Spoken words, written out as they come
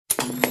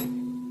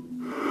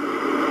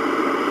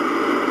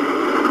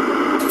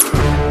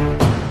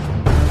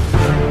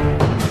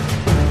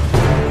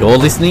You're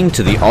listening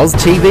to the Oz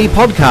TV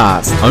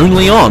podcast,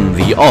 only on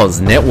the Oz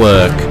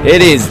Network.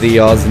 It is the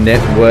Oz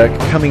Network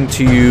coming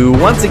to you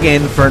once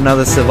again for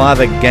another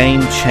Survivor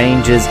Game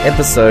Changers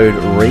episode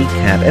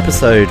recap,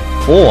 episode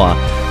 4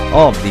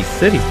 of the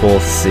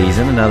 34th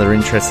season. Another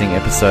interesting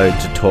episode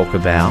to talk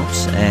about,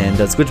 and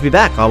it's good to be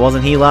back. I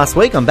wasn't here last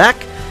week, I'm back.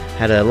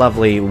 Had a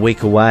lovely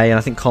week away, and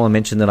I think Colin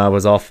mentioned that I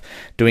was off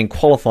doing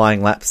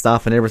qualifying lap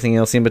stuff and everything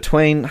else in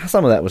between.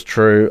 Some of that was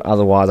true,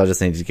 otherwise I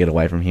just needed to get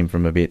away from him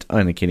from a bit.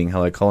 Only kidding.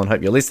 Hello Colin,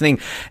 hope you're listening.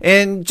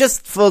 And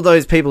just for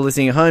those people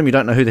listening at home who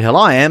don't know who the hell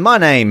I am, my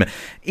name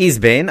is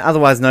Ben,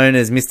 otherwise known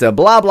as Mr.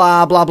 Blah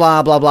Blah Blah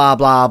Blah Blah Blah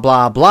Blah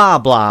Blah Blah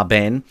Blah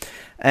Ben.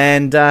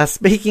 And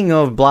speaking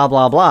of blah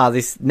blah blah,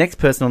 this next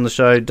person on the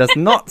show does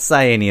not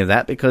say any of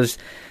that because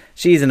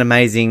she's an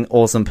amazing,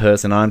 awesome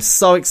person. I'm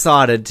so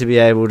excited to be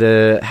able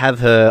to have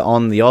her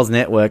on the Oz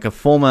Network, a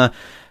former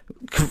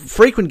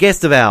frequent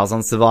guest of ours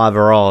on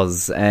Survivor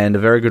Oz, and a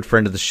very good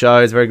friend of the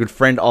show, a very good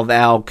friend of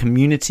our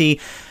community,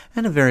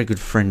 and a very good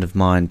friend of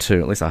mine too.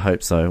 At least I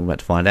hope so. We're about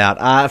to find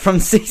out. From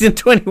season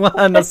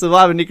 21 of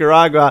Survivor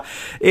Nicaragua,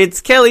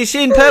 it's Kelly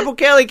Shinn, Purple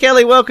Kelly.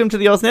 Kelly, welcome to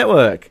the Oz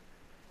Network.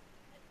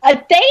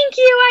 Thank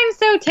you. I'm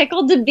so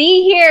tickled to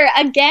be here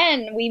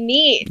again. We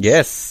meet.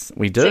 Yes,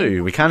 we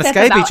do. We can't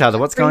escape each other.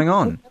 What's going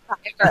on?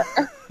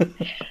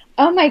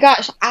 Oh my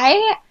gosh.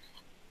 I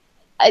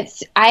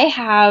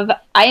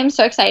am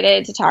so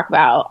excited to talk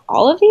about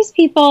all of these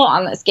people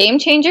on this Game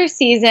Changer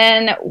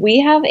season. We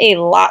have a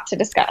lot to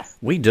discuss.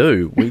 We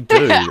do.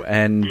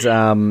 And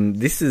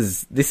this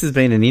has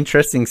been an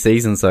interesting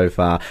season so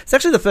far. It's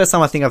actually the first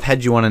time I think I've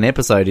had you on an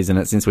episode, isn't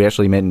it, since we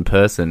actually met in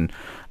person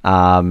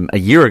a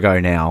year ago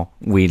now,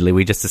 weirdly.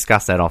 We just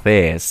discussed that off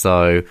air.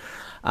 So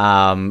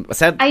I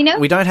know.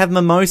 We don't have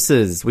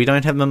mimosas.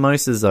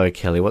 Though,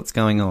 Kelly. What's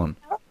going on?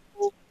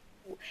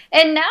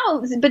 And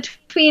now,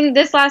 between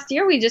this last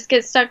year, we just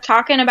get stuck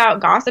talking about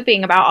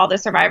gossiping about all the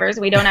survivors.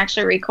 We don't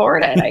actually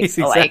record it, I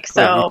feel like.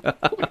 So,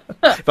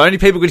 if only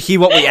people could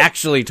hear what we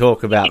actually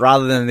talk about,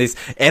 rather than this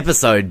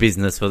episode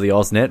business for the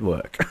Oz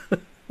Network.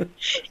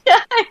 Yeah,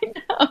 I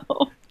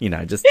know. You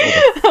know, just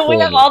all we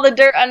have all the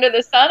dirt under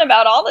the sun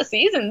about all the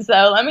seasons,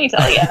 though, let me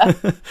tell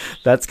you.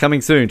 That's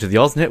coming soon to the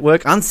Oz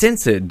Network,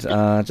 uncensored,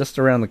 just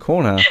around the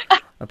corner.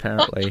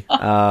 Apparently.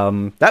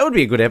 That would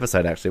be a good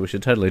episode, actually. We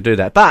should totally do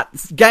that. But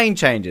game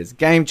changers.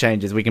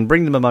 We can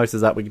bring the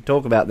mimosas up. We can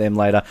talk about them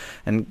later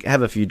and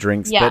have a few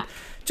drinks. Yeah. But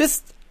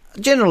just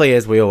generally,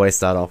 as we always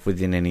start off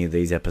within any of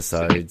these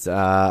episodes,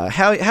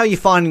 how are you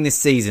finding this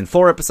season?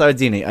 4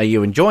 episodes in. Are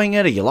you enjoying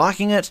it? Are you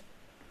liking it?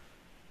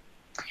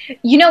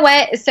 You know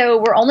what? So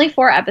we're only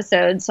 4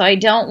 episodes, so I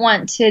don't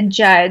want to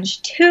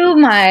judge too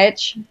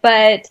much.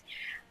 But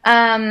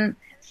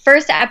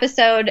first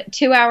episode,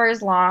 2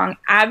 hours long,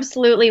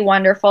 absolutely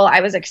wonderful. I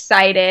was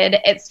excited.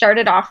 It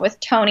started off with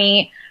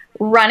Tony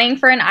running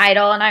for an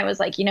idol, and I was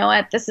like, you know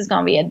what? This is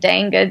going to be a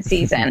dang good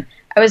season.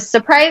 I was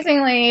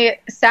surprisingly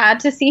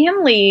sad to see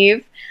him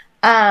leave,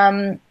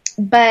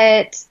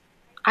 but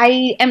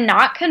I am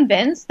not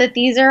convinced that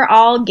these are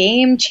all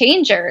game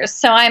changers.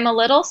 So I'm a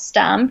little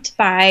stumped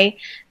by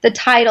the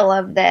title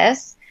of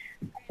this.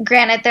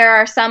 Granted, there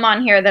are some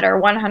on here that are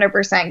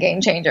 100%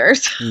 game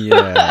changers.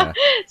 Yeah.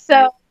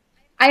 So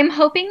I'm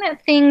hoping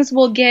that things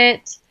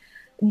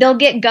they'll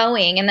get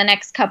going in the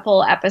next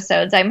couple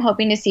episodes. I'm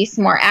hoping to see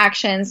some more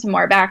action, some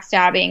more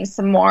backstabbing,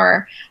 some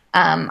more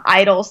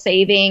idol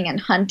saving and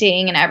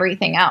hunting and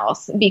everything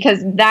else, because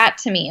that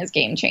to me is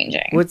game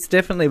changing. Well, it's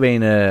definitely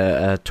been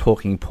a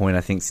talking point,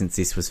 I think, since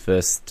this was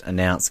first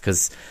announced,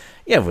 because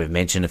yeah, we've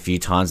mentioned a few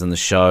times on the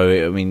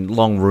show. I mean,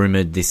 long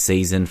rumoured this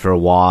season for a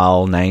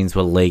while. Names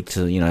were leaked,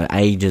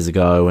 ages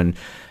ago, and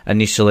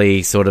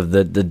initially sort of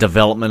the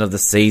development of the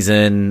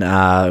season,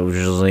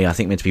 originally I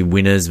think meant to be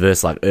winners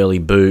versus like early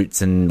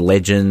boots and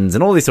legends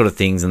and all these sort of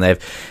things, and they've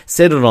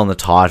settled on the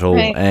title.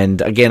 Right. And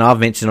again, I've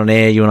mentioned on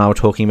air, you and I were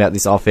talking about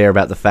this off air,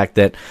 about the fact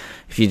that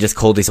if you just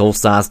called this All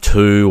Stars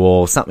 2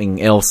 or something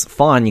else,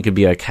 fine, you could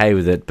be okay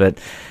with it. But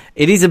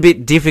it is a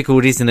bit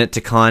difficult, isn't it,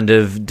 to kind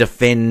of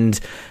defend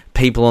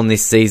people on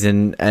this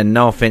season, and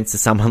no offense to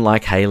someone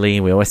like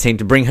Hayley, we always seem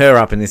to bring her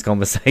up in this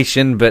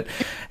conversation, but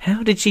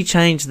how did she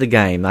change the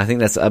game? I think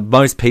that's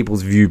most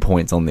people's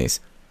viewpoints on this.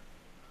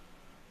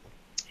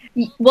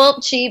 Well,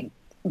 she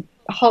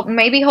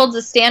maybe holds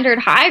a standard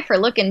high for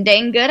looking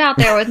dang good out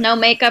there with no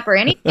makeup or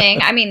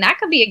anything. I mean, that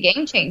could be a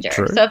game changer.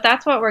 True. So if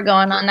that's what we're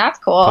going on, that's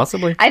cool.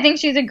 Possibly. I think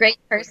she's a great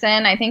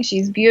person. I think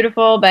she's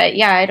beautiful, but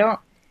yeah,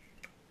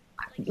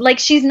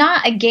 she's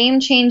not a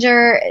game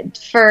changer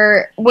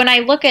for when I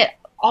look at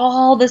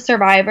all the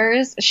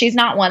survivors. She's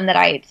not one that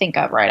I think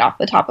of right off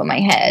the top of my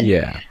head.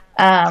 Yeah.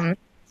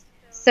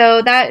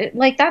 So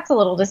that's a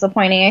little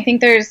disappointing. I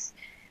think there's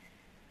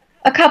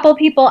a couple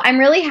people. I'm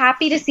really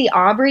happy to see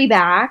Aubrey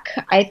back.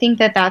 I think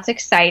that's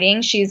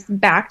exciting. She's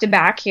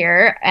back-to-back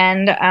here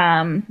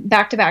and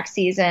back-to-back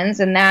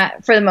seasons, and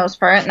that, for the most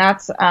part, and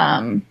that's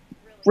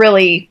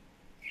really,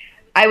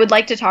 I would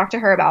like to talk to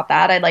her about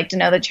that. I'd like to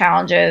know the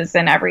challenges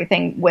and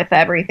everything,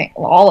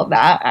 all of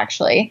that,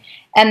 actually.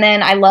 And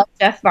then I love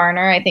Jeff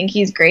Varner. I think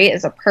he's great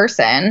as a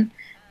person.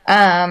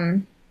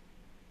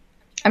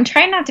 I'm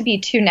trying not to be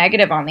too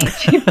negative on these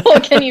people.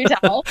 Can you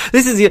tell?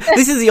 This is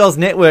the Oz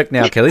Network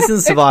now, Kelly. This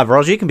is Survivor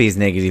Oz. You can be as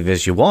negative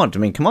as you want. I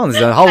mean, come on, this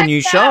is a whole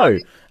new show.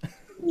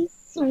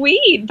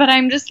 Sweet, but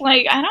I'm just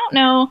like, I don't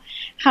know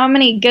how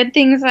many good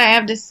things I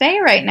have to say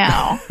right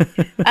now.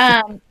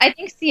 I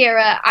think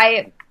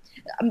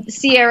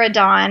Sierra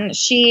Dawn,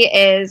 she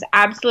is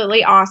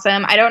absolutely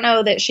awesome. I don't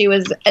know that she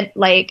was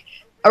like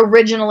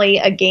originally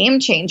a game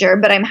changer,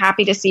 but I'm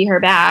happy to see her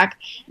back.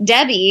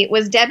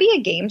 Was Debbie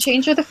a game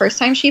changer the first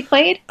time she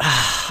played?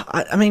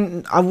 I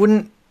mean, I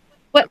wouldn't.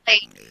 What, like,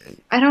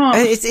 I don't know.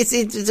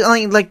 It's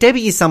like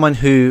Debbie is someone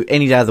who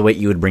any day of the week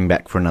you would bring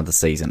back for another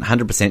season.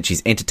 100%,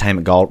 she's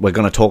entertainment gold. We're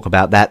going to talk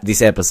about that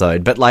this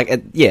episode. But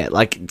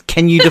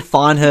can you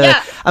define her?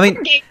 Yeah, I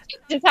mean,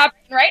 it's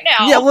happening right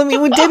now. Yeah, well, I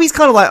mean, Debbie's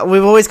kind of like,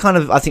 we've always kind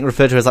of, I think,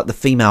 referred to her as like the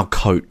female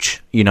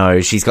coach. You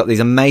know, she's got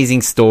these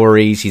amazing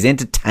stories. She's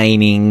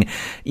entertaining.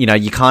 You know,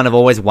 you kind of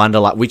always wonder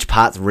like which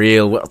part's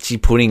real, what's she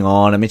putting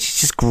on. I mean,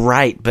 she's just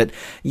great. But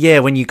yeah,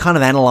 when you kind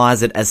of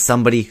analyze it as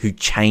somebody who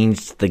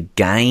changed the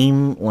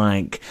game,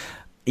 like,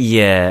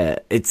 yeah,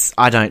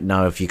 I don't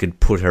know if you could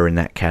put her in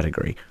that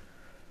category.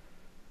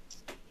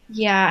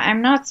 Yeah,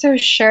 I'm not so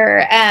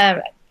sure.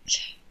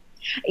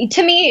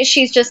 To me,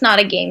 she's just not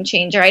a game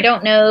changer. I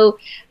don't know.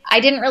 I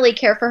didn't really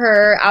care for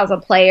her as a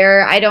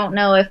player. I don't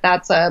know if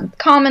that's a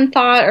common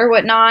thought or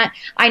whatnot.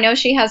 I know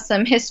she has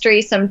some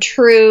history, some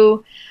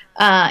true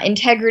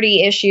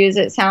integrity issues.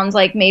 It sounds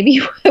like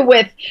maybe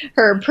with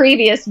her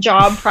previous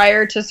job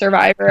prior to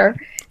Survivor.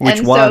 Which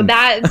and one? So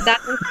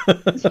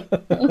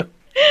that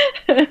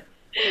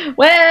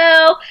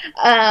well,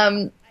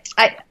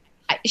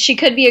 she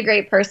could be a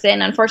great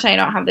person. Unfortunately,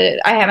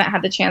 I haven't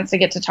had the chance to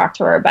get to talk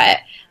to her, but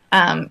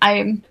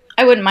I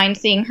wouldn't mind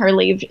seeing her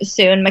leave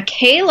soon.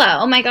 Michaela,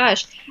 oh my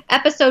gosh,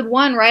 episode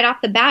 1, right off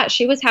the bat,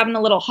 she was having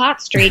a little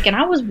hot streak, and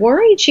I was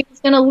worried she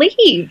was going to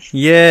leave.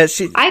 Yeah,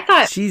 I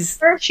thought she's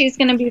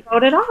going to be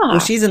voted off. Well,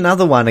 she's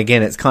another one.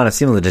 Again, it's kind of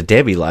similar to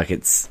Debbie. Like,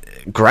 it's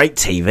great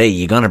TV.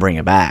 You're going to bring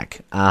her back.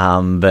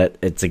 But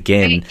it's,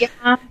 again,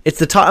 it's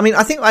the time. I mean,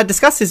 I think I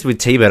discussed this with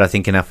T-Bird, I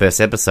think, in our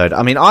first episode.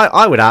 I mean,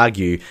 I would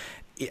argue,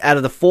 out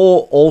of the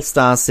 4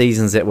 All-Star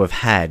seasons that we've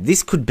had,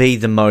 this could be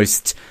the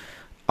most,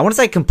 I want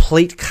to say,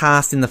 complete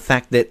cast in the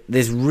fact that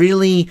there's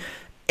really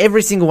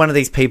every single one of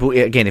these people.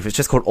 Again, if it's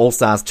just called All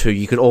Stars 2,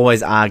 you could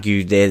always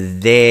argue they're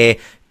there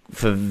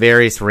for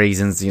various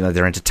reasons. You know,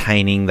 they're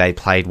entertaining, they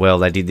played well,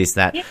 they did this,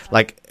 that. Yeah.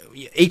 Like,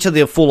 each of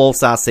the full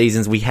All-Star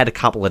seasons, we had a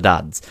couple of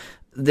duds.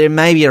 There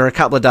maybe are a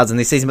couple of duds in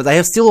this season, but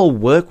they still all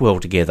work well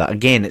together.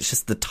 Again, it's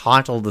just the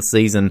title of the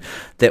season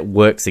that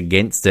works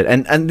against it.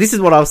 And this is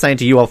what I was saying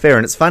to you off air,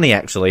 and it's funny,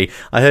 actually.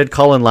 I heard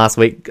Colin last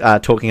week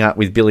talking up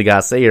with Billy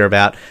Garcia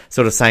about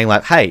sort of saying,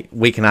 like, hey,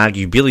 we can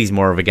argue Billy's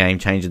more of a game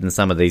changer than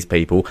some of these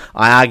people.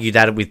 I argued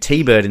that with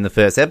T-Bird in the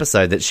first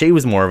episode, that she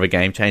was more of a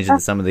game changer than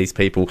some of these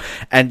people.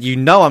 And you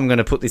know I'm going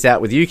to put this out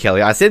with you,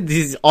 Kelly. I said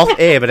this is off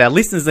air, but our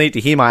listeners need to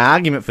hear my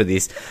argument for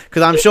this,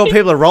 because I'm sure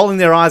people are rolling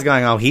their eyes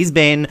going, oh, here's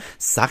Ben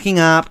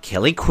sucking up,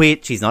 Kelly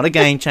quit, she's not a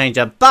game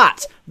changer.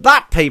 But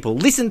people,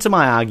 listen to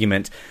my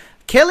argument.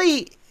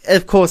 Kelly,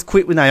 of course,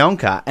 quit with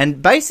Naonka,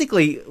 and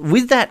basically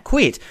with that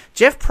quit,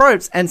 Jeff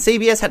Probst and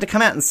CBS had to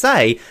come out and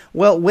say,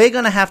 well, we're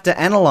going to have to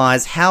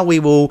analyse how we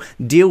will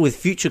deal with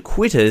future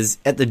quitters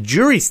at the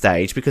jury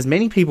stage, because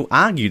many people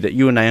argue that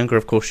you and Naonka,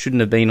 of course,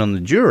 shouldn't have been on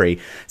the jury.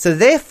 So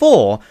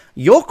therefore,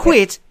 your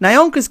quit,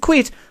 Naonka's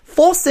quit,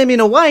 force them in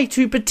a way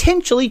to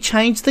potentially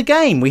change the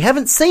game. We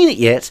haven't seen it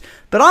yet,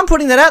 but I'm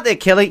putting that out there,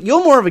 Kelly.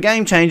 You're more of a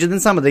game changer than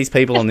some of these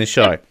people on this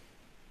show.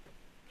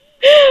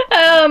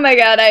 Oh my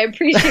God, I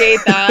appreciate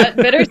that.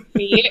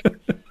 Bittersweet.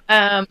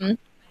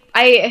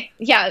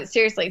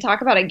 Seriously,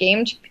 talk about a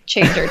game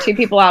changer. 2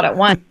 people out at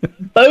once.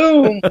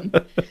 Boom.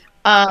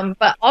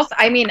 But also,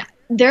 I mean,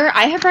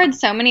 I have read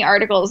so many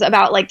articles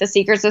about like the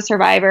secrets of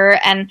Survivor,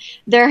 and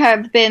there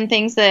have been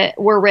things that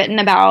were written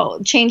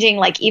about changing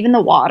like even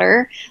the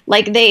water.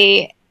 Like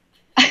I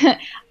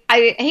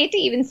hate to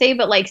even say,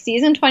 but like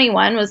season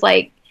 21 was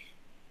like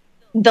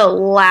the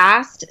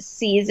last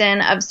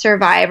season of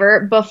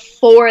Survivor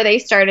before they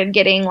started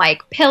getting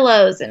like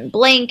pillows and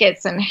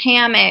blankets and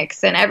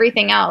hammocks and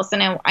everything else.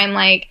 And I'm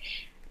like,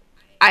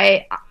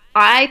 I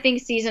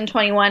think season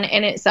 21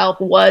 in itself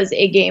was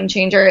a game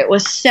changer. It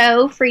was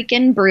so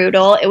freaking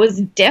brutal. It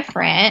was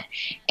different.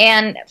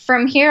 And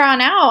from here on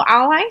out,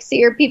 all I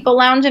see are people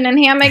lounging in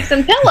hammocks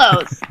and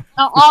pillows.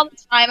 All the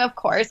time, of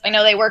course. I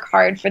know they work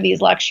hard for these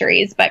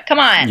luxuries, but come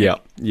on.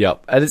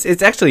 Yep. And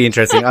it's actually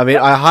interesting. I mean,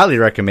 I highly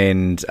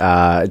recommend,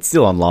 it's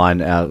still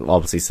online,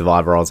 obviously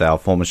Survivor Oz, our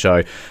former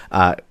show.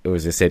 As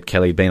I said,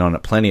 Kelly been on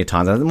it plenty of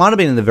times. And it might have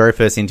been in the very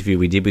first interview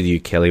we did with you,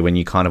 Kelly, when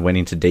you kind of went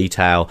into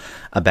detail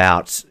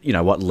about, you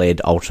know, what led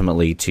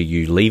ultimately to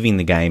you leaving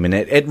the game. And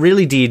it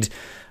really did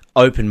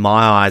open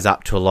my eyes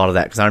up to a lot of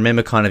that, because I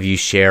remember kind of you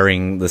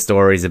sharing the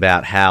stories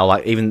about how,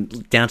 like, even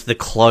down to the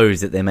clothes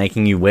that they're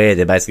making you wear,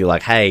 they're basically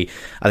like, hey,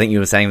 I think you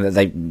were saying that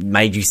they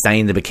made you stay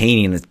in the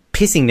bikini and it's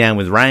pissing down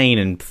with rain,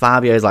 and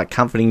Fabio's like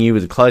comforting you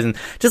with clothes, and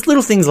just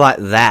little things like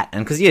that.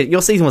 And because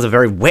your season was a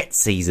very wet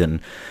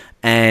season,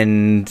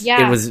 and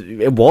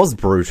it was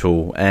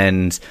brutal.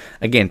 And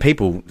again,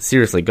 people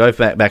seriously go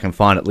back and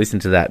find it, listen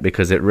to that,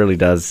 because it really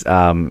does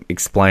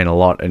explain a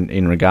lot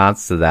in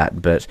regards to that.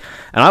 And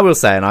I will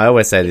say, and I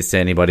always say this to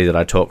anybody that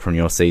I talk from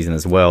your season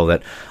as well,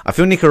 that I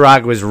feel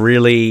Nicaragua's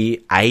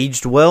really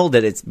aged well,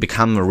 that it's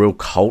become a real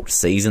cult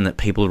season that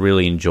people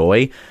really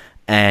enjoy.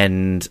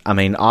 And I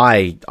mean,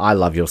 I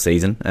love your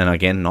season, and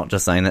again, not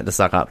just saying that to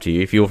suck up to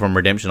you. If you were from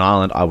Redemption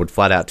Island, I would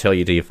flat out tell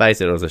you to your face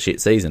that it was a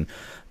shit season.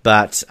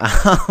 But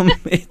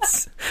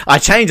I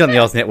change on the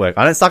Oz Network.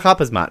 I don't suck up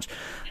as much.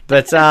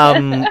 But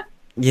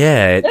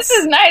this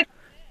is nice.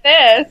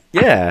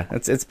 Yeah,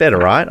 it's better,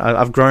 right?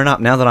 I've grown up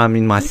now that I'm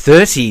in my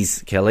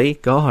 30s, Kelly.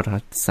 God,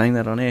 I'm saying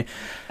that on air.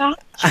 God,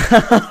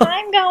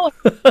 I'm going.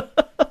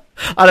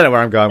 I don't know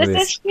where I'm going with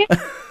this.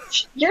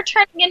 You're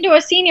turning into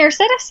a senior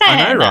citizen.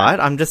 I know, right?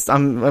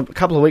 I'm a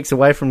couple of weeks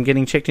away from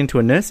getting checked into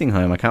a nursing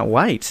home. I can't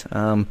wait.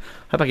 Hope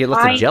I get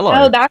lots of Jello.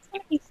 Oh, that's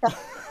going to be so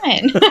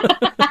fun.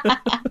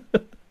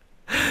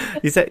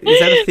 Is that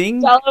a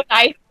thing? Jello and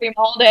ice cream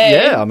all day.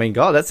 Yeah, I mean,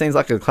 God, that seems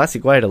like a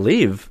classic way to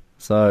live.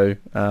 So,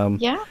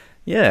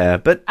 yeah,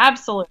 but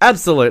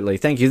absolutely,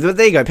 thank you. But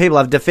there you go, people.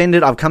 I've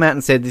defended. I've come out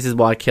and said this is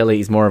why Kelly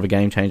is more of a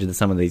game changer than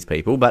some of these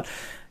people. But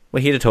we're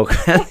here to talk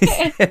about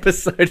this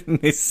episode in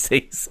this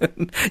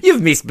season.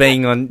 You've missed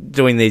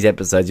doing these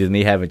episodes with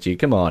me, haven't you?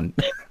 Come on.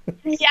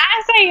 Yes,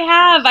 I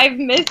have. I've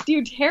missed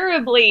you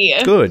terribly.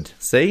 Good.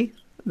 See?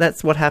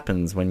 That's what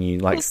happens when you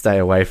stay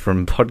away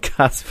from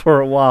podcasts for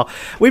a while.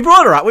 We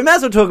brought her up. We may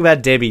as well talk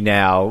about Debbie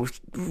now.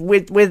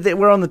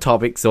 We're on the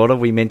topic, sort of.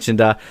 We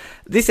mentioned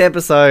this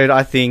episode,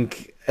 I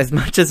think, as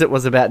much as it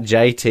was about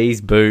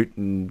JT's boot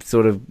and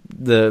sort of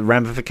the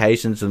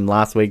ramifications from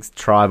last week's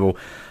tribal,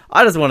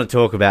 I just want to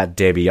talk about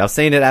Debbie. I've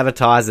seen it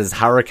advertised as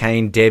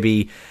Hurricane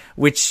Debbie,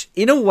 which,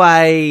 in a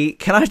way,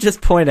 can I just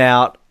point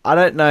out, I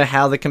don't know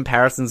how the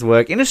comparisons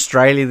work. In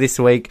Australia this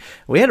week,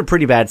 we had a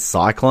pretty bad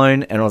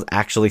cyclone, and it was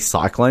actually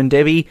Cyclone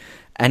Debbie.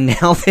 And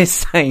now they're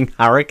saying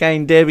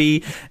Hurricane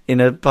Debbie in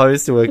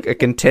opposed to a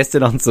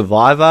contestant on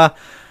Survivor.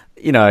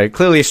 You know,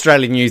 clearly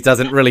Australian news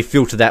doesn't really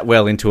filter that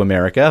well into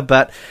America.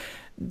 But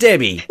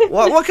Debbie,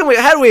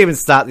 how do we even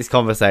start this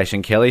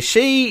conversation, Kelly?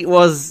 She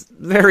was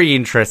very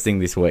interesting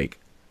this week.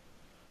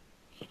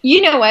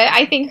 You know what?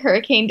 I think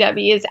Hurricane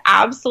Debbie is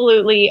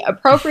absolutely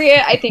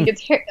appropriate. I think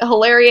it's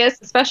hilarious,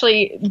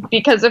 especially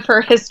because of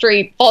her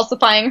history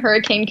falsifying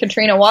Hurricane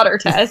Katrina water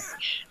tests,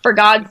 for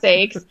God's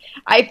sakes.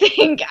 I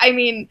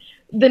mean,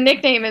 the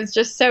nickname is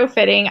just so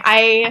fitting.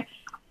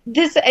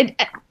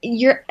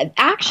 Your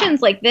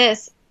actions like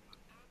this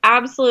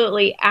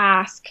absolutely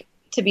ask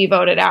to be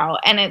voted out.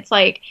 And it's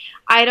like,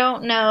 I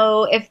don't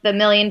know if the $1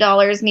 million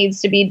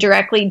needs to be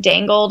directly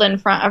dangled in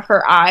front of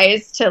her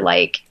eyes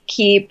to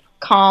keep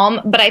calm,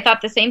 but I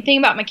thought the same thing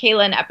about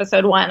Michaela in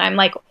episode 1. I'm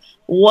like,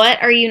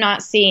 what are you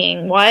not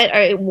seeing?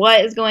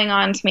 What is going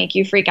on to make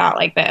you freak out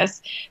like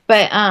this?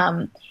 But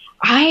there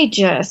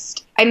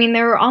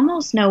were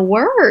almost no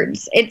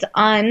words. It's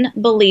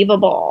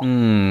unbelievable.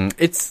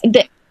 It's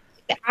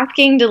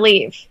asking to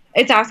leave.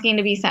 It's asking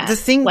to be sent.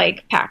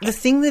 Packed. The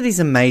thing that is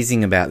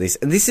amazing about this,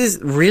 and this is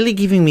really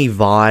giving me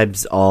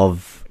vibes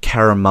of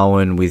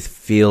Caramoan with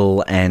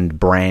Phil and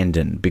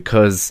Brandon,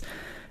 because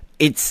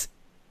it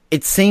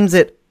seems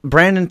that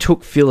Brandon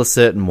took Phil a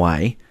certain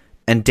way,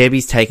 and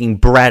Debbie's taking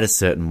Brad a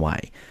certain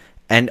way.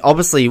 And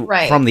obviously,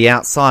 from the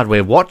outside,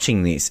 we're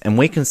watching this, and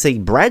we can see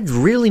Brad's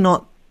really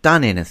not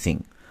done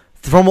anything,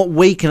 from what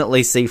we can at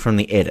least see from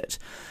the edit.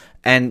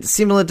 And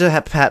similar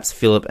to perhaps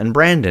Philip and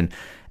Brandon.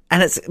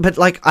 But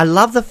I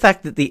love the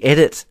fact that the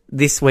edit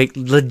this week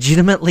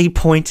legitimately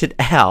pointed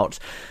out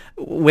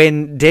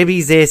when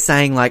Debbie's there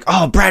saying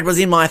oh, Brad was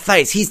in my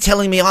face. He's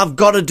telling me I've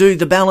got to do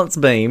the balance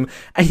beam.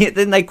 And yet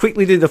then they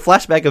quickly do the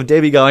flashback of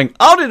Debbie going,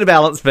 I'll do the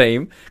balance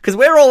beam. Because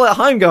we're all at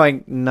home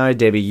going, no,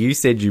 Debbie, you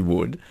said you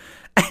would.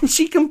 And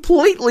she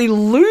completely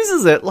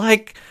loses it.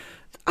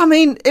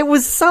 It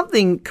was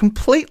something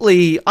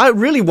completely... I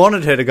really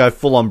wanted her to go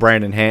full on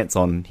Brandon Hance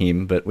on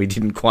him, but we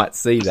didn't quite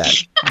see that.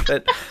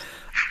 But...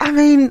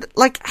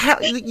 how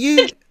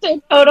you...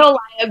 total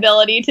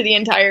liability to the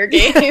entire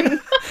game.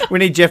 We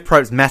need Jeff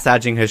Probst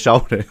massaging her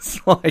shoulders,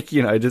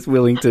 just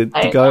willing to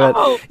go at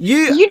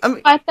you.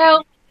 What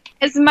though?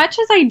 As much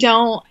as I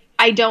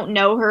don't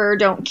know her,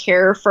 don't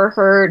care for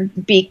her,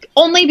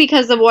 only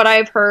because of what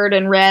I've heard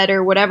and read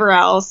or whatever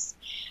else.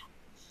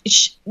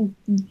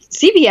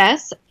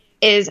 CBS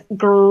is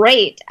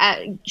great at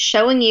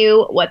showing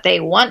you what they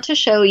want to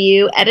show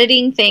you,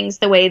 editing things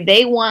the way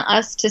they want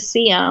us to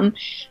see them.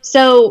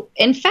 So,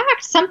 in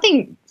fact,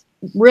 something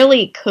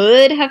really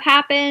could have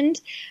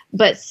happened,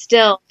 but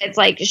still, it's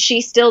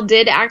she still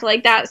did act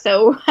like that.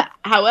 So,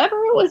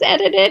 however it was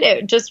edited,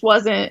 it just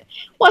wasn't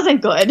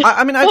good.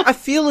 I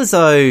feel as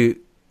though,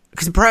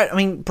 because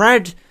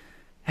Brad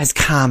has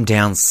calmed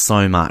down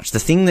so much. The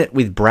thing that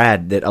with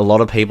Brad that a lot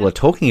of people are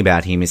talking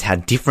about him is how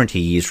different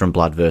he is from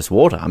Blood vs.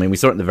 Water. I mean, we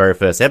saw it in the very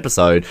first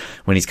episode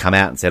when he's come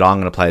out and said, I'm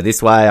going to play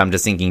this way. I'm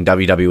just thinking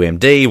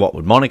WWMD. What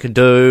would Monica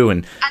do?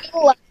 And I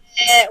love it.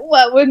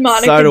 What would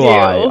Monica do? So do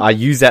I. I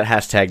use that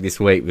hashtag this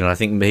week because I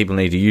think people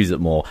need to use it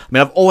more. I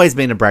mean, I've always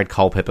been a Brad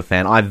Culpepper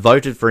fan. I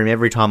voted for him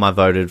every time I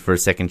voted for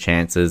Second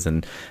Chances,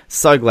 and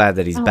so glad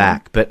that he's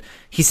back. But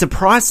he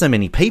surprised so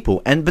many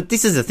people. But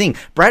this is the thing.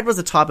 Brad was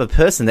the type of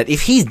person that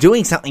if he's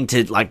doing something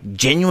to like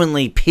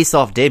genuinely piss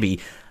off Debbie,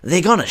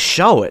 they're going to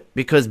show it,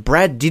 because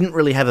Brad didn't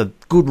really have a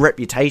good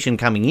reputation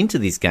coming into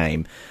this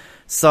game.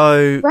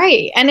 So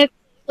right, and it's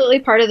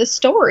absolutely part of the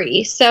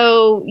story.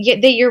 So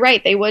you're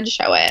right, they would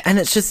show it. And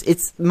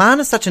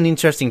Marna's such an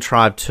interesting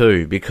tribe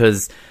too,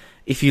 because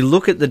if you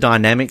look at the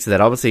dynamics of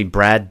that, obviously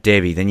Brad,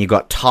 Debbie, then you've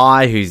got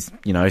Ty, who's,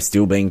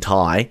 still being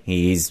Ty.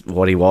 He's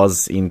what he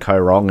was in Co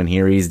Wrong, and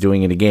here he is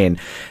doing it again.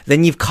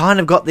 Then you've kind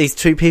of got these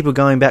two people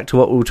going back to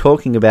what we were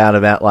talking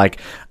about like,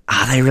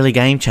 are they really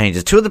game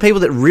changers? Two of the people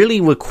that really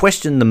were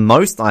questioned the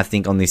most, I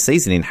think, on this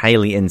season in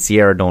Hayley and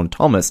Sierra Dawn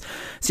Thomas.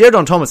 Sierra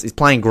Dawn Thomas is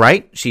playing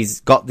great. She's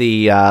got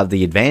the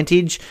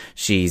advantage.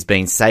 She's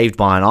been saved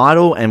by an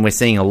idol, and we're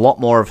seeing a lot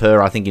more of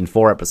her, I think, in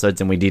 4 episodes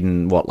than we did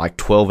in,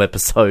 12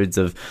 episodes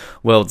of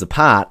Worlds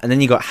Apart. And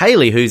then you got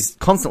Hayley, who's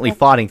constantly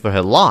fighting for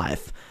her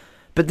life.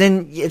 But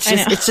then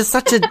it's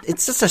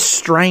just a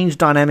strange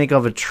dynamic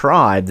of a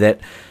tribe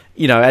that,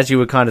 as you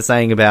were kind of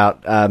saying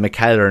about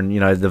Michaela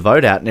and, the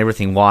vote out and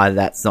everything, why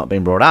that's not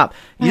been brought up.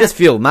 You just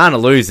feel Marna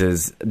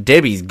loses,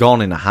 Debbie's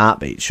gone in a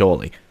heartbeat,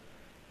 surely.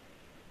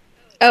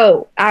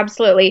 Oh,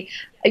 absolutely.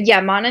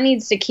 Yeah, Mana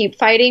needs to keep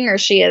fighting or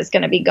she is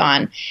going to be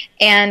gone.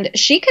 And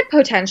she could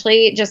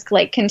potentially just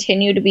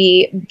continue to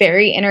be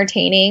very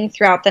entertaining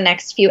throughout the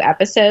next few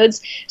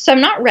episodes. So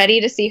I'm not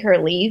ready to see her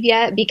leave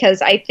yet,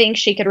 because I think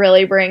she could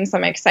really bring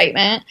some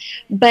excitement.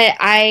 But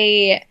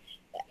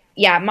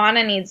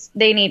Mana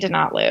they need to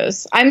not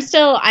lose.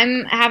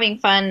 I'm having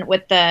fun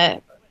with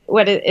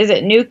what is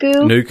it, Nuku?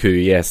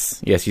 Nuku,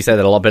 yes. Yes, you say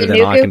that a lot better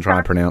than I can try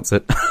and pronounce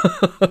it.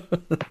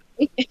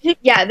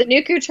 Yeah, the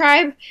Nuku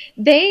tribe,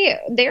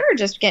 they're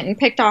just getting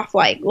picked off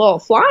like little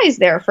flies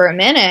there for a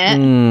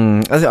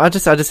minute. I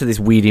just had this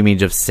weird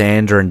image of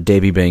Sandra and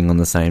Debbie being on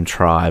the same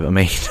tribe. I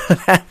mean,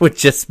 that would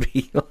just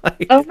be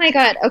like... Oh my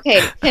god,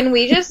 okay, can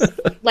we just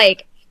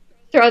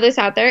throw this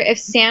out there? If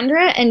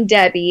Sandra and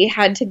Debbie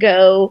had to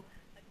go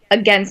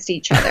against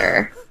each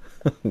other.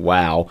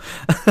 Wow.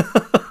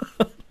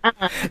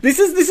 This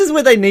is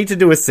where they need to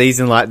do a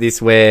season like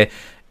this, where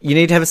you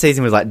need to have a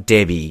season with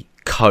Debbie,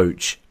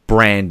 Coach,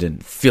 Brandon,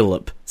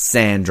 Philip,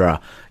 Sandra,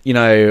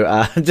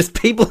 just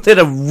people that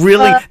are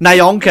really...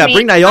 Nayanka,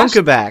 bring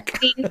Nayanka back.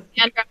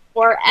 Sandra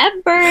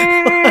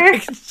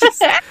forever.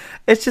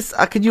 It's just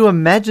could you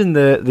imagine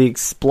the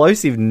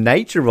explosive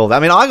nature of all that? I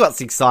mean, I got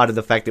excited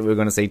the fact that we were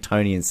going to see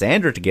Tony and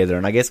Sandra together,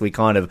 and I guess we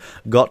kind of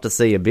got to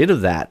see a bit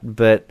of that,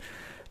 but...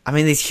 I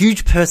mean, these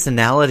huge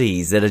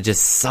personalities that are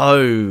just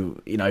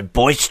so,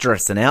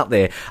 boisterous and out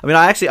there. I mean,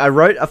 I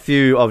wrote a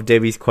few of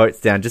Debbie's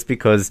quotes down just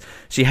because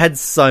she had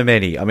so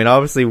many. I mean, I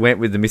obviously went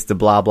with the Mr.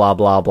 Blah, blah,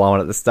 blah, blah one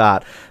at the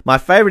start. My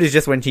favourite is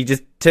just when he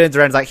just turns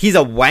around and is like, he's a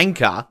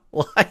wanker.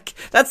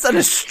 That's an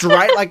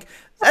Australian,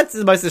 that's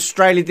the most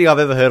Australian thing I've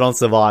ever heard on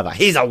Survivor.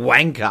 He's a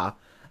wanker.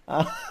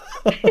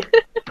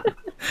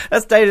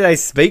 That's day-to-day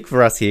speak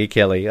for us here,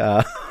 Kelly.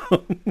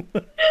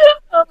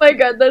 Oh my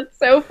god, that's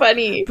so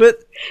funny.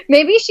 But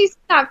maybe she's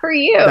not for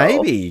you.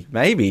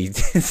 Maybe.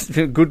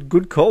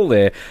 good call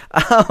there.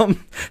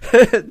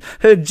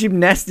 Her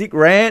gymnastic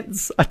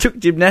rants. I took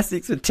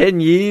gymnastics for 10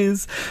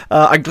 years.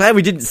 I'm glad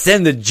we didn't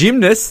send the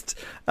gymnast.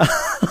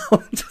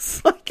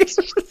 Just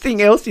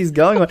everything else she's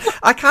going on.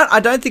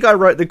 I don't think I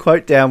wrote the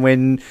quote down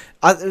when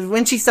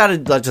she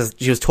started,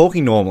 she was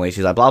talking normally.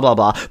 She's like, blah, blah,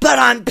 blah. But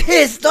I'm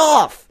pissed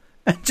off!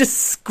 And just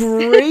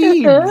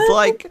screams.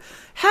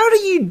 How do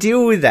you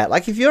deal with that?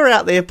 If you're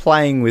out there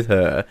playing with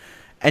her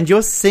and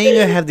you're seeing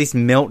her have this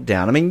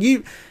meltdown, I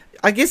mean,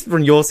 I guess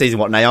from your season,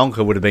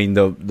 Nayanka would have been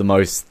the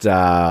most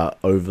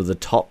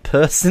over-the-top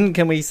person.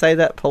 Can we say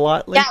that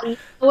politely? Yeah, you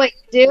know what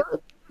you do?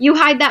 You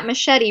hide that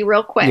machete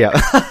real quick. Yeah.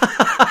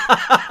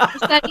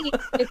 Machete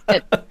is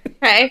good,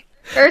 okay?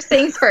 First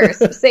things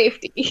first,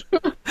 safety.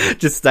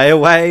 Just stay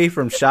away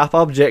from sharp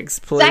objects,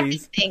 please.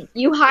 Second thing,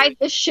 you hide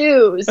the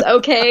shoes,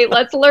 okay?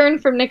 Let's learn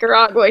from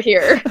Nicaragua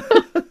here.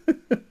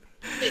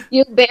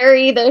 You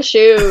bury the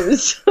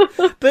shoes.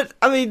 But,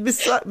 I mean,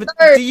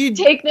 do you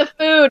take the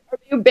food or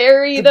you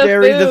bury the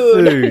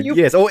food?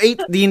 Yes, or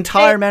eat the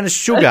entire amount of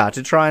sugar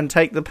to try and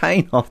take the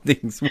pain off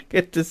things. We'll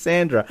get to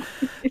Sandra.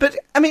 But,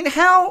 I mean,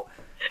 how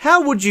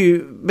would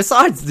you,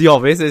 besides the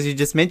obvious, as you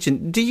just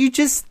mentioned, do you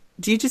just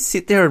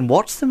sit there and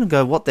watch them and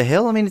go, what the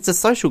hell? I mean, it's a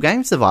social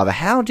game Survivor.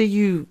 How do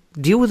you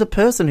deal with a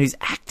person who's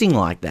acting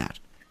like that?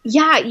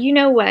 Yeah, you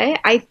know what?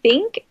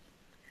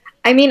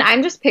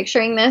 I'm just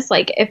picturing this,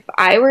 if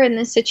I were in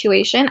this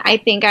situation, I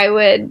think I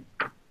would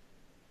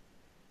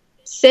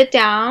sit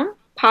down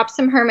pop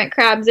some hermit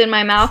crabs in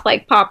my mouth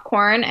like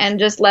popcorn and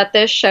just let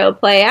this show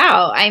play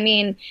out. I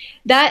mean,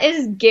 that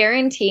is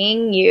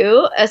guaranteeing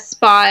you a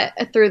spot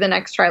through the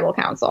next tribal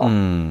council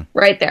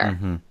right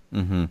there.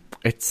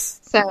 It's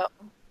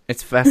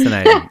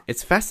fascinating.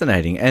 It's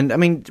fascinating. And I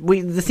mean,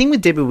 the thing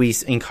with Debbie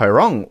Weiss in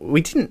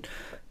Korong,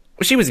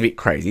 she was a bit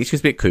crazy. She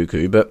was a bit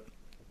cuckoo, but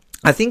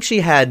I think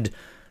she had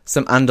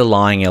some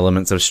underlying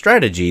elements of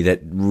strategy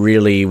that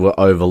really were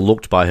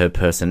overlooked by her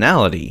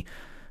personality.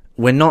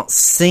 We're not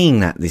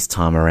seeing that this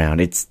time around.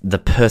 It's the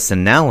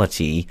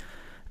personality,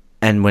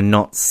 and we're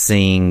not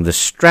seeing the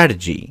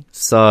strategy.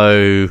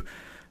 So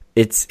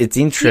it's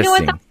interesting. You know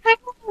what? That's kind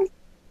of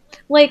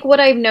like what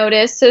I've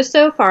noticed.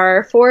 So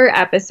far, 4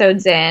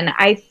 episodes in,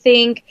 I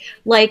think,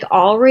 like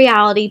all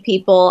reality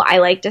people, I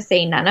like to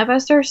say none of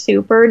us are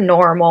super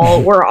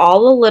normal. We're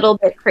all a little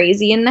bit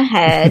crazy in the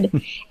head.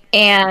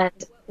 And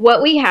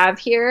what we have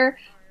here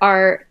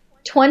are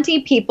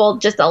 20 people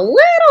just a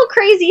little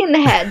crazy in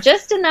the head,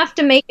 just enough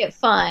to make it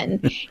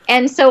fun.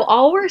 And so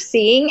all we're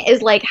seeing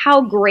is like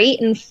how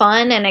great and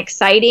fun and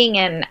exciting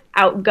and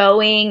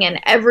outgoing and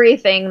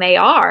everything they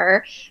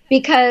are,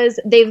 because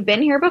they've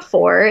been here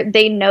before.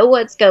 They know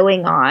what's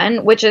going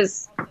on, which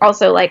is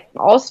also like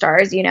all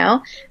stars, you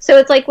know? So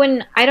it's like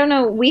when, I don't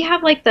know, we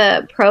have like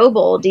the Pro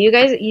Bowl. Do you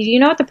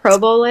know what the Pro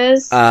Bowl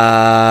is?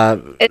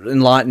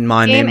 Enlighten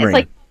my memory. It's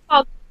like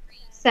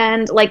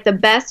send like the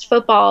best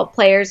football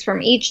players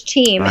from each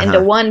team into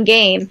one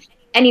game,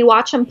 and you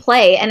watch them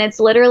play, and it's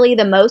literally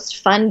the most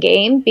fun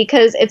game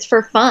because it's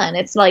for fun.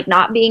 It's like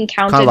not being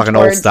counted, kind of like an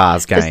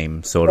all-stars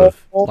game, sort of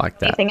like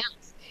that.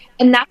 Else.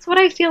 And that's what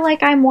I feel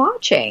like I'm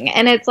watching.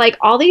 And it's like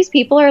all these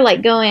people are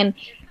like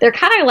they're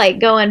kind of like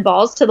going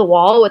balls to the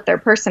wall with their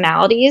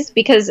personalities,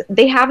 because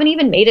they haven't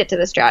even made it to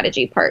the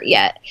strategy part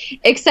yet,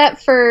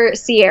 except for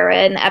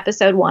Sierra in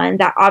episode 1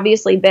 that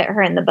obviously bit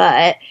her in the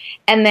butt.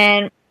 And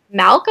then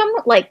Malcolm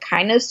like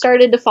kind of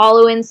started to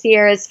follow in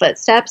Sierra's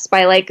footsteps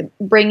by like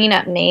bringing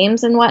up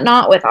names and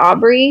whatnot with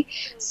Aubrey.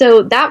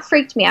 So that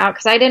freaked me out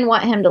because I didn't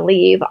want him to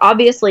leave.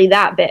 Obviously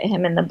that bit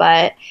him in the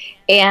butt.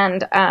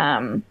 And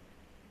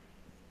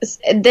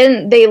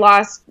then they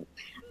lost,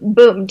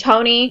 boom,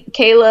 Tony,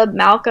 Caleb,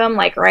 Malcolm,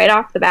 like right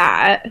off the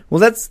bat. Well,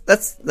 that's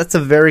a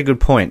very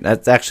good point.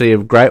 That's actually a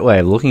great way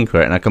of looking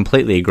for it, and I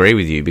completely agree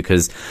with you,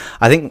 because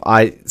I think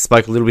I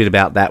spoke a little bit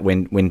about that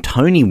when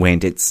Tony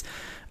went.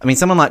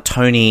 Someone like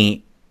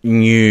Tony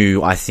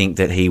knew, I think,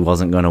 that he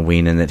wasn't going to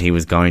win and that he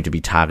was going to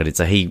be targeted.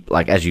 So he,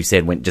 like, as you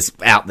said, went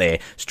just out there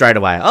straight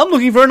away. I'm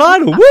looking for an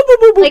idol. Whoop, whoop,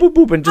 whoop, like, whoop,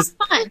 whoop, and just,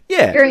 fun.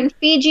 Yeah. You're in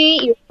Fiji,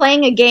 you're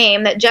playing a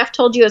game that Jeff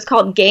told you is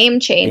called Game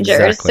Changers.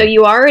 Exactly. So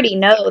you already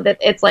know that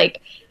it's,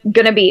 like,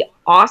 going to be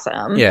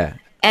awesome. Yeah.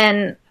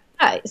 And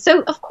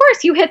so, of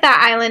course, you hit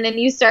that island and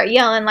you start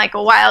yelling like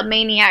a wild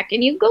maniac,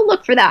 and you go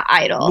look for that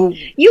idol. Well,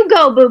 you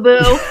go,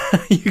 boo-boo.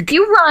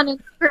 you run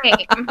and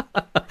scream.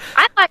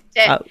 I liked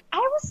it. I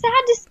was sad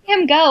to see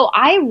him go.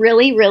 I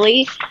really,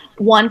 really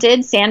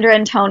wanted Sandra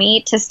and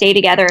Tony to stay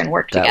together and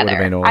work together. That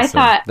would have been awesome. I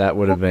thought, that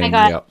would have been, my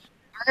God, yep.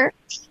 Our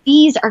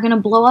TVs are going to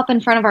blow up in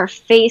front of our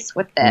face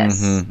with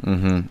this.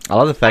 I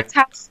love the fact.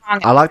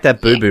 I like that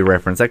Boo Boo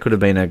reference. That could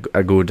have been a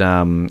good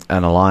an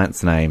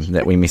alliance name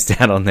that we missed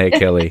out on there,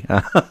 Kelly.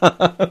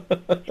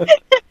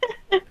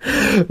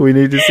 We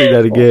need to see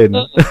that again.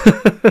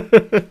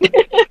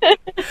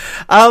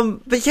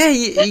 But yeah,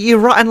 you're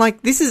right. And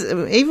like, this is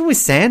even with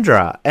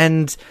Sandra,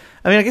 and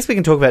I mean, I guess we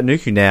can talk about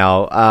Nuku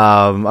now.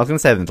 I was going to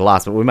save them to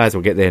last, but we may as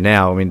well get there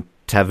now. I mean,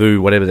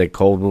 Tavu, whatever they're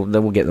called,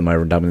 we'll get them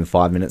over and done in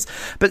 5 minutes.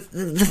 But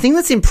the thing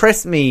that's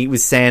impressed me with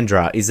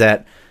Sandra is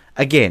that,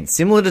 again,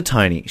 similar to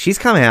Tony, she's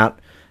come out,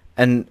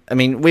 and I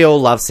mean, we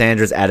all love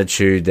Sandra's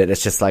attitude that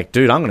it's just like,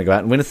 dude, I'm going to go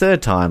out and win a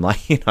third time.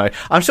 Like, you know,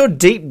 I'm sure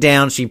deep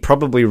down she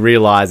probably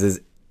realizes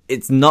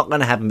it's not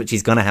going to happen, but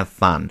she's going to have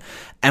fun.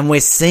 And we're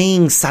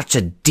seeing such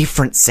a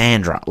different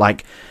Sandra.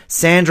 Like,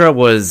 Sandra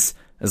was,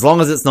 as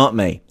long as it's not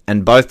me.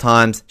 And both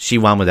times, she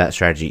won with that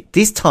strategy.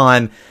 This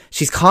time,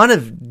 she's kind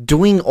of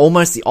doing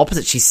almost the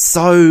opposite. She's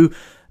so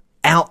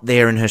out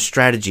there in her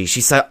strategy.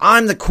 She's so,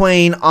 I'm the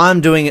queen,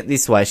 I'm doing it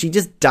this way. She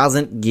just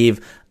doesn't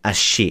give a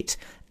shit.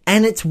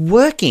 And it's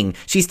working.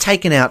 She's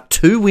taken out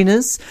 2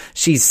 winners.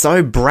 She's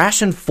so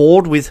brash and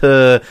forward with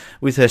her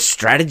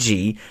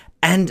strategy.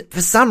 And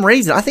for some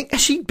reason, I think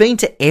she's been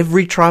to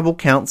every tribal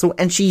council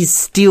and she's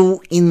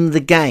still in the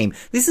game.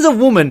 This is a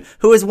woman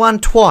who has won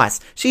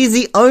twice. She is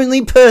the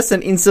only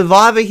person in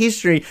Survivor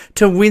history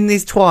to win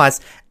this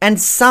twice.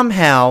 And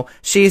somehow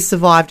she has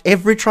survived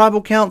every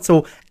tribal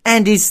council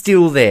and is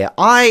still there.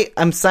 I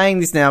am saying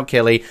this now,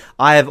 Kelly.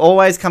 I have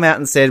always come out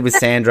and said with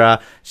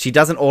Sandra, she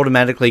doesn't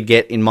automatically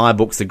get, in my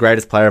books, the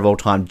greatest player of all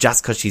time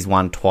just because she's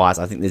won twice.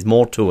 I think there's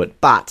more to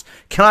it. But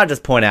can I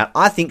just point out,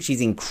 I think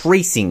she's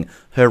increasing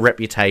her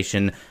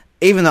reputation,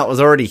 even though it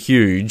was already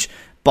huge,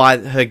 by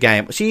her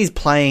game. She is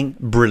playing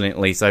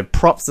brilliantly, so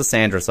props to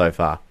Sandra so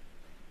far.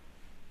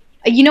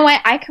 You know what?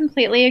 I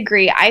completely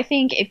agree. I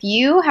think if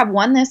you have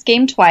won this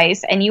game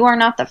twice and you are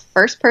not the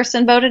first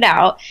person voted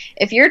out,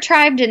 if your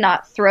tribe did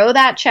not throw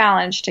that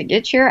challenge to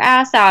get your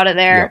ass out of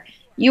there,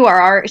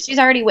 she's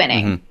already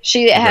winning. Mm-hmm.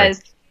 She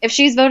has, if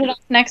she's voted off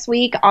next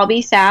week, I'll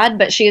be sad,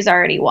 but she's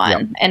already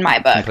won in my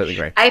book. Completely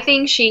agree. I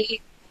think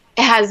she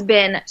has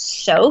been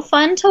so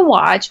fun to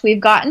watch. We've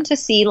gotten to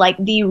see like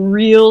the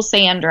real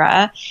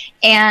Sandra,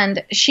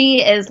 and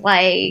she is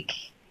like,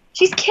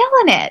 she's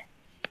killing it.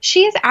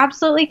 She is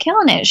absolutely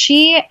killing it.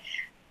 She,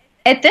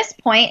 at this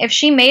point, if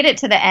she made it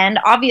to the end,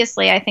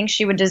 obviously I think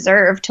she would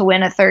deserve to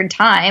win a third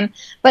time,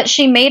 but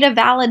she made a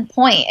valid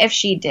point. If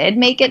she did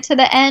make it to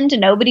the end,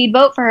 nobody'd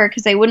vote for her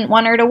because they wouldn't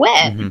want her to win.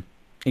 Mm-hmm.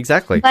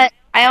 Exactly. But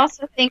I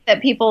also think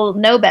that people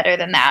know better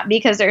than that,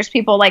 because there's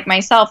people like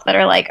myself that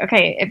are like,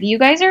 okay, if you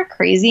guys are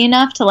crazy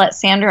enough to let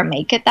Sandra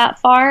make it that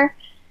far,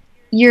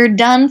 you're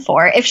done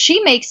for. If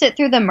she makes it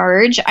through the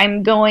merge,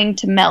 I'm going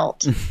to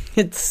melt.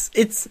 It's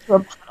to a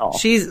puddle.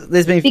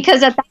 there's been,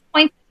 because at that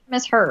point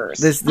is hers.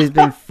 There's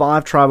been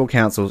 5 tribal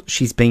councils.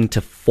 She's been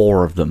to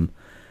 4 of them,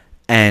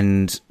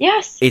 and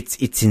yes,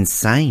 it's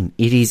insane.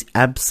 It is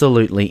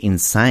absolutely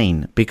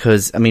insane,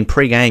 because I mean,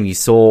 pre-game you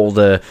saw all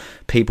the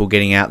people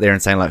getting out there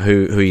and saying like,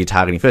 who are you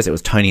targeting first? It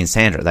was Tony and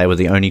Sandra. They were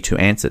the only 2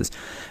 answers,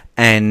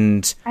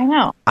 and I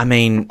know. I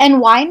mean, and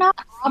why not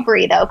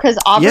Aubrey though? Because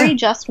Aubrey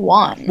just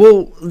won.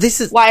 Well,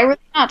 this is why were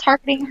they not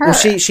targeting her? Well,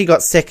 she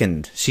got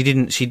second. She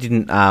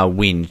didn't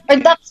win. Or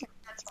that's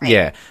right.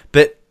 Yeah,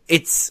 but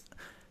it's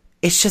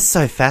just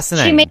so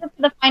fascinating. She made it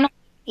to the final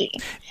 3.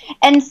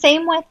 And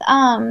same with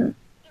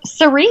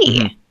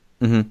Sari.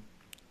 Mm-hmm.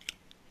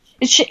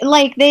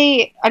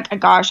 Mm-hmm.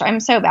 Gosh, I'm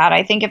so bad.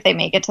 I think if they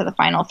make it to the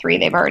final 3,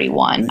 they've already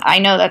won. I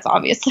know that's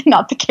obviously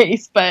not the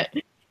case, but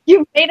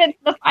you made it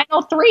to the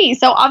final 3,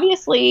 so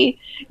obviously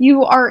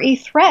you are a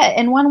threat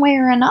in one way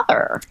or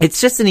another. It's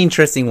just an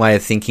interesting way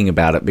of thinking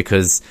about it,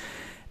 because,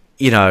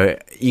 you know,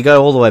 you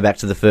go all the way back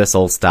to the first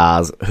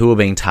All-Stars, who are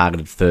being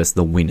targeted first,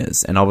 the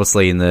winners. And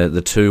obviously in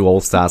the 2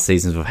 All-Star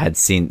seasons we've had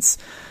since,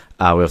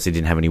 we obviously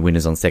didn't have any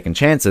winners on second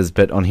chances,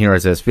 but on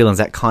Heroes vs. Villains,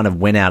 that kind of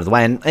went out of the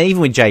way. And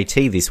even with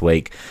JT this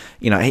week,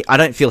 you know, I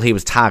don't feel he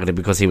was targeted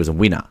because he was a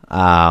winner.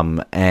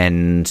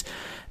 And,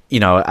 you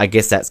know, I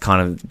guess that's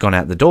kind of gone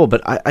out the door.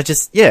 But I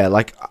just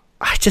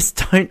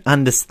don't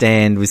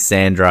understand with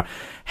Sandra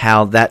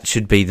how that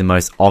should be the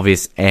most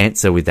obvious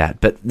answer with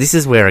that. But this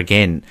is where,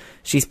 again,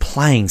 she's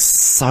playing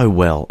so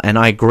well. And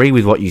I agree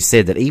with what you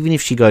said, that even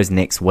if she goes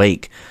next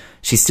week,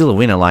 she's still a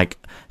winner. Like,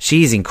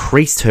 she has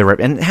increased her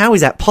and how is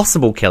that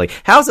possible, Kelly?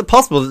 How is it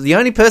possible that the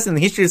only person in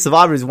the history of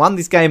Survivor who's won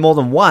this game more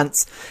than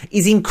once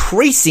is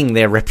increasing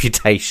their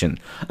reputation?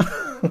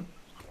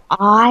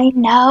 I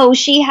know.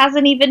 She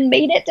hasn't even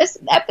made it to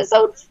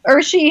episode,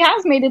 or she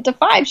has made it to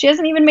 5. She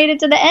hasn't even made it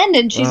to the end,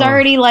 and she's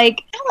already,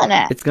 like, killing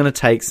it. It's going to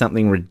take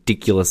something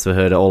ridiculous for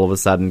her to all of a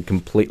sudden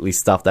completely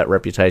stuff that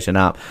reputation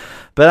up.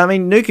 But, I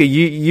mean, Nuka,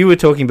 you were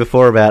talking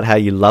before about how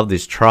you love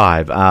this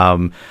tribe.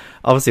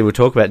 Obviously, we'll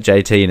talk about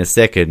JT in a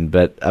second,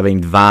 but, I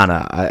mean,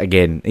 Varner,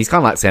 again, he's kind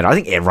of like Sandra. I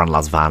think everyone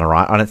loves Varner,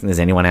 right? I don't think there's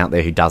anyone out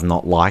there who does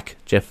not like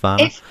Jeff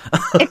Varner.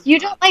 If you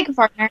don't like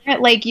Varner,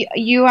 like,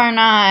 you are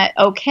not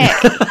okay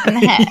in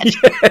the head.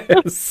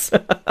 Yes.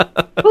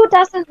 Who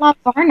doesn't love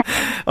Varner?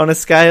 On a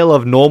scale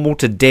of normal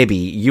to Debbie,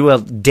 you are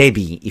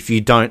Debbie if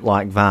you don't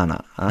like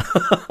Varner.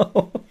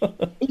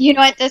 You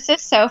know what? This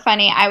is so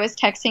funny. I was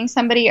texting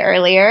somebody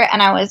earlier,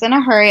 and I was in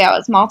a hurry. I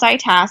was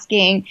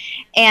multitasking,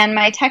 and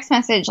my text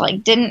message,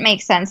 like, didn't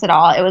make sense at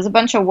all. It was a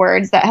bunch of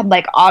words that had,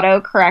 like,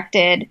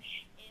 auto-corrected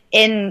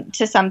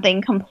into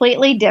something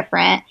completely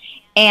different.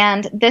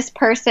 And this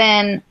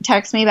person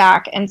texted me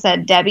back and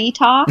said, Debbie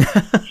talk.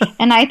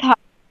 And I thought,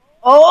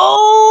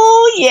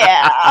 oh,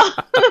 yeah.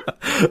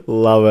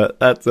 Love it.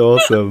 That's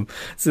awesome.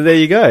 So there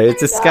you go.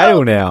 It's a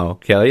scale now,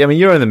 Kelly. I mean,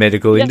 you're in the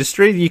medical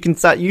industry. You can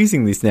start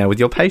using this now with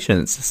your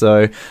patients.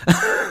 So,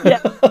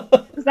 yeah.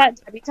 Is that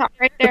Debbie talk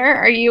right there?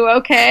 Are you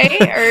okay?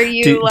 Or are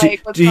you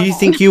do you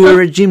think you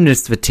were a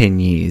gymnast for 10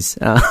 years?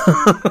 But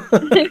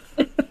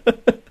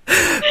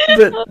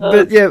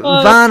yeah,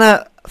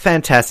 Varner,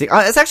 fantastic.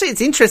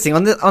 It's interesting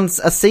on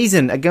a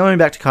season, going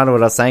back to kind of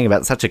what I was saying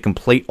about such a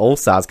complete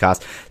All-Stars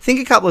cast. Think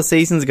a couple of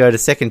seasons ago to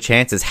Second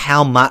Chances,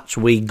 how much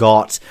we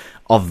got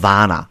of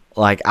Varner.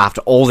 Like,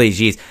 after all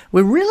these years,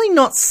 we're really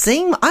not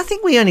seeing. I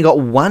think we only got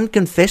one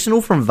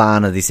confessional from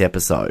Varner this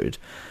episode,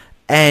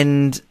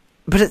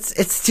 but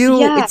it's still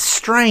it's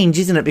strange,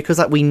 isn't it? Because,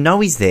 like, we know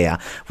he's there,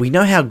 we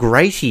know how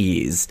great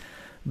he is,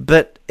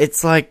 but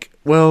it's like,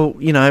 well,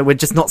 you know, we're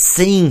just not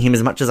seeing him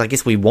as much as I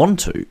guess we want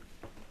to.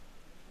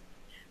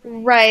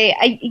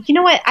 Right. You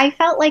know what? I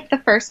felt like the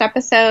first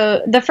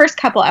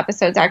couple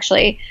episodes,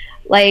 actually,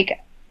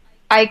 like,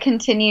 I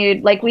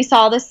continued, like, we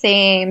saw the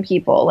same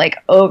people, like,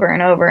 over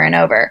and over and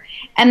over.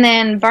 And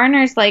then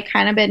Varner's, like,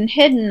 kind of been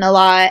hidden a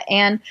lot.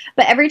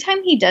 But every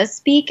time he does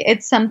speak,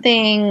 it's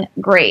something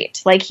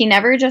great. Like, he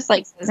never just,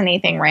 like, says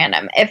anything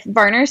random. If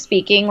Varner's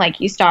speaking,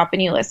 like, you stop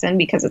and you listen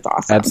because it's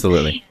awesome.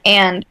 Absolutely.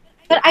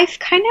 But I've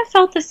kind of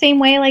felt the same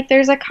way. Like,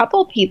 there's a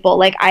couple people,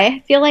 like,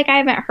 I feel like I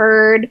haven't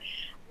heard,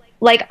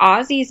 like,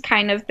 Ozzy's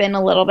kind of been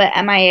a little bit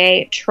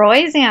MIA.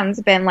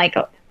 Troyzan's been, like,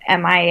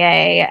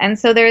 MIA. And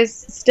so there's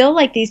still,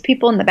 like, these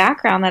people in the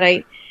background that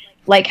I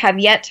like have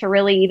yet to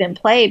really even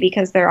play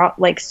because they're all,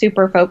 like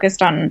super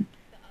focused on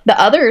the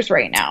others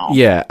right now.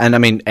 Yeah, and I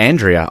mean,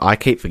 Andrea, I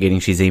keep forgetting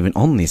she's even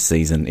on this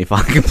season, if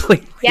I'm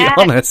completely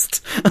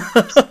honest.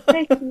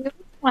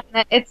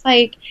 It's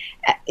like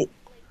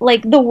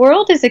the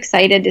world is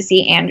excited to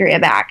see Andrea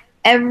back.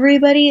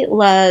 Everybody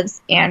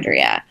loves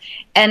Andrea.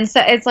 And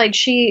so it's like,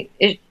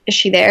 is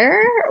she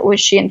there?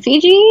 Was she in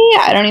Fiji?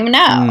 I don't even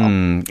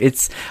know.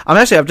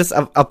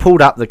 I've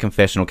pulled up the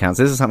confessional counts.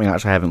 This is something I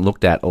actually haven't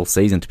looked at all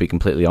season, to be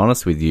completely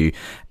honest with you.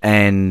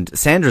 And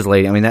Sandra's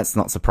leading. I mean, that's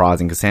not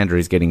surprising because Sandra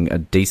is getting a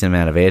decent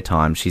amount of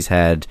airtime. She's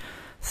had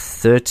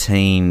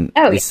 13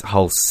 this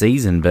whole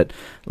season. But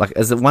like,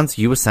 once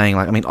you were saying,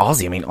 like, I mean,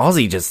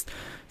 Aussie just...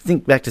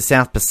 Think back to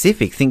South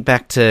Pacific. Think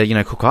back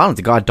to, Cook Islands.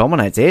 The guy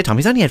dominates airtime.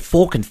 He's only had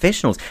 4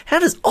 confessionals. How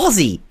does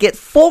Aussie get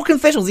 4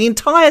 confessionals the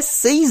entire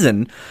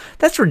season?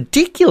 That's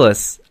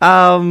ridiculous.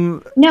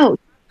 No,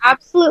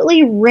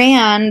 absolutely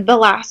ran the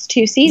last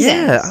 2 seasons.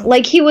 Yeah.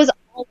 Like, he was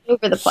all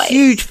over the place.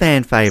 Huge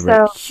fan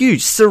favourite. So.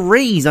 Huge.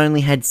 Cerie's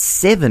only had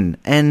 7.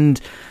 And,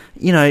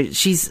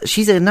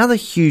 she's another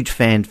huge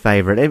fan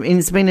favourite. I mean,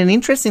 it's been an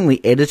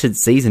interestingly edited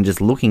season just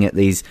looking at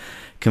these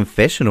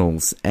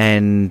confessionals.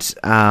 And...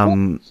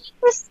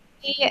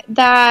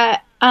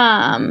 that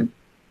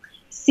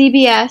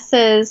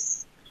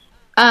CBS's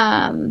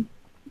my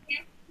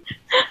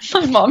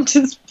mom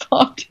just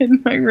popped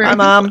in my room. Hi,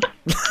 Mom.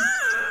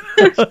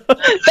 Ben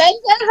says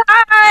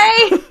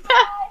hi.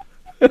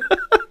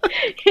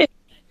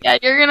 Yeah,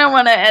 you're gonna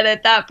want to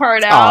edit that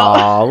part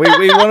out. Oh,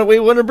 we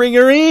want to bring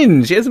her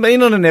in. She hasn't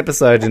been on an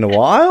episode in a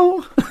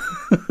while.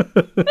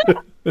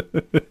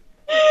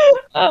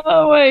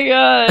 Oh my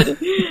god,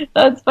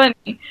 that's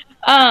funny.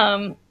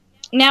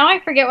 Now I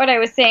forget what I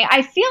was saying.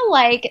 I feel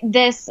like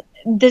this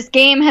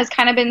game has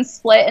kind of been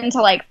split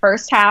into like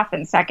first half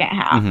and second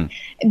half,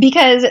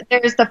 because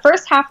there's the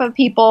first half of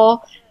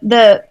people,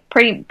 the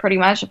pretty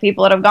much the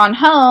people that have gone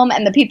home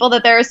and the people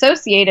that they're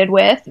associated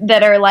with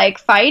that are like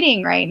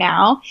fighting right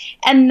now.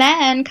 And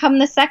then come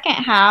the second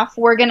half,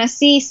 we're going to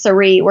see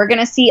Cirie, we're going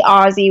to see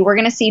Aussie, we're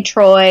going to see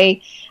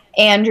Troy,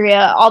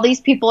 Andrea. All these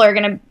people are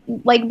going to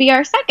like be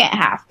our second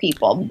half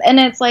people. And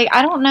it's like,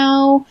 I don't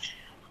know.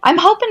 I'm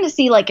hoping to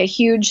see like a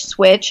huge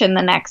switch in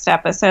the next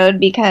episode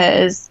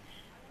because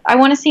I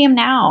want to see him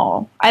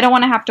now. I don't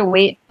want to have to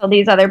wait till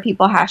these other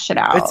people hash it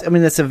out.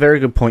 That's a very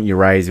good point you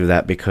raise with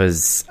that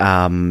because,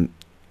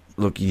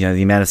 look,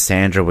 the amount of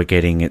Sandra we're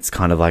getting, it's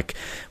kind of like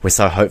we're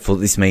so hopeful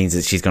that this means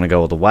that she's going to go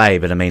all the way.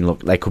 But I mean,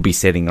 look, they could be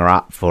setting her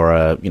up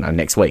for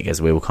next week,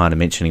 as we were kind of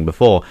mentioning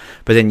before.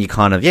 But then you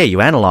kind of, you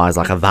analyse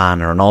like a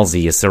Vanna, an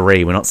Aussie, a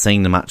Cirie. We're not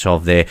seeing them much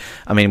of there.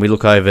 I mean, we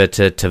look over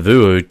to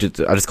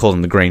Tavuu. I just call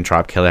them the Green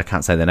Tribe, Kelly. I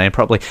can't say their name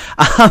properly.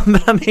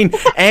 But I mean,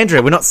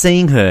 Andrea, we're not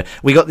seeing her.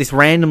 We got this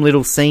random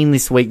little scene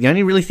this week. The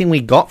only really thing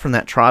we got from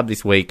that tribe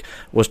this week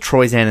was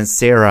Troyzan and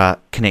Sarah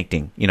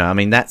connecting.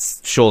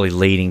 That's surely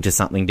leading to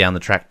something down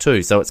the track too.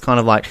 So it's kind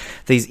of like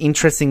these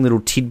interesting little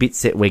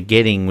tidbits that we're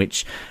getting,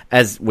 which,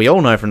 as we all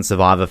know from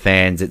Survivor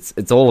fans,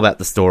 it's all about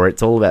the story,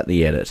 it's all about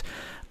the edit.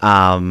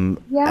 And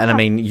I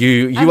mean,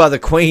 you are the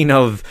queen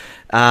of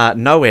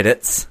no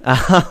edits.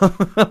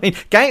 I mean,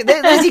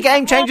 there's your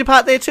game changer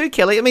part there too,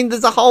 Kelly. I mean,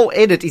 there's a whole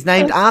edit is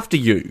named after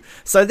you.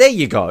 So there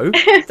you go.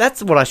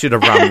 That's what I should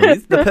have run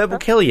with. The Purple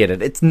Kelly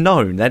edit. It's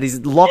known. That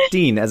is locked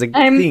in as a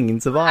thing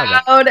in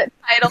Survivor. Proud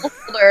title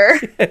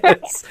holder.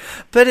 Yes.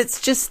 But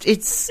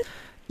it's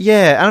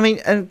yeah, I mean,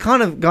 and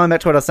kind of going back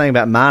to what I was saying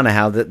about Mana,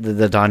 how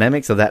the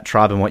dynamics of that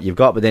tribe and what you've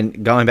got, but then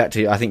going back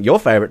to, I think, your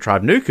favourite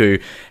tribe,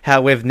 Nuku,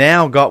 how we've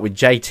now got, with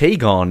JT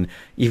gone,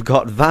 you've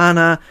got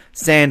Vanna,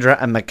 Sandra,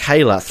 and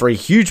Michaela, 3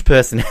 huge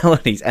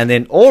personalities, and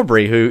then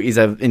Aubrey, who is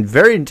a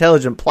very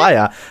intelligent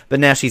player, but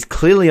now she's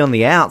clearly on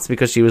the outs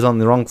because she was on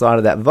the wrong side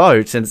of that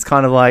vote, and it's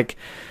kind of like,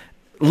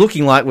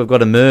 looking like we've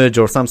got a merge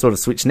or some sort of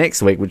switch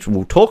next week, which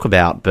we'll talk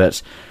about,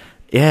 but...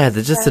 yeah,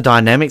 the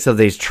dynamics of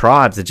these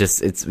tribes are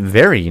it's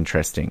very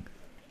interesting.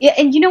 Yeah,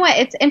 and you know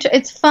what?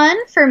 It's fun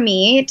for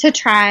me to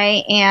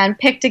try and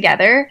pick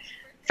together,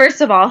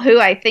 first of all,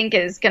 who I think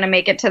is going to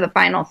make it to the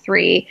final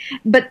 3,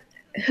 but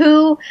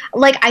who,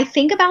 like, I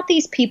think about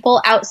these people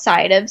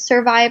outside of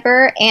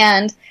Survivor,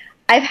 and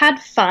I've had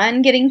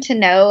fun getting to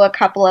know a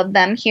couple of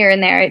them here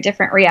and there at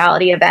different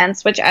reality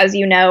events, which, as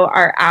you know,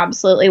 are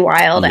absolutely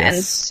wild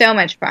and so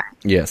much fun.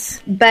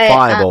 Yes. But,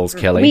 Fireballs,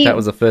 Kelly. That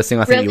was the first thing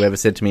I think you ever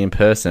said to me in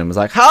person. It was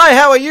like, hi,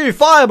 how are you?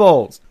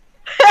 Fireballs!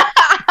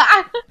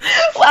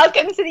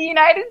 Welcome to the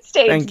United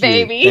States,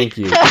 baby. Thank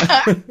you.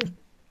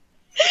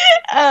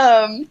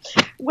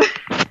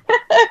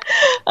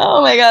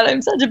 Oh my god,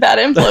 I'm such a bad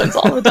influence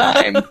all the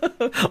time.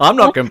 I'm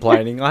not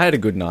complaining. I had a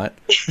good night.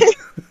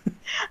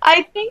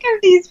 I think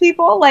of these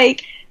people,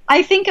 like,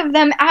 I think of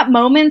them at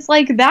moments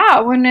like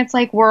that when it's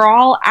like we're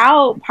all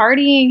out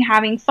partying,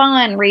 having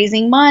fun,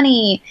 raising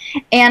money,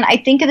 and I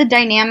think of the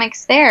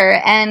dynamics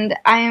there, and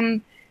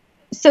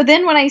so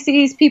then when I see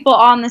these people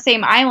on the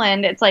same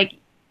island, it's like,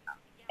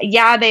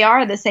 yeah, they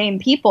are the same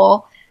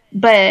people,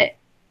 but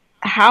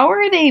how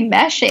are they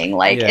meshing?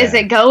 Like, is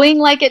it going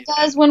like it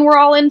does when we're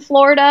all in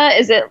Florida?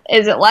 Is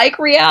it like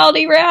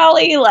reality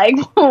rally? Like,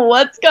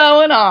 what's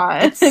going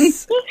on?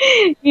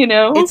 You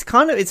know,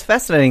 it's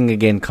fascinating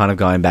again, kind of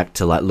going back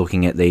to like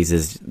looking at these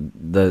as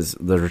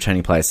the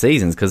returning player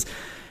seasons, because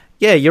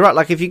yeah, you're right.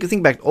 Like, if you could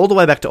think back all the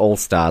way back to All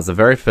Stars, the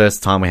very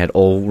first time we had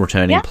all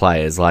returning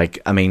players, like,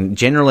 I mean,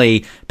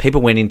 generally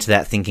people went into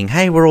that thinking,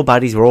 hey, we're all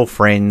buddies, we're all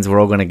friends, we're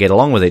all going to get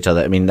along with each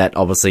other. I mean, that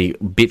obviously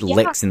bit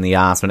Lex in the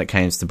ass when it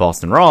came to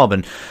Boston Rob,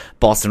 and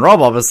Boston Rob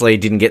obviously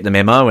didn't get the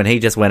memo, and he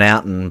just went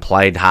out and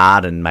played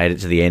hard and made it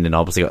to the end and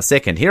obviously got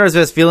second. Heroes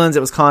vs. Villains, it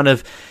was kind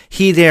of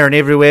here, there, and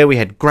everywhere. We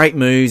had great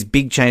moves,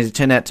 big changes. It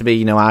turned out to be,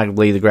 you know,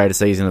 arguably the greatest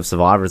season of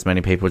Survivor, as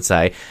many people would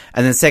say.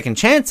 And then Second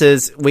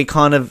Chances, we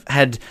kind of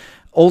had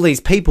all these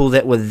people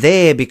that were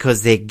there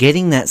because they're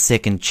getting that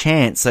second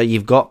chance. So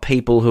you've got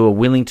people who are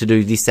willing to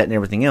do this, that, and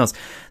everything else.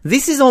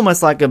 This is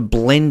almost like a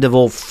blend of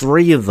all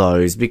three of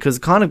those, because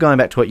kind of going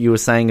back to what you were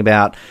saying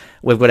about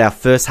we've got our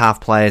first half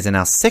players and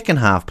our second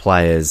half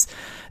players.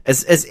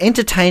 As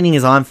entertaining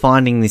as I'm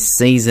finding this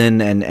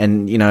season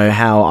and you know,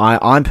 how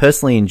I'm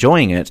personally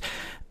enjoying it,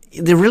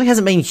 there really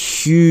hasn't been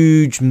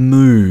huge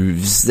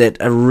moves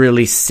that are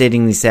really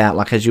setting this out.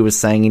 Like, as you were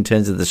saying, in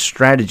terms of the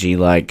strategy,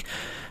 like,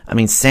 I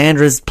mean,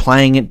 Sandra's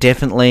playing it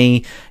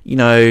definitely. You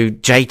know,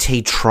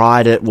 JT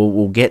tried it.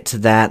 We'll get to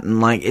that.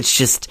 And, like,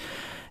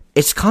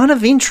 it's kind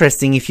of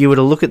interesting if you were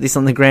to look at this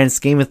on the grand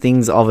scheme of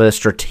things of a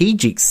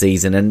strategic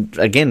season. And,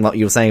 again, what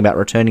you were saying about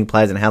returning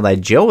players and how they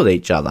gel with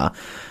each other,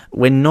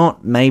 we're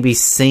not maybe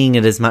seeing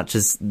it as much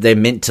as they're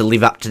meant to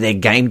live up to their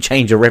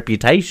game-changer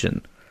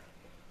reputation.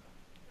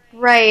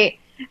 Right.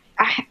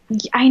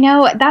 I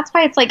know. That's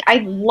why it's like, I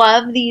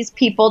love these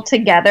people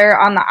together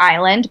on the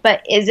island,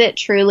 but is it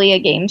truly a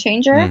game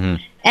changer? Mm-hmm.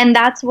 And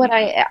that's what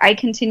I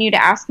continue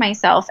to ask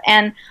myself.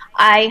 And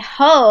I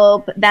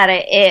hope that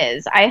it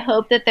is. I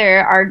hope that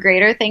there are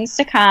greater things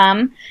to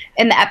come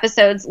in the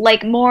episodes,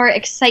 like more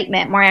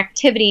excitement, more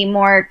activity,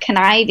 more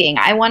conniving.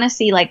 I want to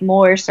see like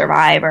more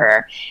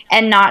Survivor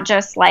and not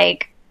just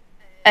like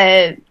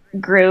a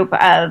group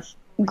of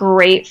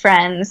great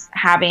friends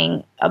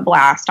having a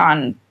blast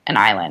on an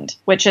island,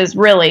 which is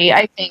really,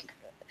 I think,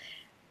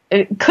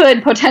 it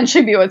could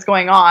potentially be what's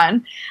going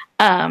on.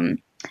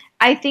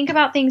 I think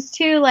about things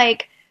too,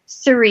 like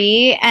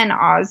Cirie and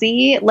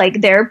Ozzy,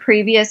 like their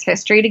previous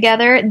history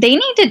together, they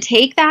need to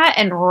take that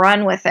and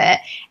run with it.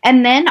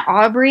 And then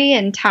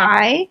Aubrey,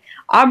 Ty,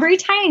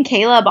 and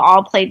Caleb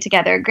all played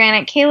together.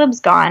 Granted, Caleb's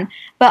gone,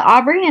 but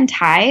Aubrey and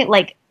Ty,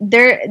 like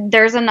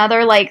there's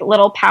another like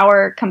little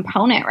power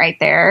component right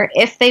there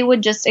if they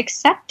would just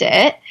accept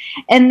it.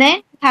 And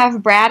then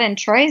have Brad and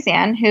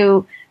Troyzan,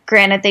 who,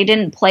 granted, they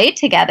didn't play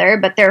together,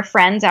 but they're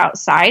friends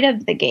outside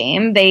of the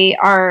game. They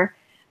are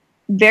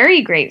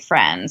very great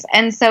friends.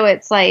 And so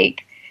it's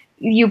like,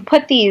 you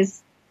put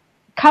these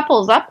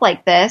couples up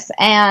like this,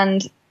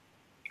 and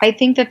I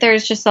think that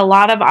there's just a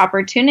lot of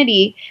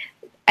opportunity.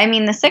 I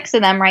mean, the 6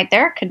 of them right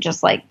there could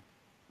just like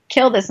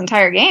kill this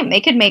entire game. They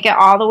could make it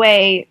all the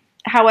way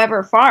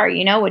however far,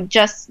 you know, with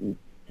just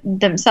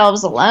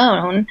themselves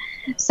alone.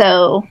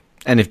 So...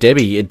 And if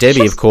Debbie,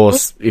 of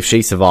course, if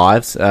she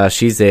survives,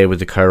 she's there with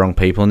the Korong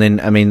people. And then,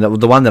 I mean,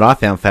 the one that I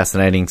found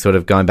fascinating, sort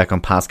of going back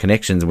on past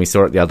connections, and we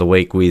saw it the other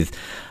week with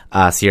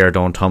Sierra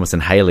Dawn Thomas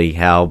and Haley,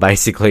 how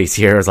basically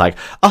Sierra's like,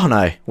 oh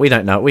no, we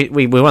don't know.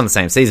 We won the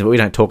same season, but we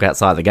don't talk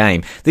outside the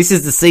game. This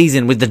is the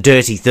season with the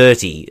Dirty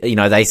 30. You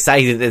know, they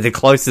say that they're the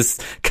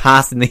closest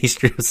cast in the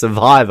history of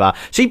Survivor.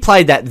 She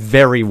played that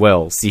very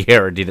well,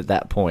 Sierra did at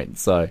that point,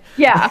 so.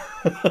 Yeah.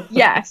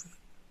 Yes.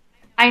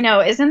 I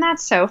know. Isn't that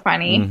so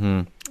funny?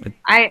 Mm-hmm.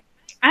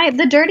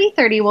 The Dirty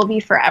 30 will be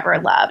forever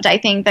loved. I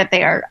think that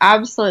they are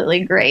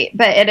absolutely great,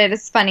 but it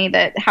is funny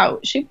that how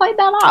she played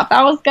that off.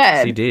 That was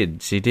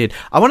good. She did.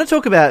 I want to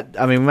talk about,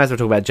 I mean, we might as well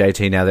talk about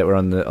JT now that we're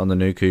on the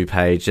Nuku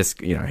page.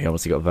 Just, you know, he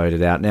obviously got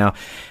voted out. Now,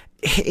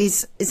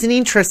 it's an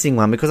interesting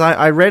one because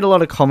I read a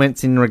lot of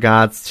comments in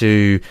regards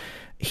to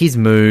his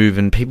move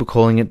and people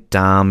calling it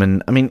dumb.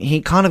 And I mean,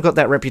 he kind of got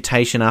that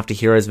reputation after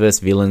Heroes vs.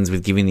 Villains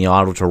with giving the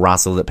idol to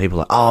Russell that people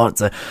are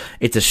like, oh,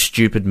 it's a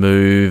stupid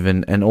move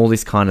and all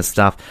this kind of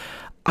stuff.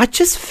 I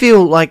just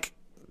feel like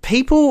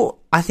people,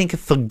 I think, have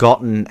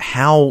forgotten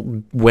how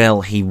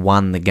well he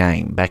won the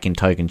game back in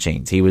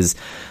Tocantins. He was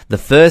the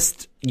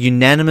first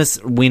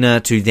unanimous winner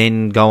to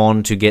then go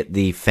on to get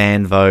the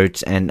fan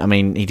vote. And, I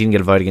mean, he didn't get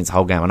a vote against the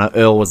whole game. I know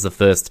Earl was the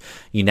first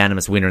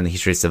unanimous winner in the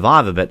history of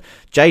Survivor, but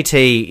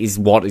JT is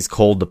what is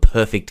called the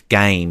perfect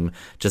game,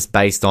 just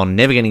based on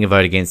never getting a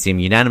vote against him,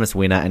 unanimous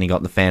winner, and he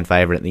got the fan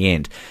favourite at the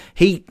end.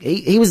 He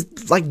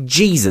was like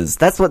Jesus.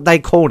 That's what they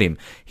called him.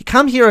 He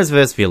come Heroes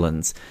vs.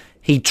 Villains.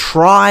 He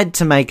tried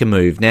to make a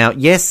move. Now,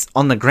 yes,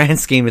 on the grand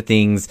scheme of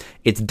things,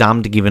 it's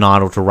dumb to give an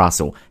idol to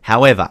Russell.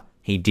 However,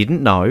 he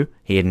didn't know.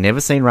 He had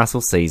never seen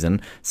Russell's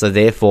season, so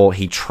therefore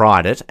he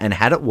tried it, and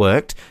had it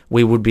worked,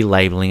 we would be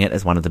labelling it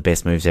as one of the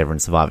best moves ever in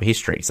Survivor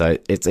history. So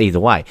it's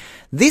either way.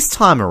 This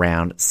time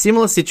around,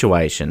 similar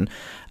situation.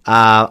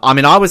 I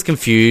mean, I was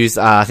confused.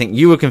 I think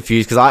you were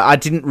confused because I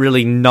didn't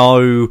really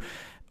know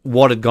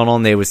what had gone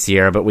on there with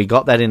Sierra, but we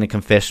got that in a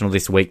confessional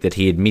this week that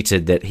he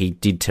admitted that he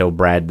did tell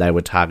Brad they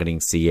were targeting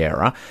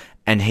Sierra,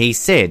 and he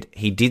said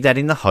he did that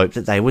in the hope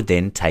that they would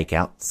then take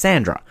out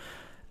Sandra.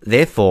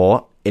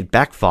 Therefore, it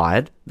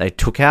backfired. They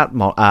took out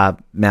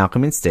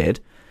Malcolm instead,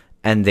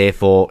 and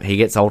therefore he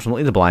gets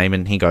ultimately the blame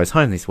and he goes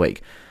home this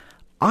week.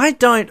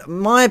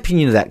 My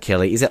opinion of that,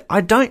 Kelly, is that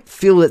I don't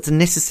feel it's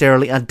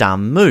necessarily a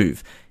dumb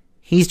move.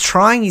 He's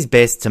trying his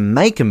best to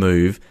make a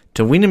move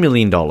to win $1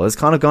 million,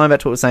 kind of going back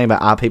to what we're saying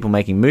about are people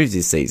making moves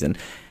this season.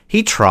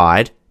 He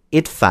tried,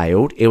 it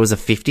failed, it was a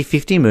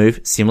 50-50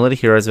 move, similar to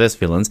Heroes vs.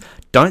 Villains.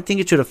 Don't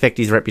think it should affect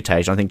his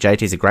reputation. I think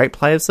JT's a great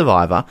player of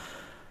Survivor.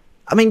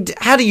 I mean,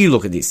 how do you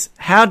look at this?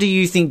 How do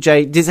you think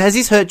has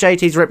this hurt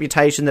JT's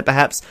reputation that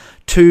perhaps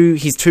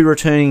his two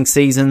returning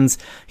seasons,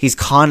 he's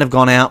kind of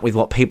gone out with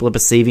what people are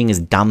perceiving as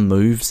dumb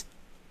moves?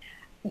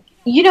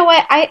 You know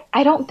what?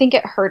 I don't think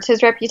it hurts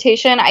his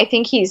reputation. I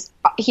think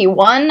he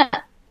won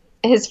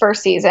his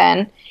first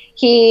season.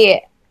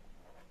 He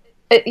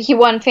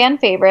won fan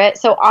favorite,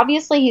 so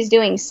obviously he's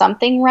doing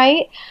something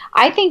right.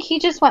 I think he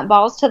just went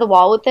balls to the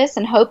wall with this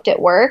and hoped it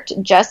worked,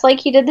 just like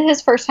he did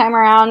his first time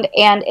around,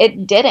 and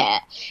it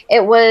didn't.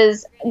 It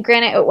was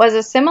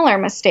a similar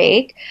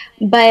mistake,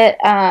 but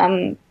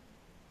I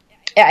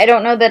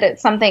don't know that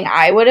it's something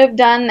I would have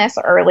done this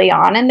early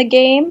on in the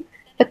game.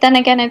 But then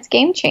again, it's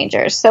Game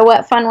Changers, so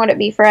what fun would it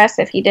be for us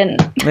if he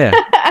didn't? Yeah,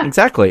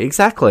 exactly.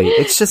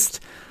 It's just...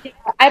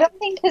 I don't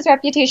think his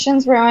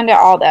reputation's ruined at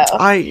all, though.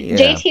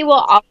 JT will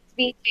always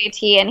be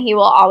JT, and he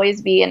will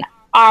always be an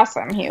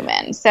awesome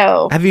human.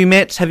 So, have you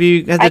had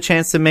the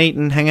chance to meet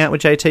and hang out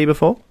with JT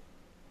before?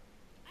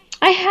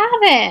 I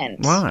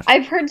haven't. Right.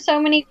 I've heard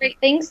so many great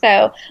things,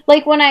 though.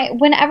 Like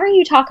whenever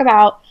you talk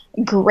about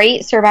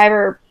great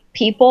Survivor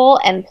people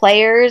and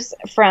players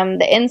from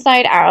the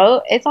inside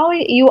out,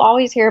 you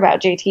always hear about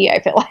JT, I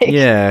feel like.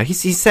 Yeah,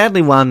 he's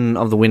sadly one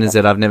of the winners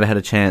that I've never had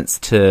a chance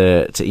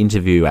to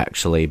interview,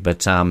 actually.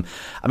 But I mean,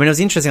 it was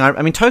interesting.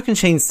 I mean, Token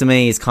Sheens to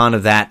me is kind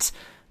of that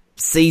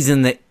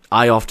season that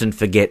I often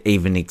forget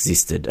even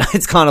existed.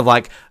 It's kind of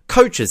like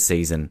Coach's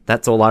season.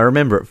 That's all I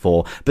remember it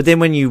for. But then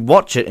when you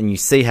watch it and you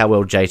see how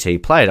well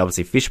JT played,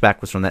 obviously Fishback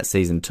was from that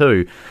season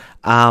too.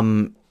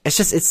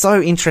 It's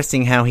so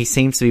interesting how he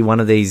seems to be one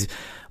of these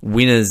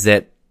winners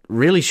that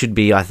really should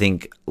be, I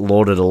think,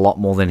 lauded a lot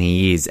more than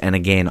he is. And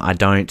again, I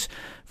don't,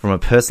 from a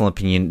personal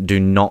opinion,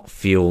 do not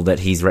feel that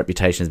his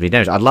reputation has been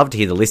damaged. I'd love to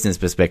hear the listener's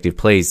perspective.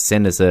 Please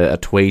send us a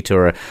tweet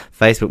or a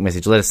Facebook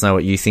message. Let us know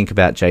what you think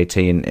about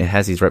JT and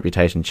has his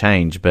reputation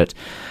changed. But,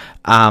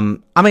 I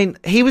mean,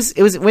 it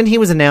was when he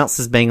was announced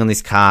as being on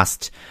this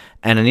cast,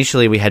 and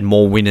initially we had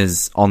more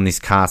winners on this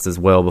cast as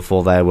well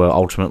before they were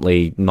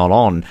ultimately not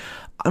on.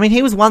 I mean,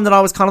 he was one that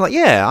I was kind of like,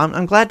 yeah,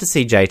 I'm glad to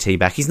see JT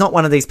back. He's not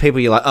one of these people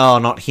you're like, oh,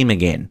 not him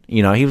again.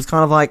 You know, he was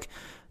kind of like,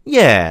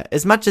 yeah,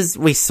 as much as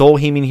we saw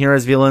him in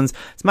Heroes Villains,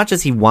 as much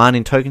as he won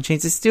in Token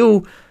Sheens, there's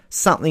still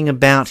something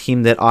about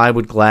him that I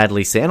would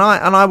gladly see. And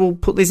I will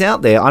put this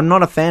out there. I'm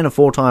not a fan of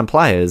 4-time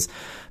players,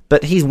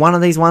 but he's one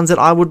of these ones that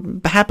I would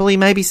happily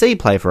maybe see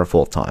play for a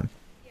 4th time.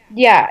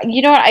 Yeah,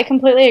 you know what? I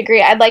completely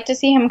agree. I'd like to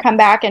see him come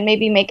back and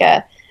maybe make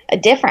a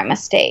different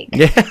mistake.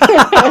 Yeah.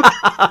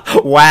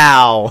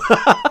 Wow.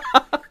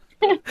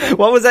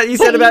 What was that you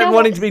said about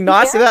wanting to be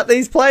nice about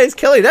these players,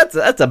 Kelly? That's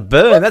a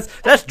burn.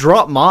 That's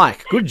drop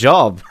mic. Good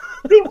job.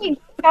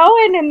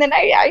 Going, and then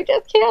I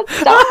just can't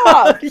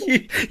stop.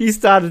 you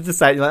started to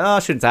say, you're like, oh, I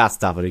shouldn't ask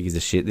stuff. I don't give a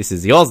shit. This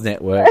is the Oz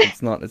Network.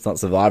 It's not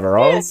Survivor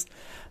Oz.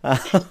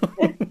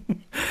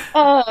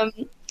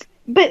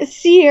 But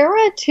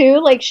Sierra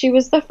too. Like, she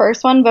was the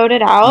first one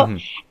voted out,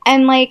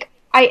 and like.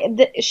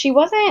 She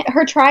wasn't,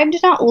 her tribe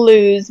did not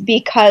lose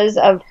because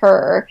of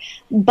her,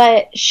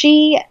 but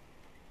she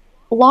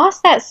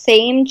lost that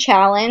same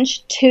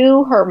challenge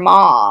to her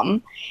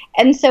mom.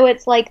 And so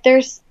it's like,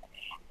 there's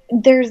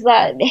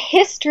that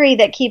history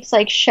that keeps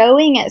like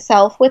showing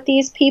itself with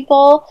these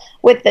people,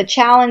 with the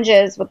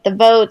challenges, with the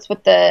votes,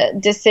 with the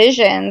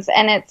decisions.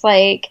 And it's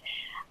like,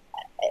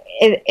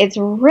 it's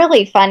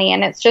really funny,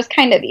 and it's just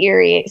kind of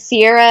eerie.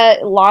 Sierra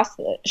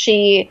lost,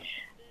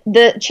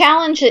 the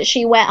challenge that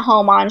she went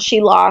home on,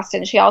 she lost,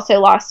 and she also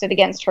lost it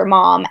against her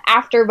mom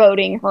after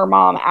voting her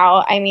mom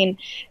out. I mean,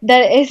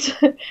 that is,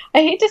 I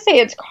hate to say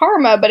it's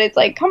karma, but it's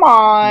like, come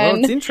on. Well,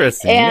 it's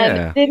interesting,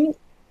 and yeah.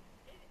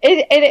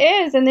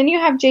 It is, and then you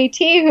have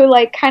JT who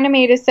like kind of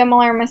made a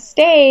similar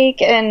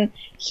mistake, and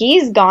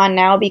he's gone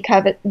now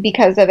because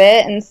of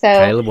it. And so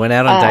Caleb went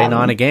out on day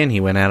 9 again. He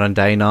went out on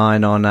day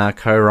 9 on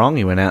Co-Wrong.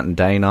 He went out on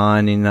day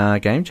 9 in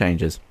Game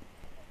Changers.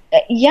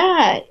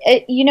 Yeah,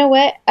 you know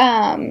what?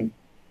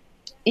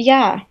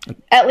 Yeah,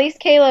 at least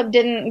Caleb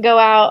didn't go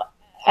out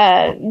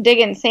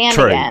digging sand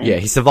again. Yeah,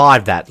 he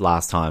survived that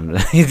last time,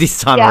 this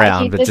time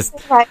around, but just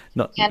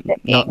not,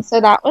 so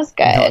that was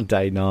good. Not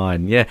day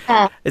 9.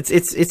 Yeah, it's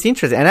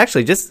interesting, and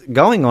actually, just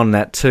going on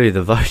that too,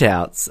 the vote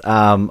outs.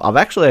 I've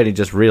actually only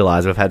just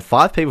realised we've had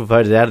 5 people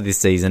voted out of this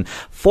season.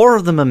 4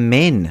 of them are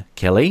men.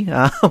 Kelly,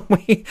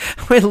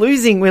 we're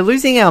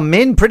losing our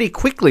men pretty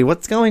quickly.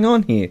 What's going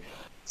on here?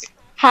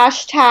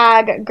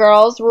 Hashtag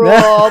girls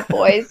rule,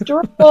 boys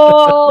drool.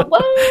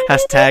 What?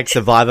 Hashtag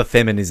survivor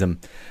feminism.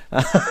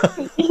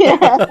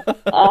 Yeah.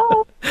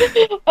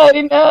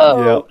 I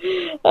know.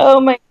 Yep. Oh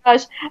my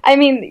gosh. I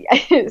mean,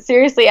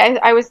 seriously,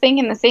 I was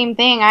thinking the same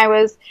thing. I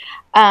was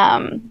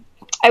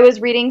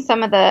reading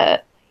some of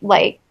the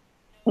like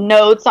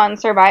notes on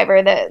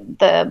Survivor that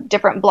the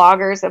different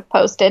bloggers have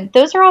posted.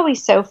 Those are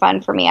always so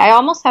fun for me. I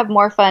almost have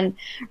more fun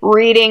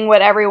reading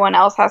what everyone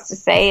else has to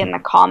say in the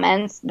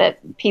comments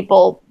that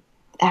people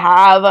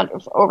have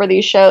over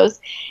these shows.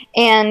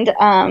 And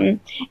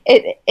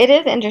it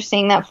is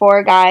interesting that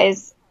 4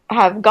 guys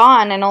have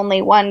gone and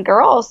only 1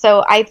 girl.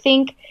 So I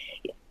think,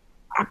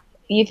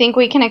 you think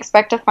we can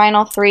expect a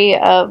final 3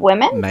 of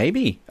women?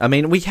 Maybe. I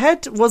mean, I'm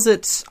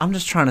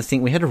just trying to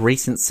think, we had a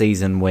recent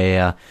season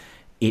where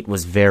it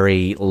was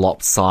very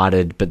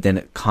lopsided, but then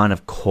it kind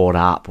of caught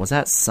up. Was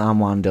that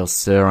Someone Del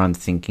Sur, I'm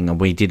thinking?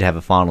 We did have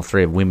a final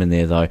 3 of women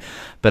there, though.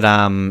 But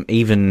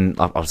even,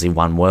 obviously,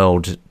 One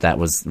World, that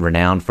was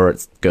renowned for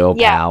its girl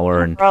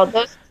power and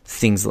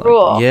things like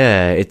that.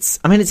 Yeah, it's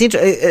interesting.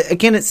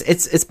 Again,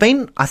 it's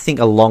been, I think,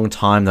 a long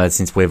time, though,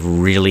 since we've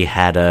really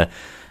had a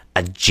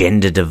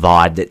gender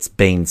divide that's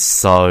been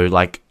so,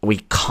 like,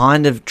 we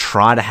kind of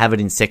try to have it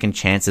in second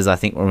chances. I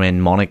think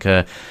when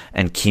Monica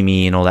and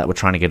Kimmy and all that were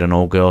trying to get an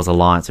all-girls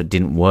alliance, it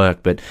didn't work,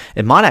 but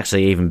it might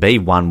actually even be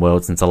One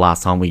World since the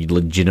last time we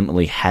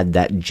legitimately had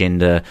that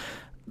gender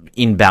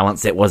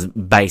imbalance that was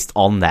based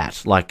on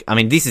that. Like, I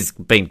mean, this has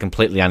been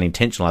completely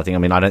unintentional, I think. I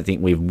mean, I don't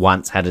think we've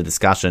once had a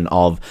discussion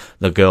of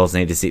the girls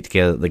need to stick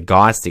together, the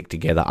guys stick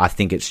together. I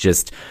think it's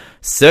just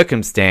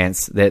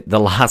circumstance that the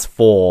last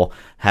 4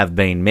 have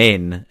been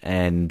men,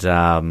 and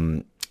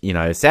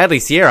sadly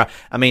Sierra,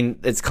 I mean,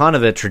 it's kind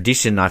of a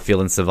tradition, I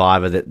feel, in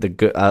Survivor that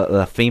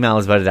the female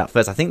is voted out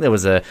first. I think there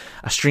was a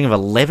string of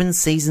 11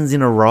 seasons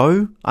in a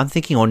row, I'm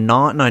thinking, or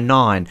 9.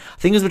 I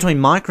think it was between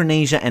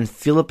Micronesia and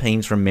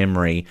Philippines from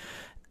memory.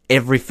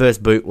 Every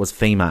first boot was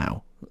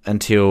female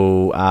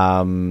until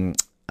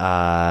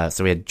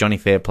so we had Johnny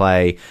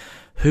Fairplay.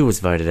 Who was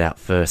voted out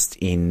first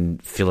in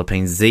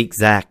Philippines? Zane.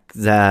 I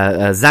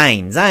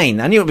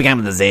knew it began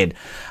with a Z.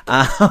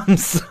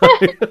 So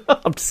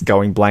I'm just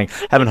going blank.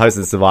 Haven't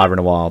hosted Survivor in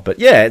a while, but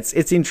yeah,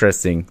 it's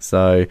interesting.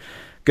 So,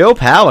 girl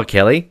power,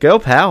 Kelly. Girl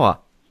power.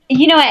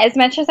 You know what? As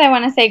much as I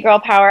want to say girl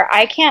power,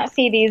 I can't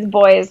see these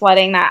boys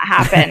letting that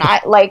happen.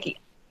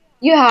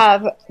 You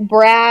have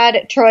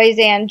Brad,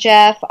 Troyzan,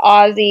 Jeff,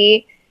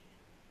 Ozzy.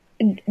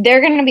 They're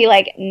going to be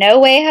like, no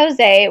way,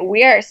 Jose.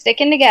 We are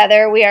sticking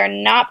together. We are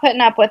not putting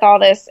up with all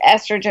this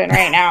estrogen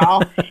right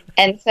now.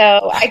 And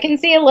so I can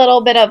see a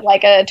little bit of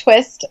like a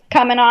twist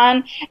coming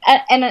on.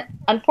 And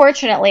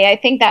unfortunately, I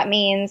think that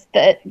means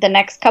that the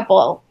next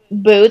couple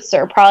boots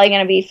are probably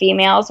going to be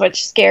females,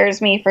 which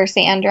scares me for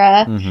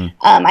Sandra. Mm-hmm.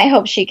 I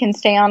hope she can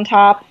stay on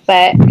top,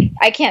 but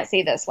I can't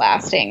see this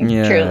lasting,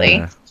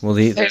 truly. Well,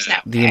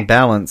 the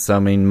imbalance, I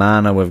mean,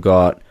 Mana, we've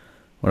got,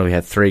 what do we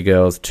have? 3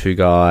 girls, 2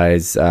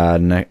 guys.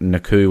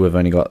 Naku, we've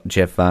only got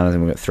Jeff Varnes,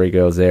 and we've got 3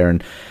 girls there.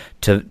 And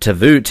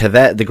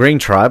Tavat, the Green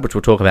Tribe, which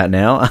we'll talk about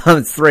now,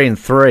 it's 3 and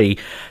 3.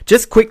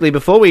 Just quickly,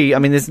 before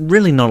there's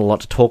really not a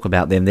lot to talk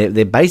about them.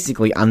 They're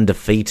basically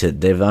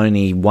undefeated. They've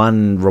only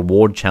one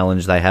reward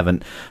challenge they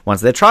haven't won.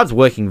 So their tribe's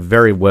working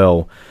very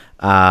well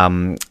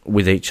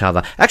with each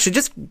other. Actually,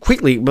 just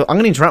quickly, I'm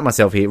going to interrupt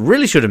myself here.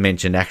 Really should have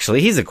mentioned,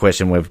 actually, here's a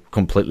question we've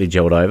completely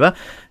gelled over.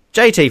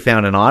 JT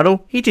found an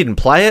idol. He didn't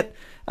play it.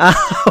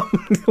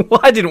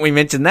 Why didn't we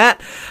mention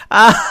that?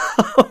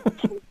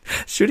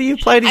 Should he have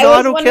played his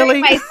idol,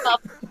 Kelly?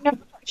 Myself, I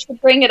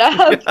should bring it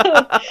up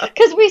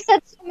because we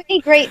said so many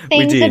great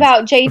things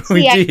about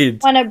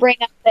JT. I want to bring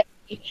up that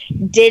he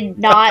did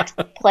not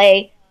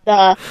play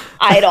the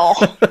idol.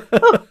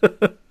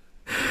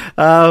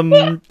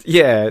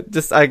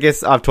 Just I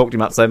guess I've talked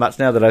him up so much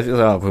now that I feel,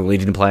 well, he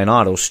didn't play an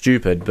idol.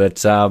 Stupid,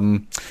 but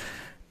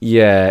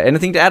yeah,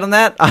 anything to add on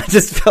that? I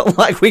just felt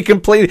like we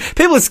completely...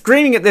 People are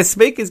screaming at their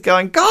speakers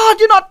going, God,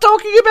 you're not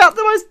talking about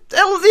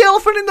the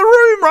elephant in the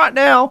room right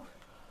now.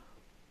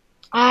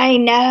 I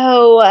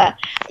know.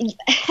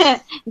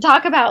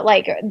 Talk about,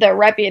 like, the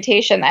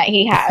reputation that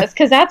he has,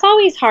 because that's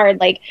always hard.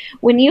 Like,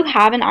 when you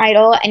have an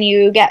idol and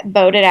you get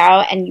voted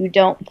out and you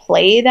don't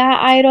play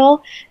that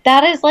idol,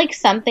 that is, like,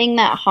 something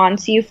that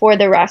haunts you for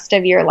the rest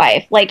of your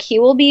life. Like, he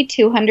will be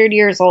 200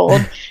 years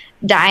old...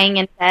 dying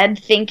in bed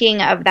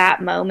thinking of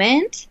that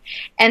moment.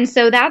 And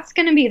so that's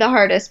going to be the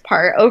hardest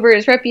part over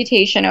his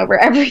reputation, over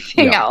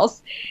everything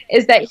else,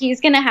 is that he's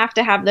going to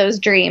have those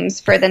dreams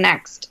for the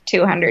next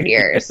 200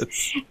 years.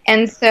 Yes.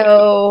 And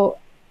so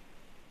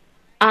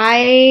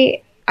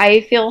I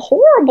feel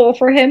horrible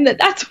for him that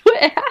that's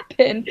what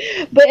happened.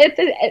 But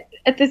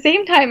at the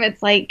same time,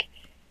 it's like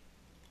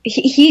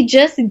he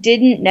just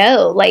didn't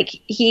know. Like,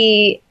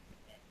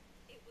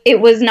 it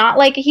was not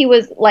like he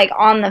was, like,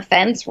 on the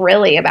fence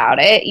really about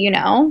it, you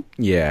know?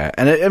 Yeah,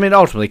 and it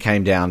ultimately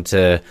came down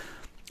to,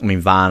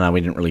 Varna,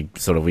 we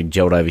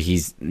gelled over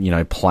his,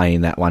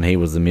 playing that one. He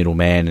was the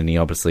middleman, and he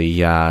obviously,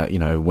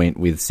 went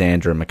with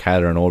Sandra and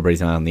Michaela and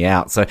Aubrey's on the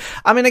out. So,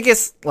 I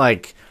guess,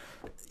 like,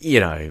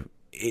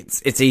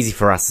 it's easy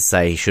for us to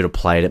say he should have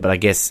played it, but I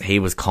guess he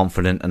was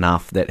confident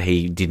enough that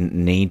he didn't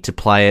need to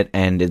play it,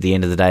 and at the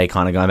end of the day,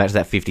 kind of going back to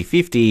that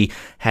 50-50,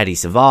 had he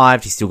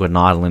survived, he's still got an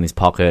idol in his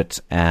pocket,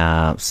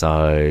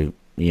 so,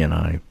 you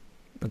know,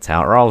 that's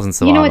how it rolls in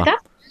Survivor. You know what,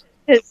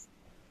 that's...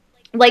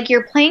 Like,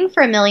 you're playing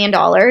for $1 million,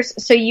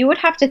 so you would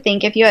have to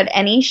think if you had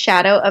any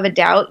shadow of a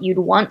doubt, you'd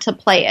want to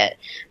play it.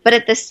 But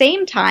at the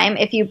same time,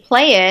 if you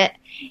play it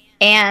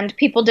and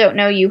people don't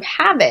know you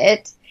have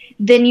it,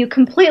 then you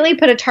completely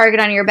put a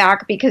target on your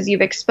back because you've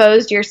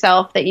exposed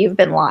yourself that you've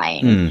been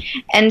lying.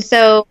 And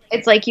so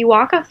it's like you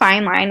walk a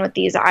fine line with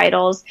these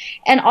idols.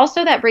 And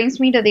also that brings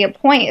me to the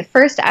point.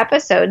 First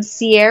episode,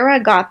 Sierra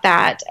got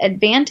that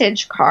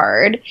advantage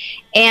card,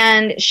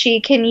 and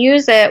she can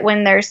use it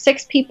when there's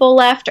 6 people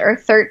left or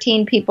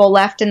 13 people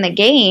left in the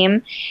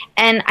game.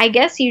 And I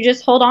guess you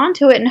just hold on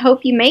to it and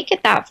hope you make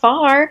it that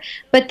far.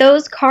 But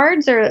those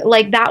cards are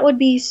like, that would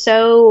be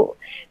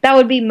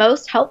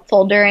most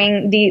helpful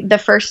during the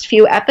first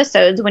few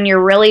episodes when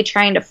you're really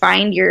trying to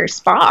find your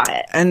spot.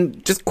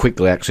 And just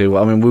quickly, actually,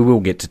 I mean, we will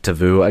get to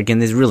Tavua. Again,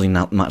 there's really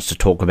not much to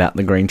talk about in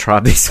the Green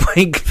Tribe this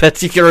week,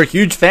 but if you're a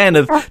huge fan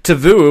of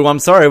Tavua, I'm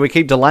sorry, we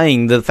keep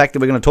delaying the fact that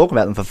we're going to talk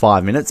about them for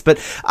 5 minutes. But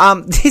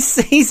this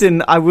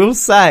season, I will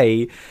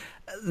say...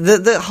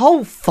 The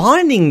whole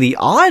finding the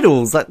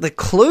idols, like the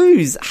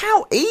clues,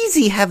 how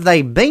easy have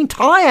they been?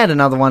 Ty had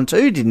another one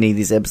too, didn't he,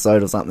 this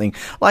episode or something?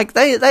 Like,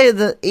 they are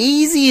the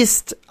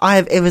easiest I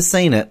have ever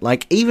seen it.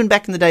 Like, even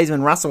back in the days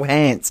when Russell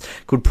Hantz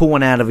could pull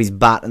one out of his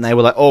butt and they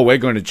were like, oh, we're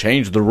going to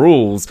change the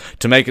rules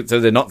to make it so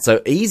they're not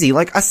so easy.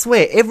 Like, I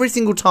swear, every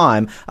single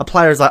time a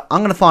player is like, I'm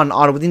going to find an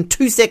idol, within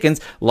 2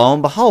 seconds, lo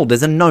and behold,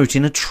 there's a note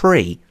in a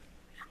tree.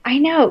 I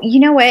know.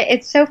 You know what?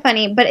 It's so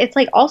funny. But it's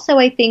like also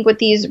I think with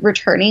these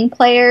returning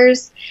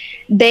players,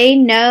 they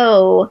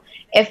know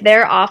if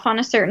they're off on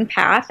a certain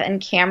path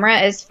and camera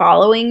is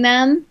following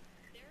them,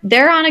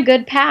 they're on a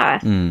good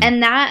path.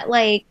 And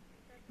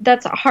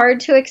that's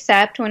hard to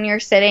accept when you're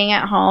sitting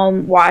at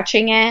home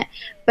watching it.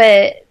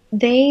 But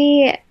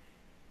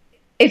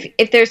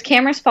if there's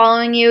cameras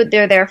following you,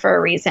 they're there for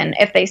a reason.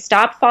 If they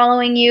stop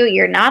following you,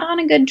 you're not on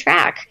a good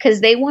track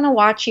because they want to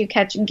watch you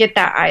get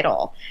that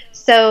idol.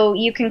 So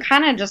you can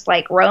kind of just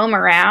like roam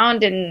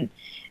around and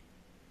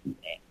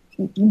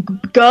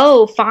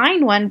go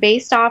find one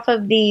based off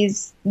of the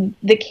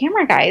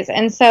camera guys.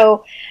 And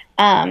so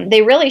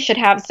they really should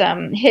have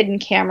some hidden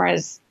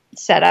cameras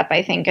set up,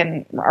 I think,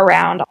 and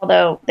around,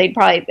 although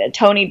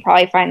Tony'd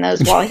probably find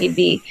those while he'd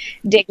be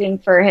digging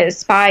for his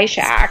spy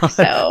shack.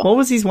 So what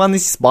was his one,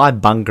 this spy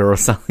bunker or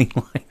something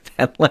like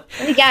that?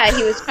 Yeah,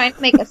 he was trying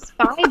to make a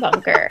spy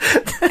bunker.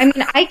 I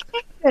mean, I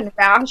can't even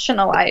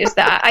rationalize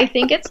that. I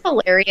think it's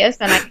hilarious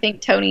and I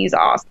think Tony's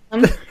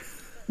awesome.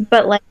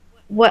 But what?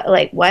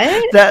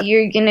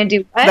 You're gonna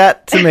do what?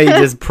 That to me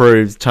just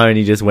proves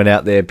Tony just went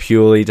out there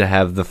purely to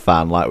have the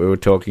fun, like we were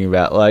talking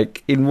about.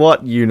 Like, in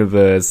what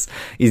universe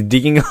is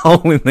digging a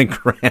hole in the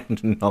ground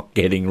and not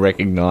getting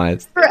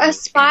recognised? For a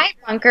spy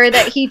bunker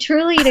that he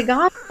truly to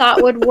God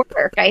thought would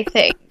work, I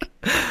think.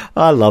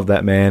 I love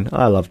that man.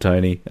 I love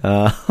Tony.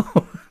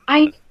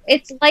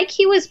 It's like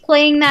he was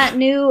playing that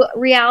new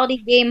reality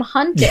game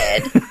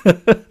Hunted.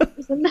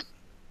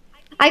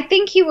 I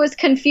think he was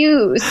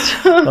confused.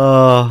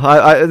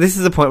 This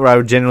is the point where I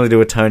would generally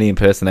do a Tony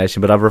impersonation,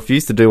 but I've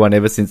refused to do one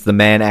ever since the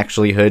man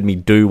actually heard me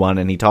do one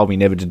and he told me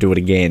never to do it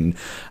again.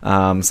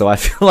 So I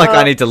feel like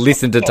I need to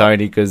listen to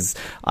Tony because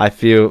I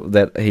feel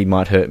that he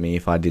might hurt me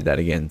if I did that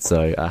again.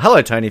 So,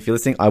 hello, Tony, if you're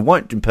listening. I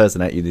won't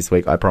impersonate you this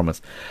week, I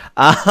promise.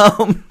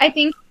 I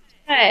think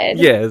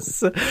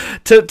yes.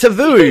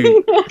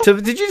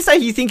 Tavua. Did you say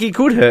you think he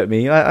could hurt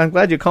me? I'm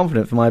glad you're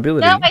confident for my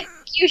ability. No, I think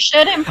you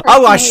should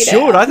impersonate I should.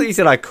 Him. I thought you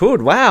said I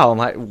could. Wow. I'm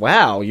like,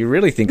 wow, you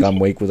really think I'm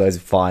weak with those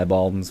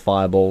fireballs,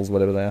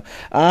 whatever they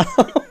are.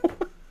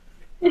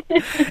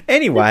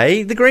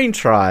 Anyway, the Green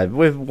Tribe.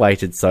 We've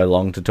waited so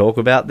long to talk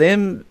about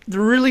them.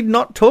 Really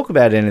not talk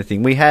about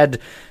anything. We had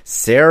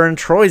Sarah and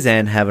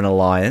Troyzan have an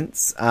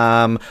alliance.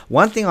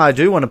 One thing I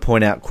do want to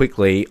point out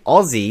quickly,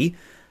 Aussie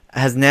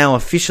has now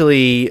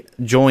officially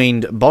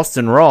joined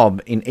Boston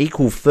Rob in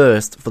equal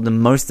first for the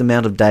most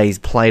amount of days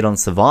played on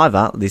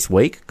Survivor this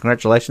week.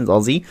 Congratulations,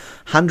 Aussie.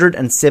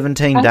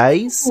 117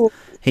 days.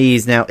 He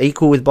is now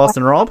equal with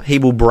Boston Rob. He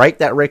will break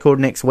that record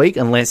next week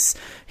unless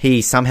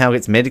he somehow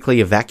gets medically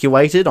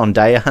evacuated on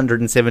day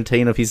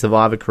 117 of his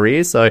Survivor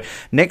career. So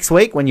next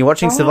week, when you're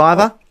watching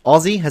Survivor,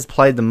 Aussie has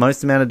played the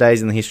most amount of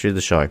days in the history of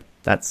the show.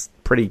 That's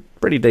pretty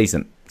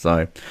decent.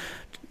 So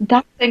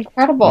that's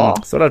incredible.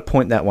 So I'd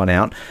point that one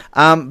out.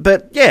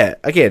 But yeah,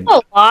 again,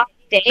 that's a lot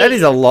of days. That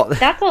is a lot.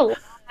 That's a lot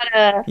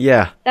of...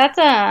 Yeah. That's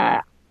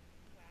a...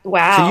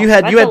 Wow. So you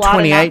had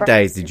 28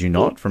 days, did you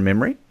not, from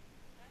memory?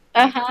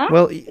 Uh-huh.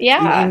 Well,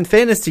 yeah. In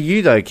fairness to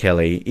you, though,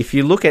 Kelly, if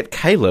you look at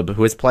Caleb,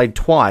 who has played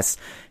twice,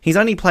 he's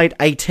only played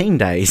 18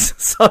 days.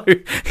 So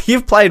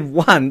you've played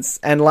once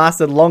and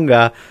lasted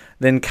longer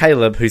than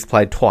Caleb, who's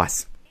played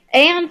twice.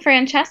 And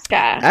Francesca.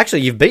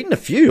 Actually, you've beaten a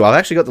few. I've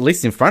actually got the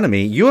list in front of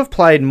me. You have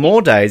played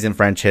more days than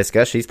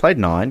Francesca. She's played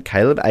 9.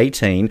 Caleb,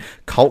 18.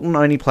 Colton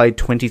only played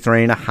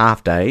 23 and a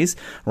half days.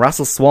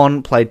 Russell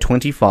Swan played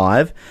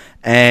 25.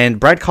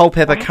 And Brad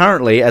Culpepper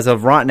currently, as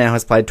of right now,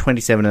 has played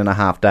 27 and a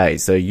half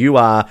days. So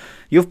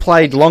you've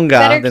played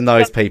longer than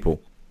those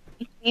people.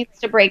 He needs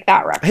to break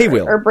that record. He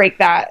will. Or break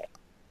that.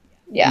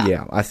 Yeah.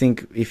 Yeah, I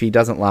think if he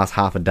doesn't last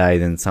half a day,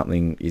 then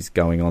something is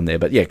going on there.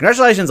 But yeah,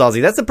 congratulations,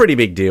 Aussie. That's a pretty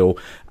big deal.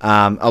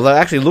 Although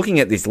actually looking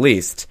at this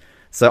list,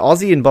 so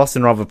Aussie and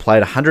Boston Rob have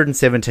played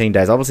 117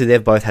 days. Obviously,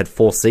 they've both had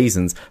 4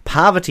 seasons.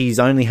 Parvati's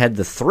only had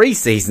the 3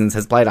 seasons,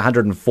 has played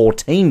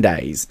 114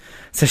 days.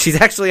 So she's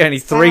actually only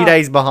 3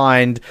 days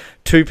behind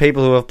 2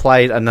 people who have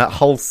played a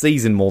whole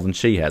season more than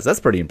she has. That's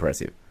pretty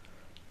impressive.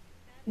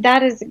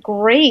 That is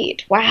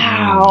great.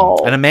 Wow.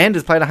 And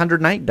Amanda's played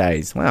 108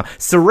 days. Wow.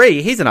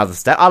 Sari, here's another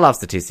stat. I love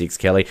statistics,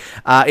 Kelly.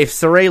 If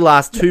Sari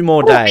lasts 2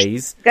 more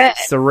days,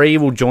 Sari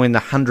will join the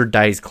 100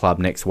 Days Club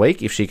next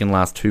week if she can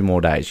last 2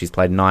 more days. She's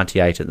played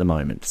 98 at the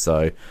moment.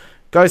 So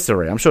go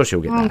Sari. I'm sure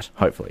she'll get that,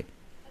 hopefully.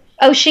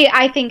 Oh,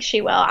 I think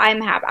she will.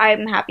 I'm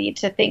happy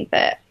to think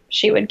that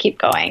she would keep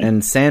going.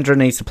 And Sandra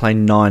needs to play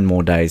 9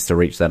 more days to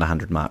reach that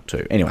 100 mark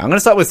too. Anyway, I'm going to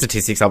start with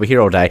statistics. I'll be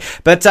here all day.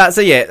 But, Sarah,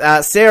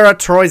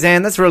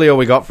 Troyzan, that's really all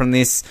we got from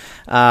this,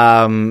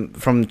 from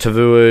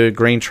Tavua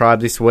Green Tribe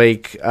this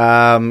week.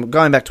 Going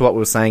back to what we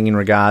were saying in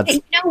regards...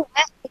 You know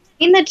what?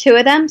 Between the two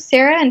of them,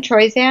 Sarah and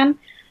Troyzan,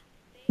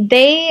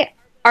 they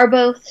are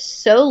both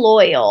so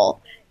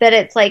loyal that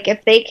it's like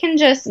if they can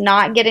just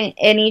not get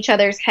in each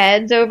other's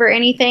heads over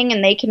anything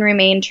and they can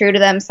remain true to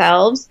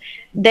themselves...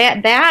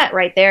 That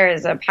right there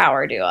is a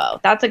power duo.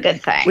 That's a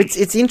good thing.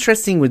 It's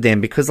interesting with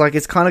them because like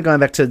it's kind of going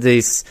back to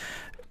this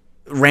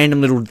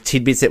random little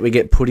tidbits that we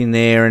get put in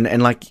there,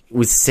 and like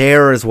with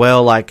Sarah as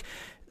well, like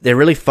they're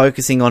really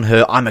focusing on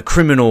her "I'm a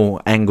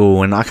criminal"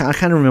 angle, and I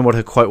can't remember what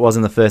her quote was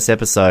in the first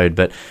episode,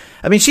 but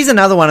I mean she's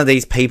another one of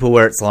these people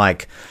where it's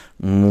like,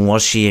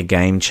 was she a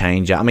game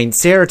changer? I mean,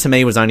 Sarah to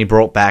me was only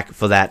brought back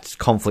for that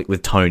conflict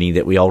with Tony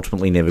that we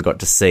ultimately never got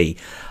to see.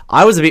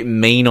 I was a bit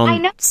mean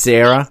on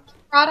Sarah.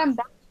 Brought him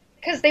back.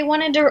 Because they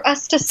wanted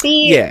us to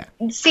see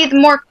the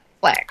more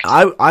conflict.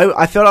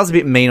 I felt I was a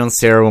bit mean on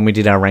Sarah when we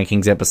did our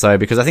rankings episode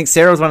because I think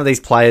Sarah was one of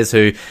these players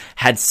who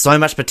had so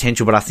much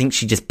potential, but I think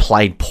she just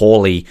played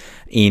poorly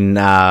in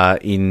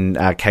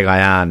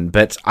Cagayan.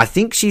 But I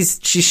think she's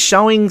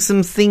showing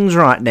some things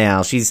right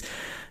now.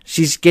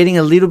 She's getting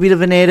a little bit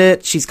of an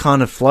edit. She's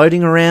kind of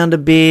floating around a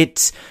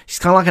bit. She's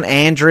kind of like an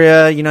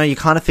Andrea. You know, you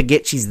kind of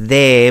forget she's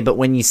there, but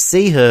when you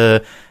see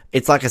her,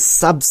 it's like a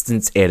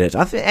substance edit.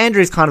 I think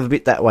Andrea's kind of a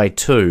bit that way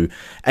too.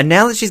 And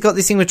now that she's got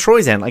this thing with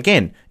Troyzan,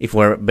 again, if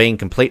we're being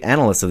complete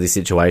analysts of this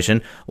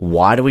situation,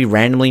 why do we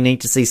randomly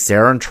need to see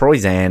Sarah and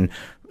Troyzan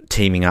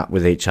teaming up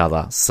with each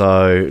other?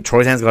 So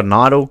Troyzan's got an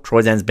idol.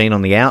 Troyzan's been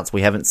on the outs.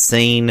 We haven't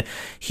seen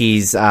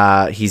his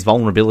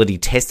vulnerability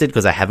tested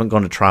because they haven't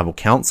gone to tribal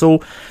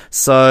council.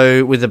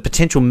 So with a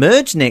potential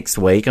merge next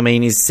week, I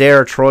mean, is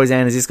Sarah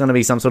Troyzan, is this going to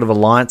be some sort of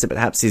alliance that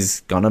perhaps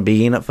is going to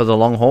be in it for the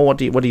long haul? What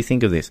do you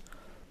think of this?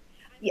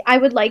 I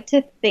would like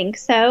to think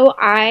so.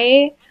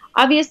 I'm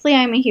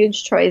a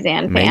huge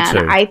Troyzan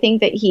fan. I think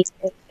that he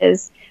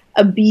is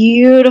a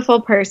beautiful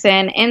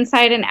person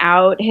inside and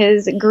out.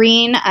 His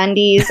green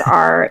undies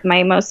are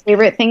my most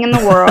favorite thing in the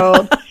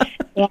world.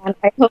 And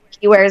I hope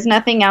he wears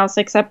nothing else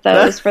except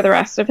those for the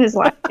rest of his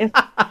life.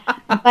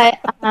 But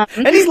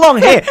and his long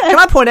hair. Can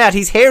I point out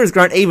his hair has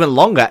grown even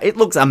longer? It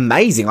looks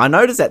amazing. I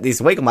noticed that this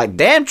week. I'm like,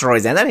 damn,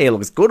 Troyzan, that hair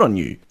looks good on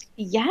you.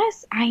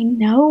 Yes, I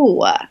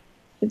know.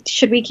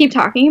 Should we keep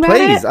talking about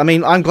it? Please. I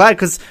mean, I'm glad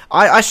because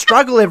I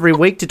struggle every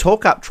week to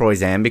talk up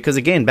Troyzan because,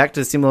 again, back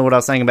to similar to what I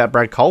was saying about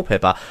Brad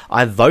Culpepper,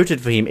 I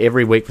voted for him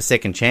every week for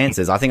second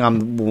chances. I think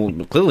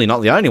I'm clearly not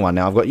the only one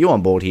now. I've got you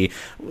on board here.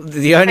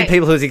 The only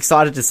people who's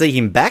excited to see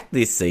him back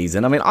this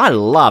season. I mean, I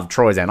love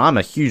Troyzan. I'm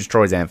a huge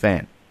Troyzan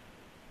fan.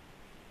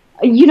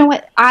 You know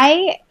what?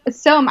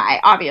 So am I,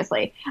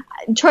 obviously.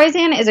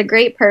 Troyzan is a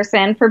great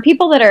person. For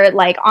people that are,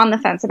 like, on the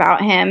fence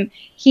about him,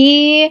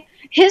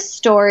 his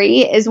story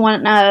is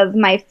one of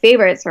my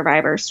favorite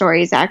Survivor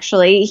stories,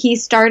 actually. He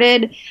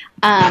started,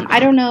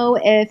 I don't know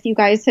if you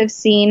guys have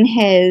seen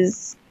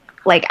his,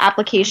 like,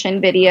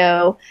 application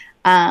video,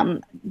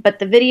 but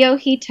the video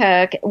he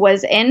took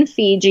was in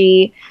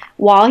Fiji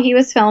while he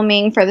was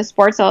filming for the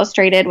Sports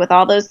Illustrated with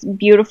all those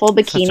beautiful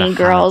bikini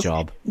girls.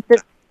 Hard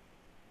job.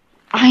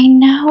 I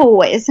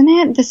know, isn't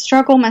it? The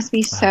struggle must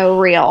be so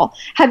real.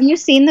 Have you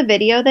seen the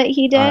video that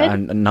he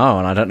did? No,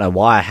 and I don't know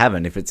why I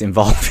haven't. If it's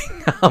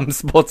involving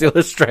Sports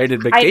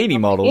Illustrated bikini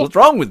models, what's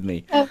wrong with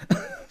me?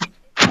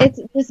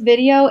 This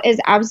video is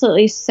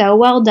absolutely so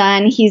well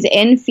done. He's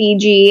in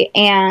Fiji,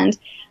 and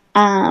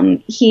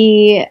that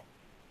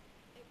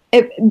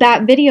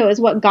video is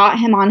what got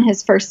him on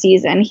his first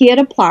season. He had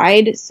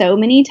applied so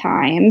many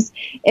times.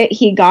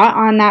 He got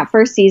on that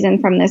first season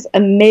from this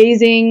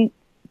amazing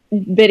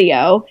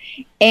video,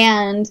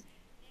 and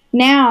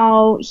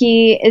now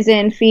he is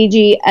in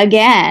Fiji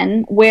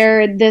again,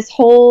 where this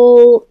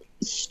whole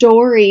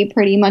story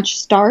pretty much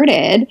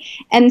started.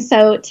 And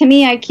so to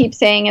me, I keep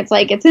saying it's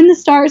like, it's in the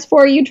stars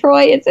for you,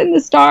 Troy. It's in the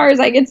stars.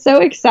 I get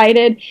so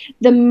excited.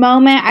 The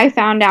moment I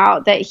found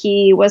out that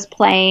he was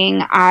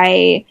playing,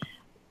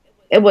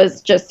 it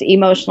was just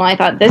emotional. I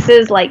thought, this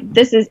is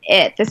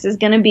it. This is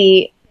going to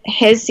be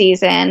his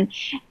season.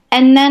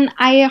 And then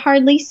I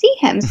hardly see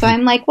him. So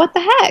I'm like, what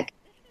the heck?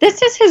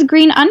 This is his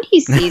green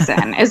undies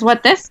season is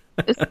what this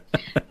is.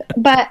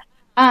 But,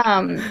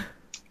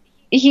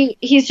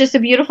 he's just a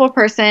beautiful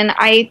person.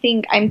 I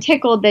think I'm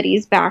tickled that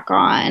he's back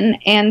on.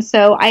 And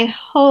so I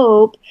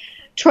hope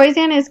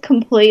Troyzan is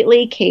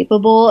completely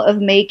capable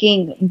of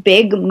making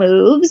big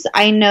moves.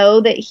 I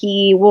know that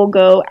he will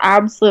go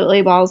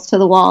absolutely balls to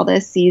the wall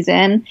this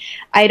season.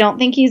 I don't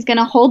think he's going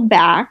to hold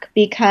back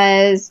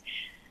because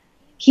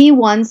he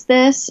wants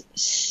this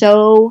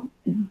so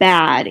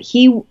bad.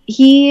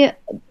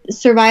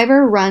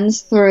 Survivor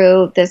runs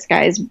through this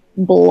guy's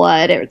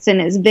blood. It's in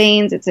his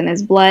veins, it's in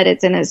his blood,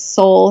 it's in his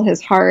soul,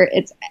 his heart.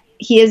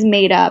 He is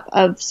made up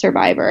of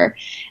Survivor.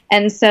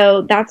 And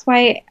so that's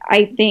why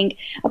I think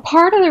a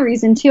part of the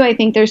reason too, I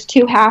think there's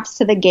two halves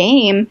to the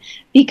game,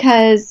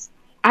 because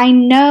I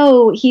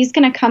know he's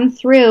going to come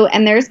through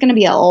and there's going to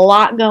be a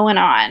lot going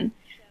on.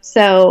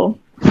 So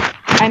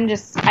I'm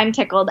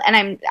tickled, and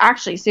I'm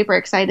actually super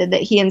excited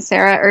that he and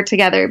Sarah are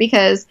together,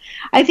 because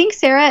I think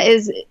Sarah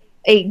is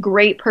a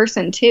great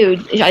person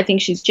too. I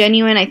think she's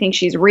genuine. I think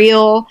she's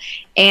real.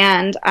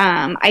 And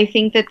I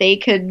think that they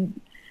could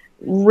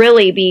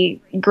really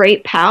be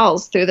great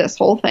pals through this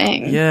whole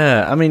thing.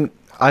 Yeah, I mean,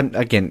 I'm,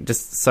 again,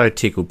 just so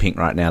tickled pink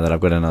right now that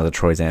I've got another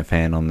Troyzan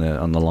fan on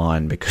the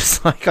line,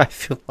 because like I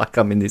feel like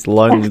I'm in this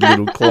lonely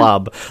little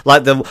club.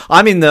 Like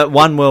I'm in the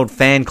One World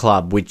fan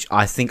club, which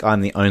I think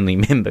I'm the only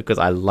member because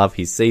I love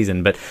his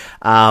season. But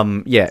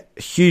yeah,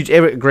 huge.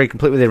 Agree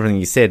completely with everything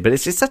you said. But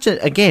it's just such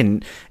a,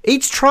 again,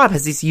 each tribe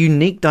has this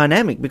unique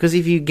dynamic, because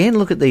if you again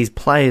look at these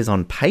players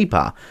on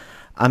paper,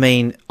 I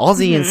mean,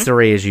 Ozzy and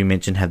Sari, as you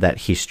mentioned, have that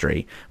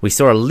history. We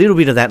saw a little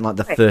bit of that in like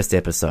the first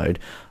episode.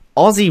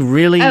 Ozzy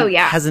really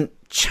hasn't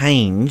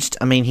changed.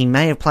 I mean, he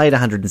may have played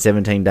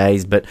 117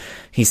 days, but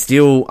he's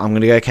still, I'm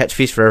going to go catch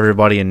fish for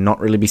everybody and not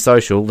really be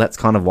social. That's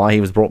kind of why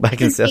he was brought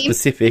back in South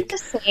Pacific. The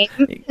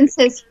same since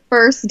his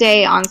first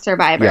day on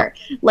Survivor.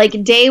 Yeah.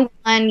 Like day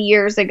 1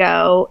 years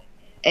ago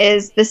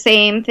is the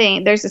same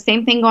thing. There's the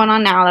same thing going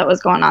on now that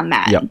was going on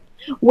then. Yep.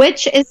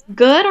 Which is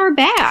good or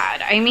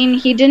bad? I mean,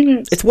 he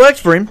didn't... It's worked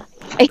for him.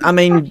 I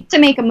mean... to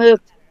make a move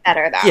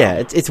better, though. Yeah,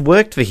 it's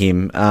worked for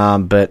him,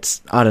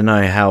 but I don't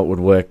know how it would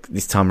work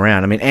this time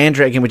around. I mean,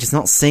 Andrea, again, we're just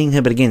not seeing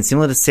her, but again,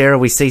 similar to Sarah,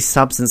 we see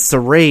substance.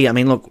 Sari, I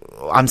mean, look,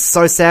 I'm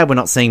so sad we're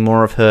not seeing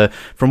more of her.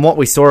 From what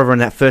we saw of her in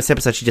that first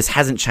episode, she just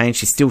hasn't changed.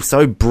 She's still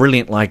so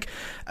brilliant. Like,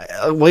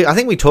 I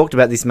think we talked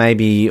about this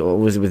maybe, or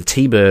was it with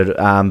T-Bird,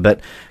 but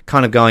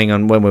kind of going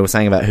on when we were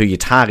saying about who you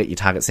target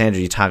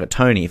Sandra, you target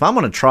Tony. If I'm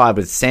on a tribe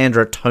with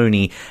Sandra,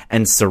 Tony,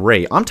 and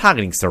Sari, I'm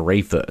targeting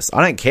Sari first.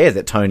 I don't care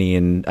that Tony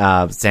and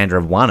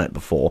Sandra have won it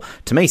before.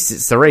 To me,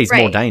 Sari's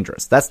more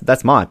dangerous.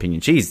 That's my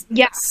opinion. She's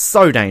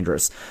so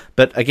dangerous.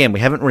 But again, we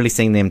haven't really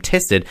seen them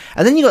tested.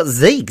 And then you got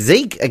Zeke.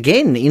 Zeke,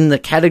 again, in the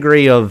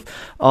category of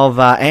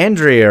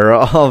Andrea,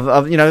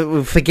 of you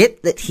know,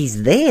 forget that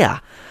he's there.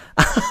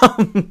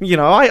 You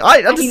know,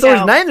 I just saw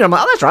his name there. I'm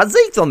like, oh, that's right,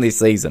 Zeke's on this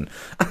season.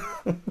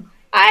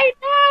 I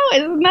know.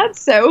 Isn't that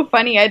so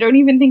funny? I don't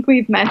even think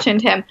we've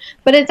mentioned him.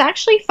 But it's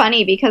actually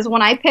funny because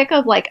when I pick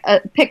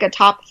a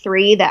top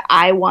 3 that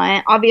I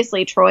want,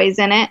 obviously Troy's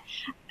in it.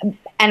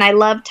 And I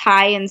love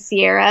Ty and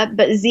Sierra,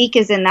 but Zeke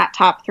is in that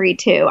top 3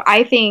 too.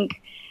 I think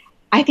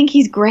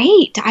he's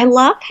great. I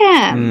love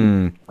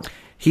him.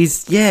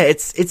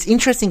 It's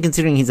interesting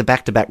considering he's a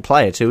back-to-back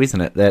player too,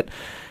 isn't it? That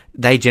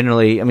they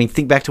generally, I mean,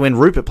 think back to when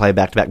Rupert played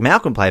back-to-back,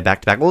 Malcolm played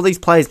back-to-back, all these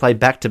players play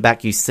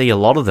back-to-back, you see a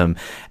lot of them.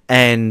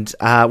 And,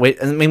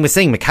 we're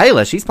seeing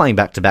Michaela, she's playing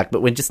back-to-back,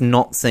 but we're just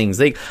not seeing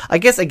Zeke. I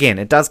guess, again,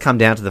 it does come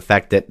down to the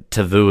fact that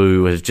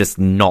Tavuu has just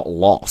not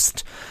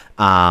lost.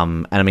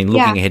 And I mean,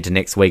 looking ahead to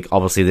next week,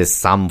 obviously there's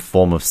some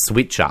form of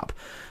switch-up.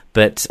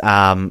 But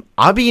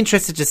I'd be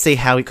interested to see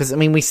how, because I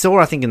mean, we saw,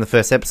 I think in the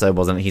first episode,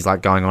 wasn't it? He's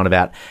like going on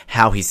about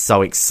how he's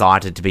so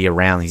excited to be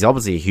around. He's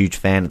obviously a huge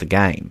fan of the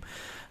game.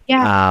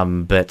 Yeah.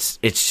 But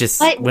it's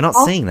just, we're not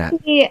seeing that.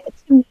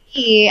 To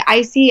me,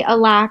 I see a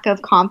lack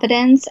of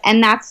confidence,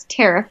 and that's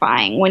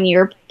terrifying when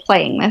you're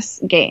playing this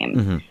game.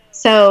 Mm-hmm.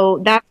 So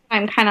that's what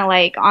I'm kind of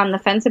like on the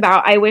fence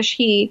about. I wish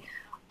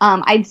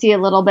I'd see a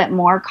little bit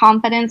more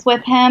confidence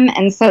with him,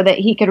 and so that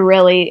he could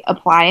really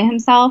apply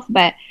himself.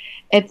 But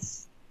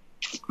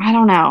I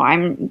don't know.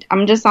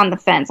 I'm just on the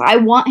fence. I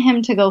want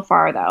him to go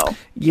far, though.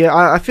 Yeah,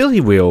 I feel he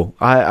will.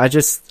 I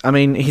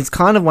mean, he's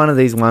kind of one of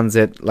these ones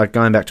that, like,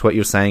 going back to what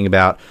you were saying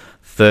about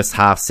first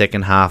half,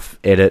 second half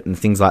edit and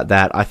things like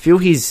that, I feel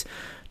he's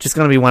just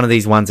going to be one of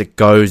these ones that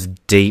goes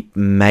deep,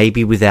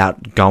 maybe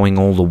without going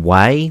all the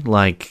way,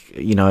 like,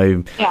 you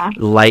know,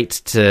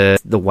 late to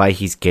the way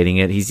he's getting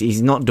it.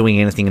 He's not doing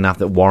anything enough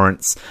that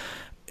warrants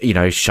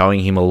showing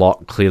him a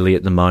lot clearly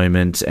at the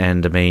moment.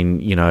 And I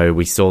mean,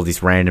 we saw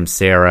this random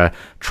Sarah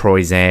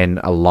Troyzan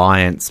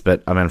alliance,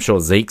 but I mean, I'm sure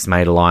Zeke's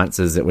made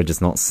alliances that we're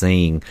just not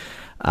seeing.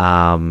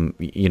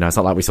 It's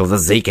not like we saw the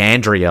Zeke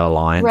Andrea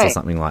alliance or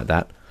something like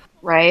that.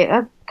 Right.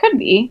 That could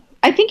be.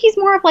 I think he's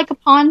more of like a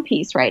pawn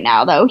piece right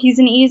now, though. He's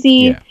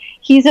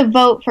he's a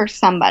vote for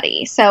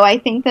somebody. So I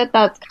think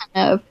that's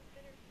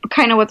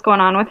kind of what's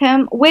going on with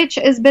him, which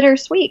is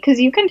bittersweet because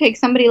you can take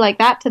somebody like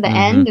that to the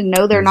end and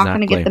know they're not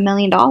going to get the $1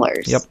 million.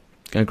 Yep.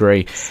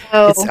 Agree.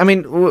 So,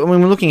 when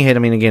we're looking ahead,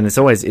 again,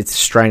 it's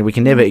strange. We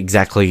can never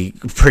exactly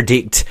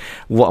predict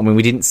what.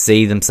 We didn't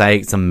see them say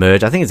it's a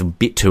merge. I think it's a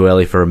bit too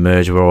early for a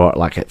merge. We're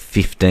like at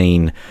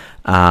 15.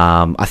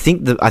 I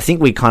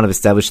think we kind of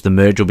established the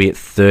merge will be at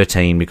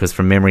 13 because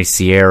from memory,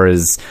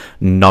 Sierra's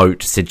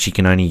note said she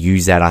can only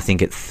use that, I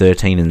think, at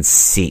 13 and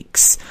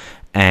 6.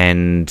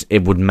 And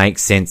it would make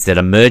sense that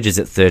a merge is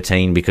at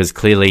 13 because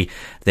clearly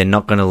they're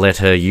not going to let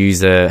her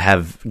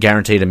have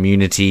guaranteed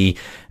immunity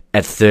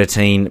at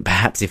 13,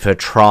 perhaps if her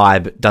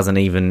tribe doesn't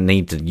even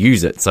need to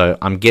use it. So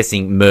I'm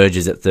guessing merge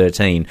is at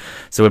 13.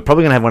 So we're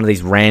probably going to have one of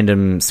these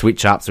random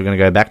switch-ups. We're going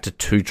to go back to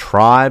 2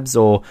 tribes,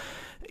 or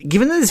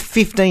given that there's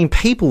 15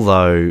 people,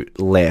 though,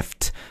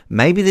 left,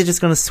 maybe they're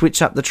just going to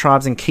switch up the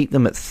tribes and keep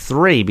them at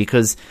 3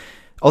 because...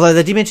 Although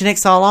they did mention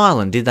Exile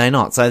Island, did they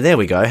not? So there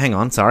we go. Hang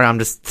on. Sorry, I'm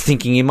just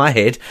thinking in my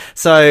head.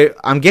 So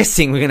I'm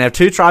guessing we're going to have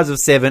 2 tribes of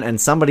 7 and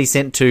somebody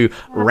sent to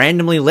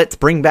randomly, let's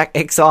bring back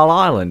Exile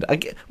Island.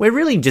 We're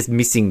really just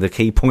missing the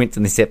key points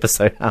in this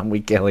episode, aren't we,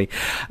 Kelly?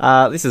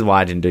 This is why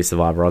I didn't do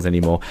Survivor Oz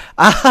anymore.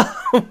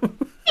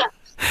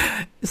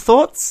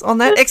 Thoughts on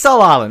that?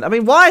 Exile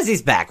Island. Why is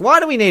this back? Why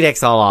do we need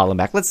Exile Island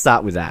back? Let's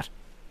start with that.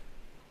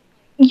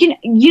 You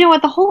know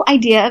what? The whole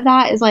idea of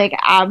that is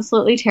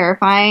absolutely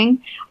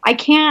terrifying.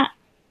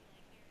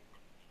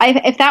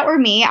 If that were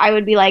me, I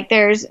would be like,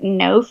 there's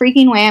no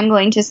freaking way I'm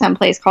going to some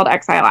place called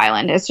Exile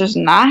Island. It's just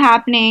not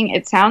happening.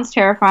 It sounds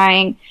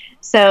terrifying.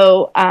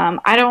 So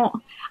I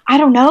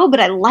don't know, but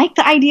I like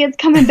the idea it's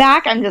coming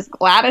back. I'm just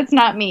glad it's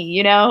not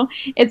me,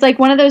 It's like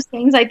one of those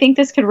things. I think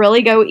this could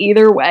really go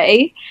either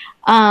way.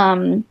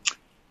 I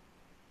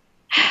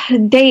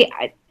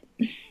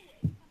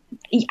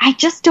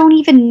just don't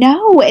even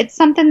know. It's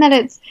something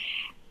that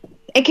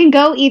it can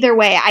go either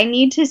way. I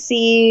need to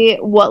see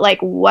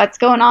what's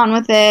going on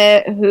with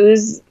it,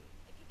 who's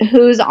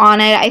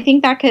on it. I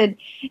think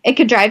it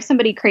could drive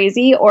somebody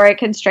crazy, or it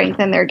could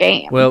strengthen their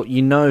game. Well,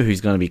 who's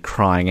going to be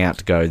crying out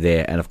to go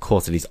there, and of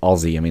course it is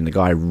Aussie. The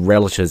guy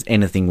relishes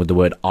anything with the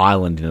word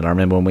island in it. I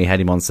remember when we had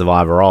him on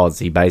Survivor Oz,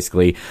 he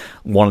basically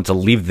wanted to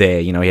live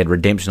there. He had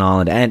Redemption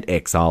Island and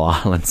Exile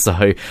Island.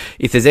 So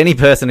if there's any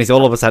person who's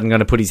all of a sudden going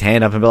to put his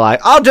hand up and be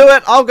like, I'll do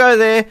it, I'll go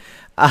there.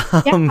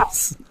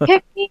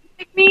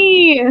 Pick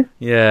me.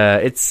 Yeah,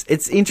 it's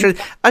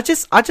interesting. I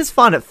just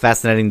find it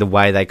fascinating the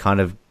way they kind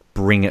of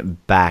bring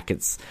it back.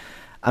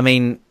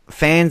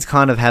 Fans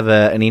kind of have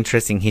an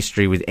interesting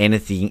history with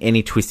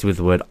any twist with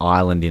the word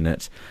island in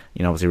it.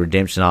 Obviously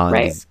Redemption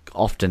Island is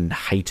often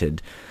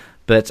hated.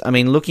 But,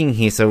 looking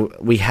here, so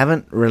we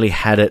haven't really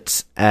had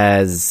it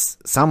as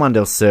Someone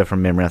Del Sur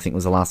from memory, I think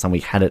was the last time we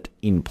had it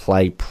in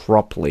play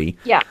properly.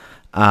 Yeah.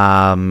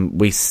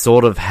 We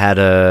sort of had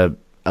a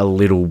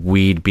little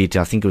weird bit,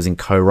 I think it was in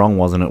Korong,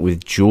 wasn't it,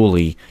 with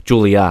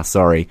Julia,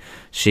 sorry.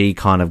 She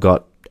kind of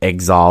got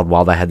exiled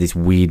while they had this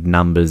weird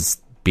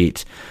numbers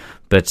bit.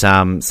 But,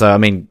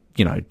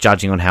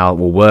 judging on how it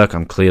will work,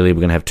 we're going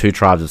to have 2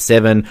 tribes of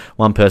 7.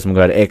 One person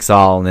will go to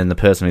exile, and then the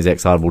person who's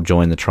exiled will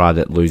join the tribe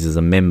that loses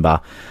a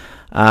member.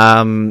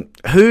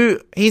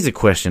 Here's a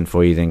question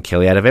for you then,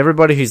 Kelly. Out of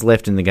everybody who's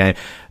left in the game,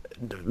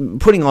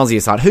 putting Aussie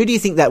aside, who do you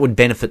think that would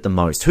benefit the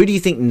most? Who do you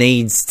think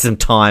needs some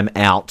time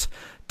out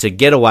to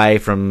get away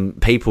from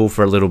people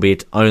for a little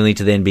bit, only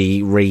to then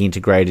be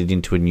reintegrated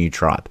into a new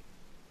tribe?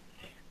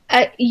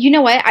 You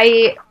know what?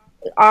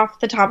 Off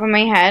the top of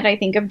my head, I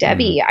think of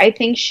Debbie. I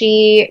think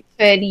she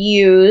could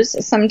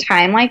use some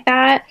time like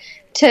that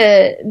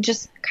to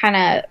just kind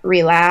of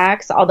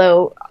relax,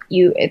 although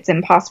it's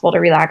impossible to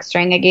relax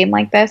during a game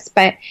like this,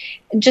 but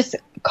just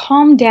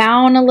calm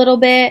down a little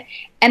bit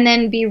and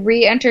then be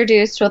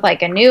reintroduced with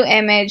a new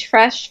image,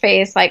 fresh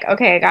face,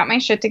 okay, I got my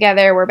shit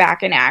together, we're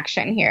back in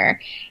action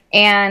here.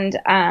 And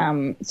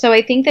so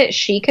I think that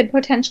she could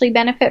potentially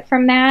benefit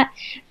from that,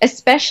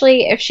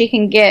 especially if she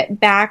can get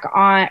back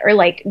on or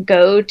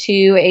go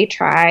to a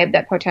tribe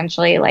that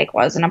potentially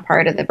wasn't a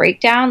part of the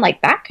breakdown.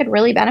 That could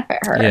really benefit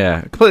her.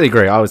 Yeah, completely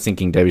agree. I was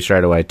thinking Debbie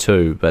straight away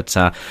too, but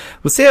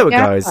we'll see how it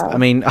goes.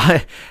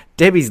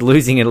 Debbie's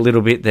losing it a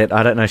little bit that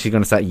I don't know if she's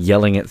going to start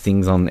yelling at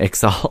things on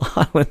Exile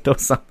Island or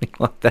something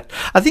like that.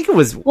 I think it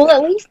was... Well,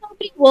 at least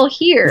nobody will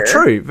hear.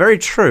 True, very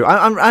true.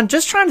 I'm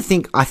just trying to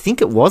think. I think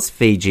it was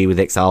Fiji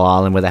with Exile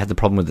Island where they had the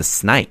problem with the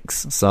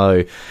snakes.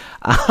 So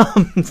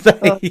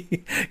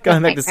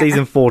Going back to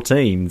season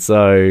 14.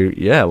 So,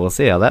 yeah, we'll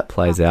see how that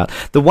plays out.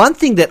 The one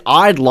thing that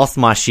I'd lost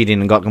my shit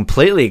in and got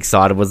completely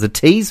excited was the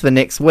tease for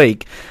next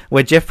week,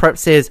 where Jeff Probst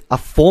says a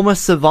former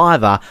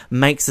survivor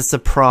makes a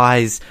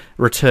surprise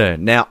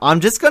return. Now,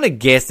 I'm just going to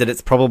guess that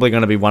it's probably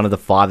going to be one of the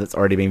 5 that's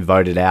already been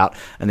voted out,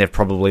 and they've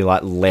probably,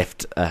 like,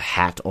 left a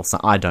hat or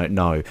something. I don't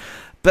know.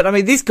 But, I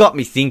mean, this got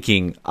me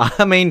thinking.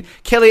 I mean,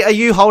 Kelly, are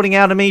you holding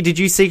out on me? Did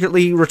you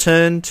secretly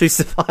return to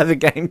Survivor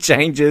Game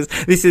Changers?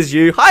 This is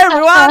you. Hi,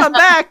 everyone. I'm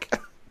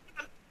back.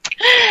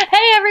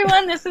 Hey,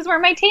 everyone. This is where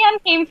my tan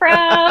came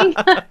from.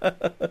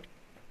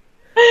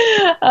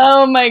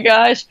 Oh, my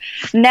gosh.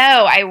 No,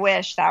 I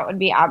wish. That would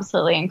be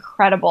absolutely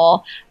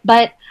incredible.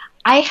 But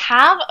I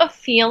have a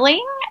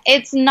feeling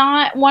it's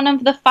not one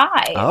of the 5.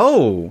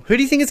 Oh, who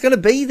do you think it's going to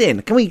be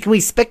then? Can we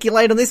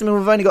speculate on this? I mean,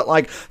 we've only got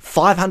like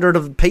 500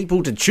 of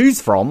people to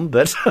choose from,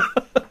 but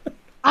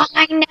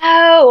I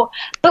know.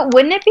 But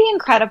wouldn't it be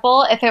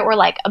incredible if it were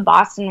like a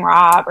Boston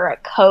Rob or a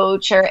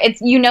coach, or it's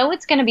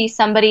going to be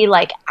somebody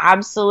like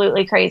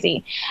absolutely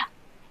crazy.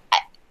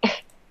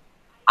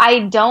 I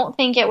don't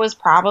think it was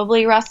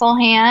probably Russell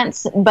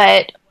Hantz,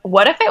 but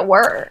what if it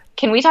were?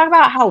 Can we talk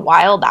about how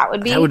wild that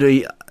would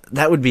be?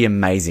 That would be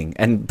amazing.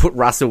 And put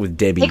Russell with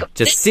Debbie.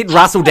 Just sit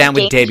Russell down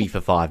with Debbie for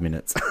 5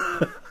 minutes.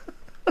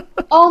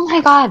 Oh my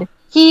God.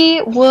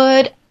 He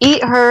would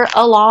eat her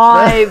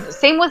alive.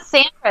 Same with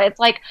Sandra. It's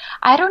like,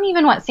 I don't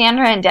even want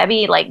Sandra and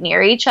Debbie like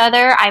near each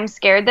other. I'm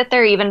scared that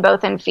they're even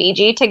both in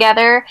Fiji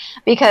together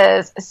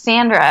because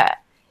Sandra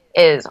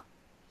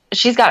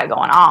she's got it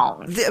going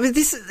on. I mean,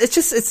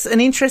 it's an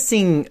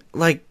interesting,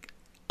 like,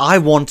 I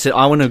want to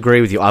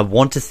agree with you. I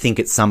want to think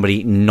it's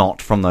somebody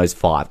not from those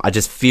 5. I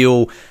just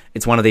feel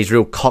it's one of these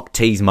real cock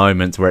tease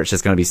moments where it's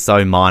just going to be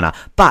so minor.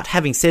 But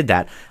having said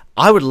that,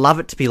 I would love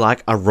it to be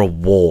like a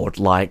reward,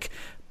 like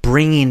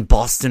bring in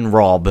Boston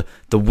Rob,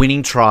 the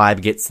winning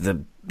tribe gets the,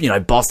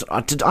 Boston.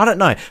 I don't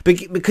know,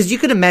 because you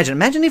could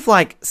imagine if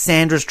like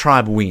Sandra's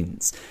tribe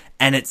wins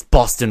and it's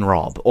Boston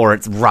Rob or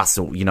it's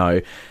Russell,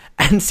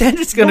 and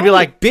Sandra's going to be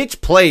like, bitch,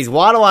 please,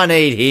 why do I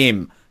need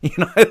him?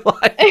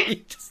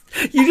 Like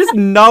you just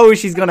know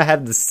she's going to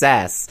have the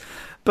sass.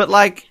 But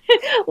like,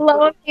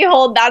 lo and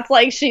behold, that's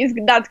going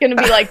to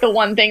be like the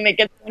one thing that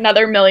gets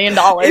another $1 million.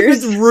 If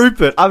it's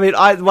Rupert, I mean,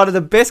 one of the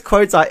best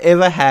quotes I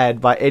ever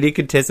had by any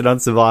contestant on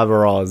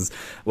Survivor Oz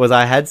was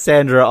I had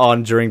Sandra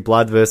on during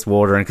Blood vs.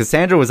 Water, and because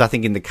Sandra was, I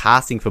think, in the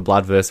casting for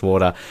Blood vs.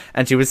 Water,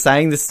 and she was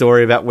saying the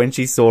story about when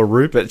she saw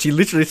Rupert. She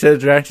literally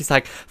turned around and she's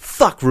like,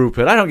 "Fuck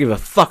Rupert, I don't give a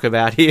fuck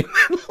about him."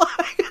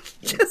 Like, it's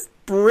just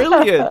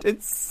brilliant.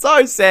 It's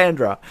so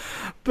Sandra.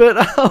 But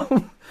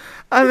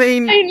I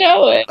mean, I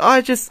know it.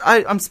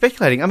 I'm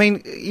speculating. I mean,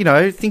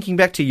 thinking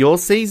back to your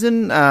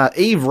season,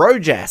 Eve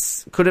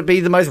Rojas. Could it be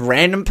the most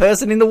random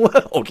person in the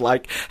world?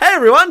 Like, hey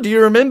everyone, do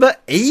you remember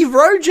Eve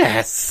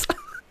Rojas?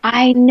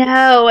 I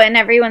know, and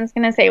everyone's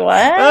going to say,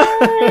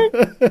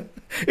 what?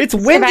 It's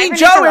Wendy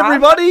Joe,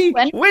 everybody!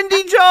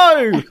 Wendy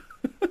Joe!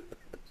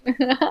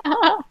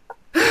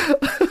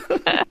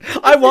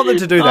 I want them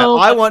to do that.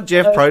 I want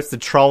Jeff Probst to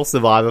troll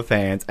Survivor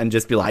fans and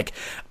just be like,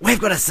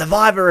 we've got a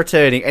Survivor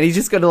returning, and he's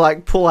just going to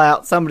like pull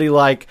out somebody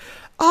like,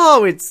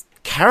 oh, it's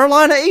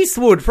Carolina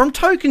Eastwood from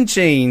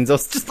Tocantins, or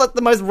just like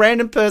the most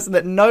random person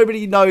that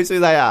nobody knows who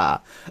they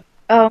are.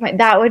 Oh,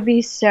 that would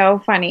be so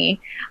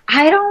funny.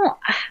 I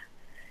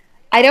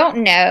don't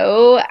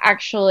know,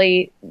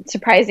 actually,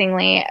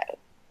 surprisingly,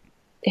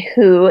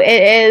 who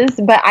it is,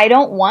 but I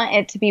don't want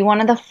it to be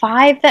one of the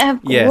 5 that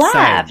have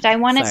left. Same, I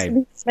want it to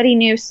be somebody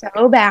new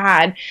so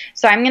bad.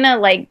 So I'm going to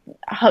like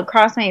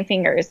cross my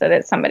fingers that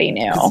it's somebody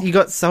new. You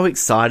got so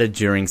excited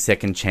during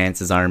Second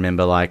Chances. I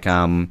remember like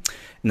in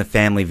the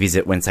family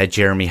visit when, say,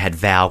 Jeremy had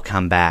Val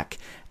come back.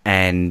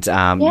 And,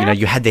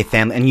 you had their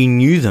family and you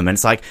knew them. And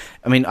it's like,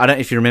 I mean, I don't know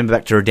if you remember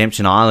back to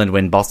Redemption Island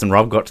when Boston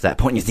Rob got to that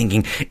point, you're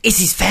thinking, is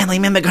his family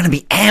member going to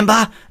be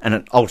Amber? And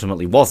it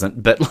ultimately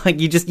wasn't. But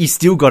like, you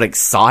still got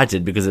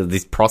excited because of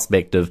this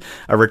prospect of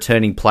a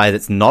returning player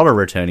that's not a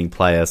returning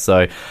player.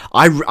 So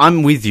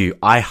I'm with you.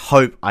 I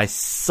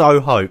so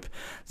hope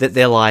that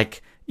they're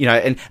like,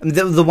 and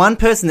the one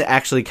person that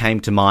actually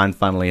came to mind,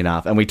 funnily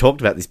enough, and we talked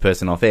about this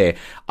person off air,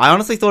 I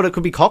honestly thought it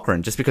could be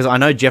Cochran, just because I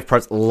know Jeff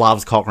Probst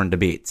loves Cochran to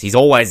bits. He's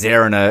always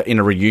there in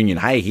a reunion.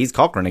 Hey, here's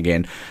Cochran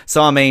again.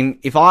 So, I mean,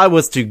 if I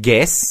was to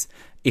guess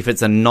if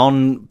it's a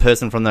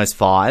non-person from those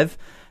 5,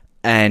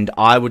 and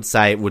I would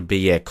say it would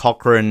be,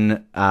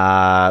 Cochran,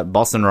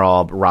 Boston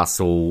Rob,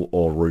 Russell,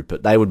 or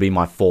Rupert. They would be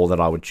my 4 that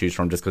I would choose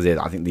from, just because they're,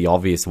 I think, the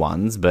obvious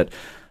ones. But,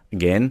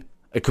 again,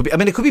 it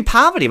could be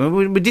Parvati. I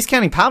mean, we're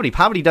discounting Parvati.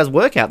 Parvati does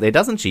work out there,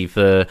 doesn't she,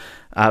 for,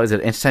 is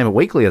it Entertainment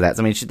Weekly or that?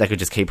 I mean, they could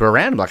just keep her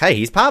around and be like, hey,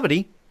 here's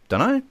Parvati. Don't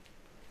know.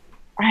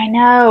 I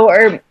know.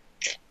 Or,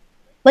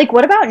 like,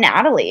 what about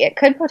Natalie? It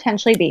could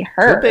potentially be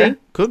her.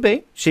 Could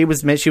be. She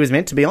was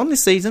meant to be on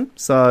this season,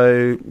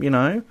 so,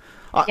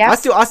 I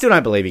still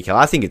don't believe you, Kel.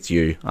 I think it's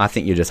you. I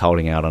think you're just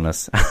holding out on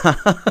us.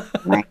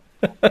 My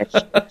gosh.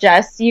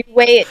 Just you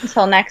wait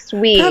until next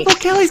week. Purple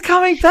Kelly's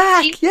coming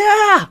back.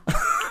 Yeah.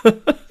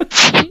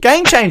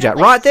 Game changer,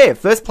 right there.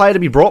 First player to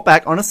be brought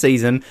back on a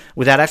season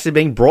without actually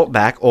being brought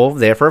back or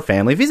there for a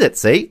family visit.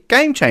 See?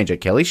 Game changer,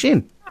 Kelly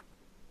Shinn.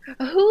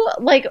 Who,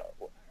 like,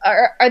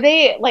 are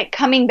they, like,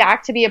 coming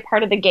back to be a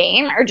part of the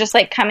game, or just,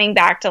 like, coming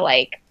back to,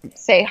 like,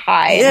 say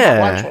hi and have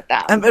lunch with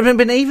them?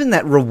 But even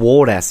that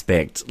reward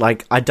aspect,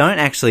 like, I don't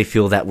actually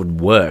feel that would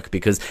work,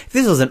 because if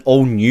this was an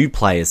all-new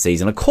player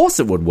season, of course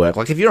it would work.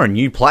 Like, if you're a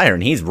new player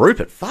and here's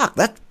Rupert, fuck,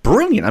 that's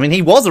brilliant. I mean,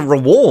 he was a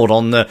reward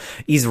on the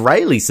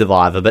Israeli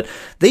Survivor, but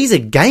these are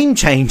game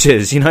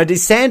changers, you know.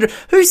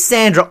 Who's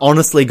Sandra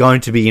honestly going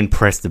to be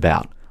impressed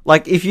about?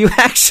 Like, if you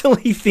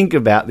actually think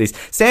about this,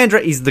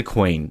 Sandra is the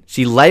queen.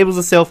 She labels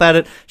herself at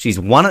it. She's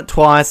won it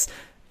twice,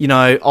 you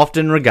know,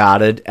 often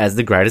regarded as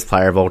the greatest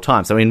player of all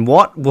time. So in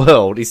what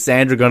world is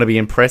Sandra going to be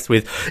impressed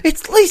with?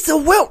 It's Lisa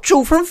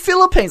Welchel from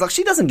Philippines. Like,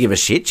 she doesn't give a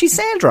shit. She's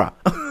Sandra.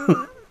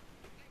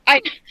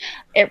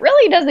 It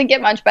really doesn't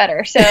get much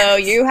better. So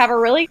you have a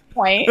really good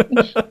point.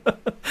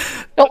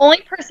 The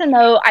only person,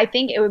 though, I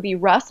think it would be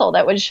Russell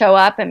that would show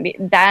up, and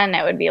then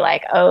it would be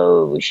like,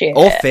 oh, shit.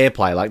 Or Fair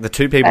Play. Like, the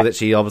two people that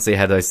she obviously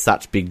had those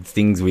such big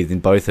things with in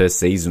both her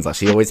seasons. Like,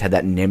 she always had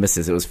that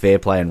nemesis. It was Fair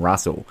Play and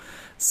Russell.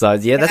 So,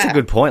 yeah, that's a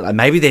good point. Like,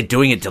 maybe they're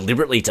doing it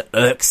deliberately to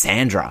irk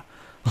Sandra.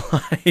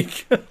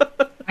 Like,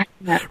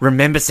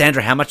 remember,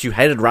 Sandra, how much you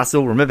hated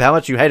Russell? Remember how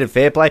much you hated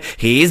Fair Play?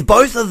 Here's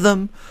both of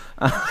them.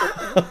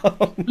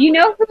 You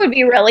know who would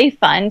be really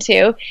fun,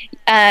 too,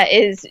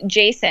 is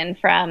Jason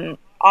from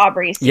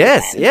Aubrey's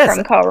season. Yes.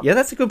 From Co- yeah,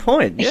 that's a good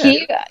point.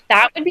 Yeah.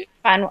 That would be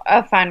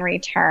a fun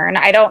return.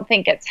 I don't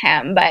think it's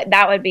him, but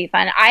that would be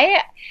fun.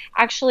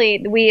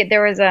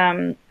 There was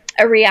a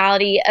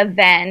reality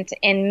event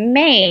in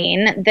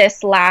Maine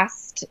this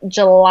last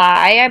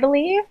July, I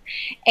believe,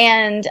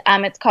 and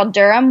it's called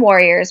Durham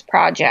Warriors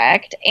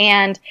Project,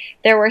 and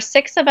there were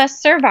 6 of us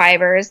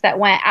survivors that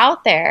went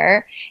out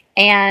there,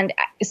 and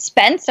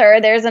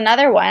Spencer, there's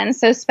another one,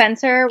 so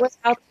Spencer was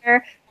out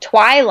there.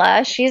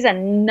 Twyla, she's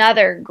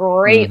another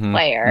great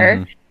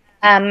player.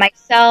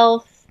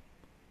 Myself,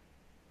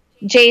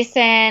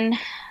 Jason,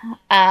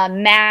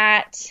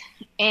 Matt,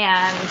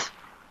 and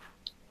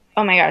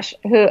oh my gosh,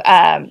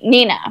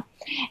 Nina.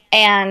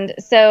 And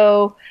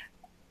so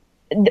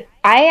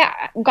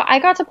I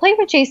got to play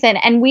with Jason,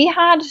 and we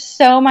had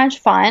so much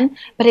fun,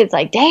 but it's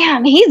like,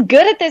 damn, he's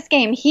good at this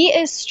game. He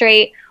is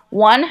straight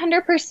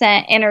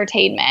 100%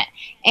 entertainment.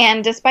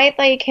 And despite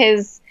like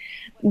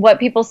what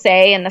people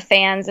say and the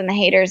fans and the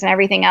haters and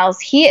everything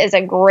else, he is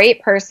a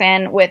great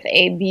person with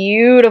a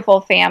beautiful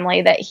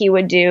family that he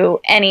would do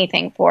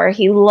anything for.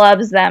 He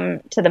loves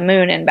them to the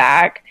moon and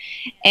back.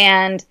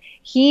 And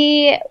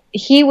he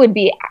would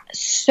be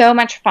so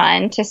much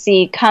fun to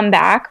see come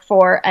back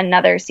for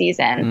another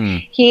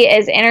season. He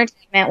is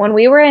entertainment. When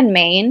we were in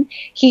Maine,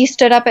 he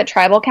stood up at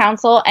tribal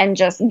council and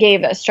just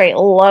gave a straight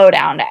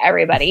lowdown to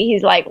everybody.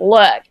 He's like,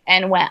 look,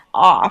 and went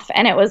off.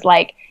 And it was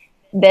like,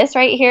 this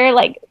right here,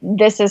 like,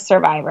 this is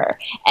Survivor.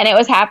 And it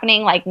was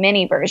happening like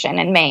mini version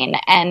in Maine.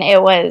 And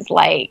it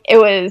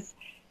was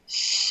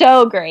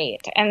so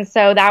great. And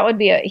so that would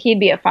be he'd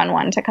be a fun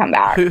one to come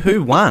back.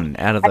 Who won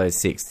out of those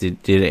 6?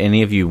 Did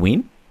any of you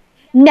win?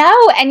 No,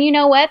 and you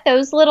know what?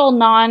 Those little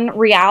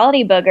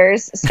non-reality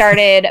boogers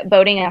started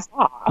voting us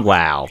off.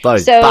 Wow,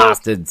 those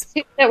bastards.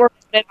 2 that were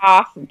voted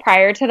off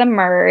prior to the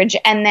merge,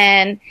 and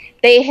then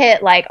they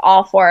hit like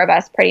all 4 of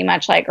us pretty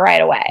much like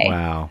right away.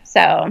 Wow.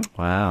 So.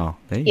 Wow.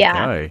 There you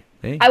go.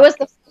 I was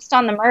the first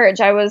on the merge.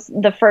 I was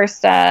the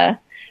first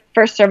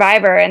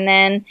survivor, and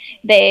then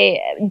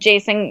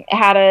Jason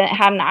had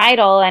an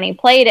idol and he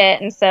played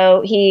it, and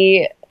so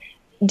he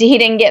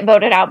didn't get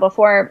voted out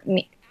before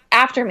me.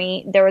 After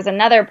me, there was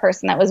another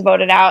person that was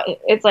voted out.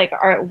 It's like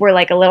we're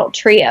like a little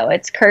trio.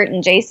 It's Kurt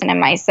and Jason and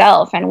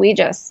myself, and we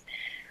just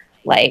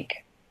went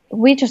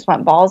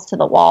balls to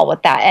the wall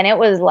with that. And it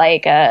was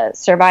like a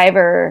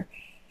Survivor.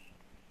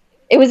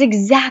 It was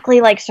exactly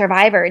like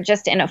Survivor,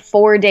 just in a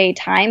 4-day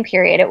time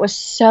period. It was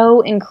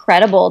so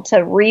incredible to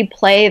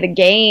replay the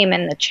game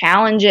and the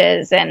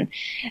challenges and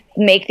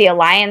make the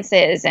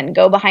alliances and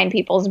go behind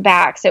people's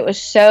backs. It was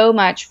so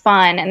much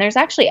fun. And there's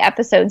actually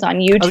episodes on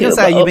YouTube I was going to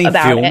say, are you being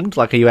filmed? It.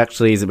 Like,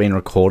 is it being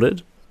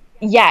recorded?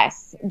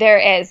 Yes, there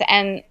is.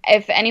 And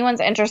if anyone's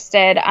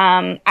interested,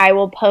 I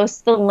will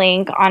post the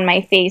link on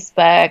my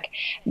Facebook,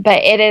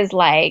 but it is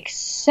like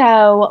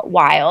so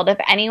wild. If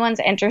anyone's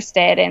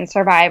interested in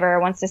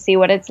Survivor, wants to see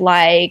what it's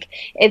like,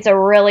 it's a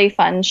really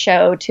fun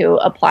show to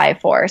apply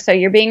for. So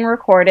you're being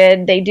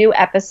recorded. They do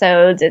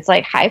episodes. It's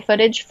like high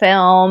footage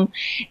film,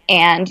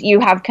 and you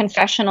have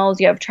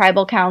confessionals, you have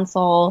tribal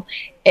council.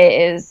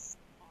 It is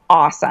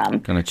awesome.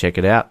 Gonna check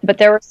it out. But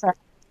there were some.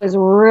 It was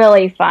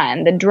really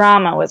fun. The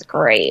drama was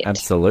great.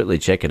 Absolutely,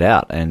 check it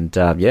out. And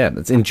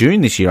it's in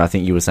June this year. I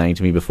think you were saying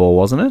to me before,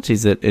 wasn't it?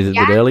 Is it a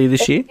bit earlier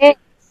this year?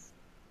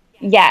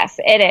 Yes,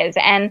 it is.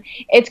 And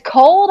it's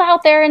cold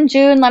out there in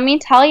June. Let me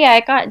tell you,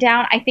 it got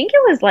down, I think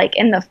it was like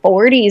in the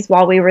 40s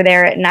while we were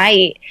there at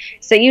night.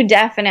 So you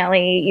have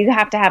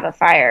to have a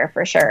fire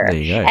for sure. There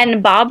you go.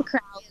 And Bob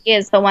Crowley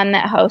is the one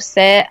that hosts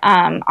it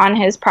on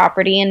his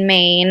property in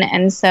Maine.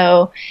 And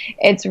so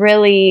it's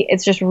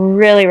just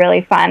really,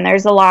 really fun.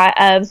 There's a lot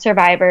of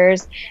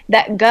survivors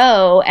that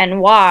go and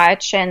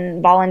watch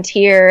and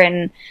volunteer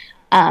and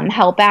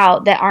help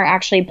out that aren't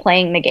actually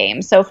playing the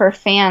game. So for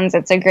fans,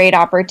 it's a great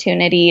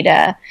opportunity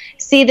to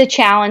see the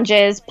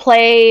challenges,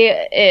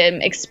 play,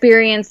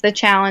 experience the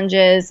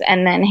challenges,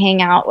 and then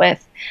hang out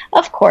with,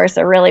 of course,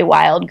 a really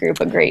wild group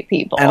of great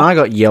people. And I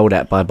got yelled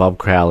at by Bob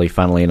Crowley,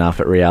 funnily enough,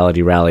 at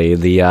Reality Rally,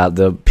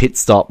 the pit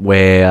stop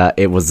where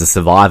it was the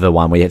Survivor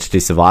one, where you had to do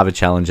Survivor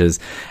challenges,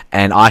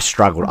 and I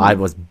struggled. I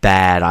was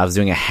bad. I was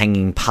doing a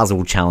hanging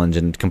puzzle challenge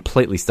and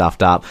completely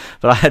stuffed up.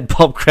 But I had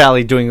Bob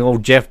Crowley doing all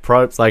Jeff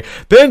Probst, like,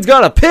 Ben's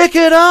got to pick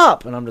it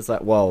up! And I'm just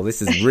like, whoa,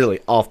 this is really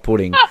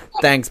off-putting.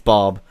 Thanks,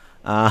 Bob.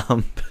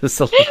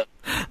 It's a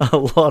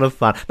lot of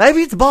fun.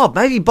 Maybe it's Bob.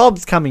 Maybe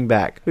Bob's coming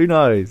back. Who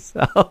knows?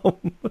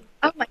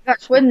 Oh my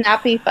gosh, wouldn't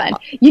that be fun?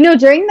 You know,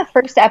 during the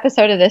first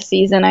episode of this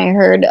season, I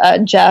heard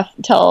Jeff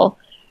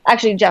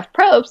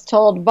Probst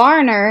told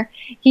Varner,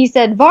 he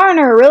said,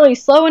 Varner, really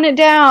slowing it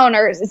down,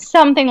 or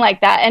something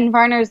like that. And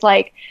Varner's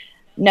like,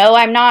 no,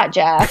 I'm not,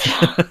 Jeff.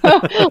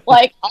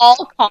 Like,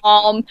 all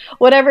calm.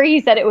 Whatever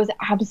he said, it was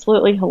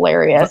absolutely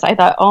hilarious. I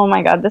thought, oh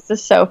my God, this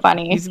is so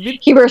funny.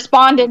 He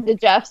responded to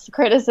Jeff's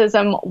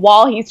criticism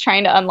while he's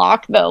trying to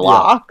unlock the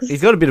locks.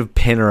 He's got a bit of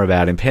Penner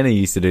about him. Penner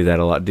used to do that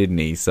a lot, didn't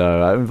he?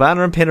 So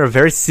Varner and Penner are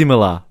very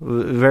similar.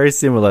 Very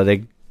similar.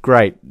 They're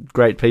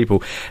great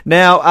people.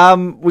 Now,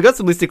 we got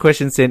some listener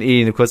questions sent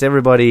in. Of course,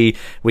 everybody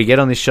we get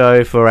on this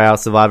show for our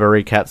Survivor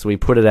recaps, we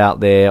put it out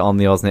there on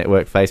the Oz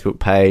Network Facebook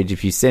page.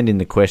 If you send in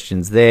the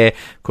questions there,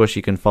 of course,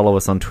 you can follow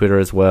us on Twitter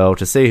as well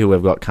to see who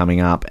we've got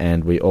coming up,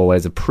 and we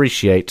always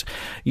appreciate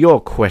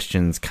your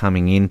questions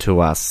coming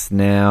into us.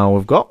 Now,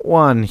 we've got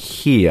one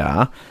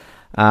here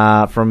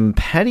from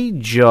Patty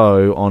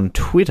Joe on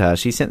Twitter.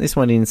 She sent this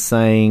one in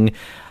saying,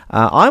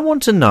 I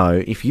want to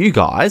know if you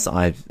guys,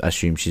 I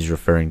assume she's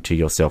referring to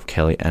yourself,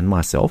 Kelly, and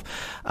myself,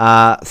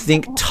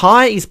 think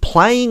Ty is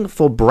playing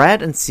for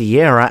Brad and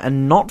Sierra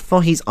and not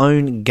for his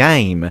own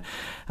game.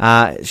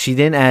 She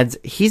then adds,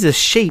 he's a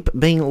sheep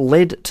being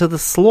led to the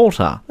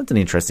slaughter. That's an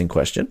interesting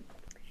question.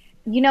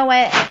 You know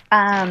what?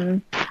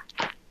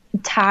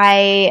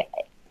 Ty,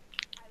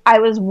 I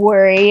was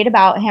worried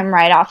about him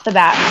right off the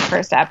bat in the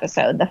first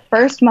episode. The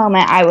first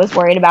moment I was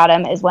worried about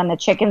him is when the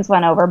chickens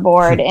went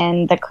overboard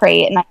in the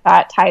crate, and I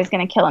thought Ty's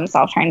going to kill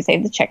himself trying to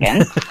save the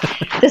chickens.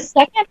 The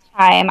second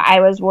time I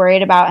was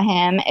worried about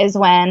him is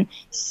when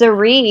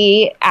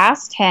Sari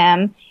asked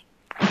him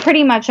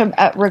pretty much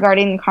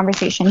regarding the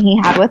conversation he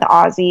had with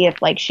Ozzy, if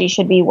like she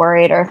should be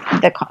worried or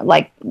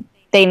if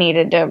they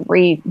needed to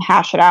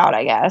rehash it out,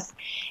 I guess.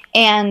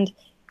 And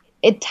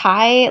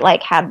Ty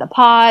like had the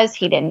pause,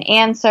 he didn't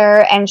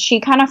answer, and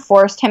she kind of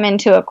forced him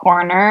into a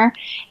corner,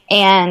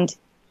 and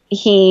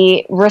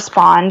he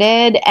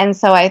responded. And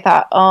so I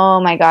thought,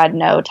 oh my God,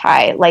 no,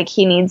 Ty, like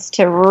he needs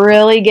to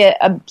really get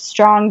a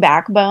strong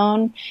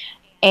backbone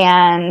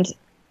and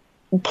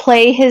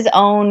play his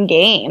own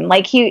game.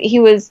 Like he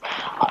was,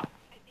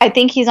 I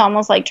think he's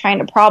almost like trying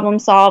to problem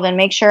solve and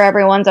make sure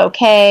everyone's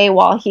okay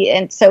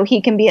and so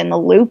he can be in the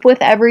loop with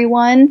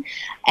everyone.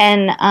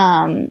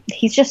 And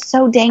he's just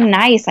so dang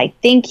nice. I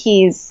think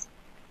he's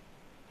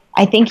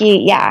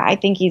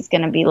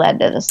going to be led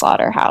to the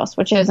slaughterhouse,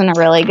 which isn't a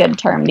really good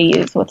term to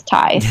use with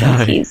Ty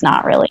since he's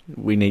not really.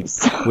 We need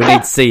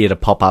Sia to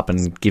pop up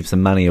and give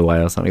some money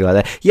away or something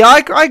like that. Yeah,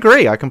 I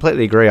agree. I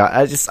completely agree.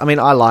 I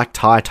like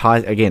Ty. Ty,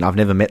 again, I've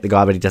never met the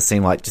guy, but he just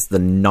seemed like just the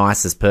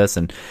nicest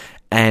person.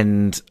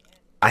 And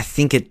I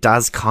think it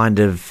does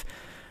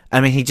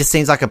he just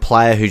seems like a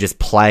player who just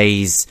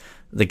plays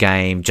the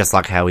game just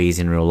like how he is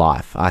in real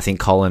life. I think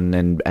Colin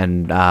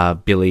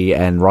and Billy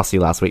and Rossi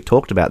last week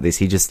talked about this.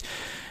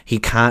 He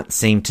can't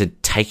seem to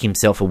take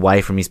himself away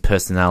from his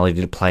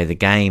personality to play the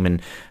game,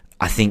 and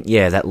I think,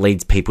 that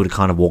leads people to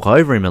kind of walk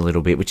over him a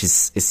little bit, which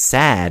is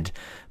sad,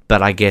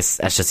 but I guess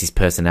that's just his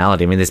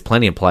personality. I mean, there's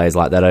plenty of players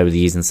like that over the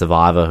years in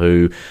Survivor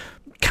who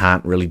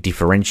can't really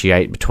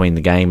differentiate between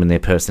the game and their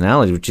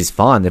personality, which is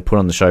fine. They're put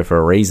on the show for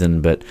a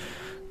reason, but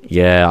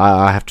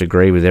I have to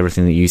agree with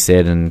everything that you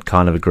said and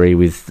kind of agree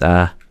with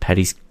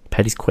Patty's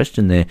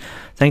question there.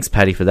 Thanks,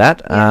 Patty, for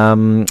that.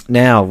 Thanks,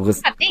 that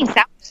was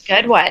a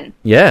good one.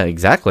 Yeah,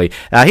 exactly.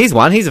 Here's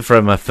one. He's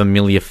from a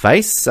familiar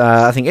face.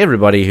 I think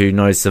everybody who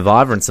knows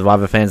Survivor and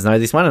Survivor fans know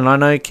this one, and I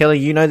know, Kelly,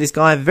 you know this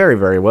guy very,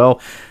 very well.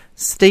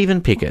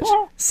 Stephen Pickett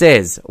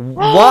says,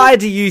 why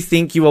do you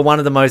think you are one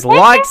of the most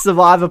liked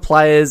Survivor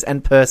players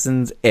and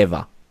persons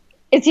ever?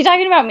 Is he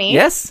talking about me?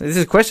 Yes, this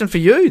is a question for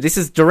you. This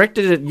is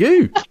directed at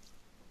you.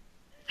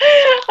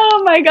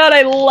 Oh my God,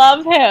 I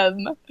love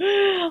him.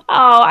 Oh,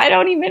 I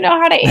don't even know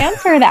how to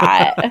answer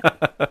that.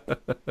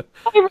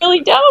 I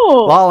really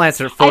don't. Well, I'll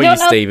answer it for you,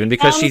 Stephen,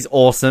 because she's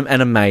awesome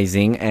and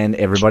amazing, and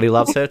everybody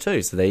loves her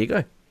too. So there you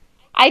go.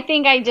 I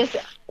think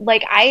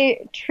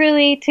I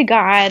truly to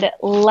God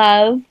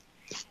love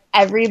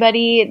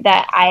everybody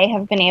that I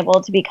have been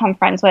able to become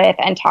friends with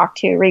and talk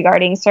to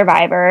regarding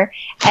Survivor.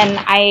 And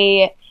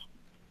I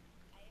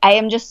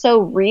am just so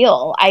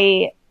real.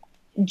 I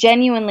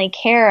genuinely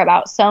care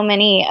about so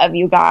many of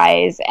you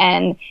guys,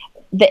 and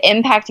the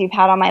impact you've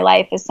had on my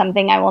life is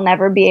something I will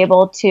never be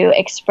able to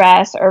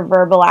express or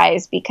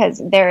verbalize, because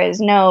there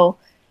is no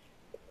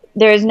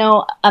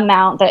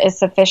amount that is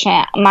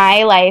sufficient.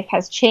 My life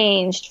has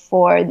changed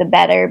for the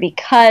better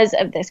because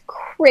of this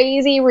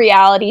crazy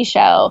reality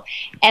show.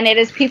 And it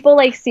is people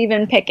like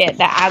Stephen Pickett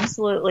that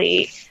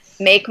absolutely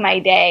make my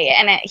day.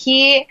 And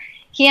he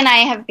and I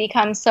have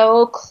become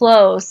so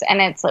close,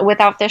 and it's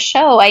without this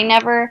show, I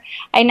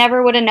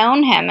never would have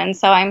known him. And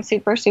so I'm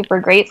super, super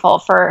grateful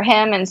for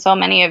him and so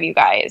many of you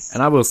guys.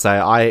 And I will say,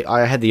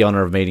 I had the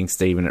honor of meeting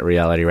Stephen at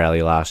Reality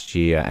Rally last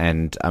year.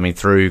 And I mean,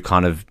 through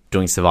kind of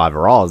doing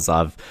Survivor Oz,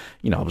 I've,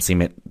 obviously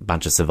met a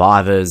bunch of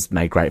survivors,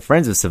 made great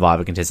friends with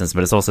Survivor contestants,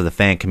 but it's also the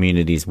fan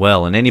community as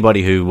well. And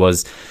anybody who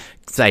was,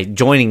 say,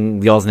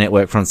 joining the Oz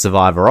Network from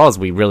Survivor Oz,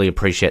 we really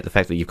appreciate the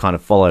fact that you kind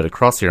of followed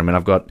across here. I mean,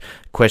 I've got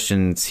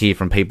questions here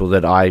from people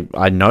that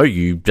I know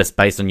you just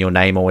based on your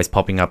name always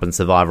popping up in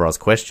Survivor Oz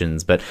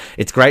questions, but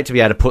it's great to be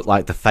able to put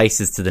like the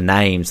faces to the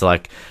names.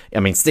 Like, I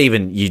mean,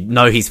 Stephen, you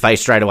know his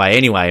face straight away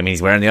anyway. I mean,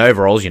 he's wearing the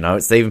overalls,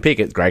 it's Stephen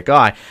Pickett, great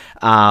guy.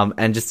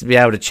 And just to be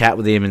able to chat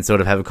with him and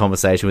sort of have a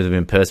conversation with him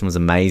in person was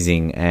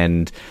amazing.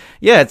 And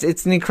yeah,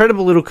 it's an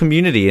incredible little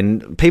community,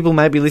 and people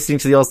may be listening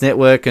to the Oz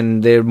Network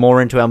and they're more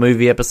into our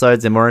movie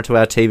episodes, they're more into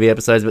our TV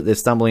episodes, but they're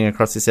stumbling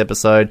across this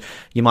episode.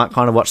 You might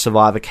kind of watch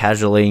Survivor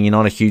casually and you're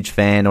not a huge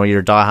fan, or you're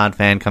a diehard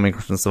fan coming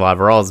from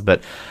Survivor Oz,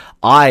 but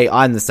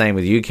I'm the same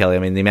with you, Kelly. I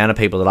mean, the amount of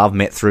people that I've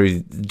met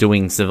through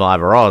doing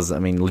Survivor Oz, I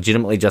mean,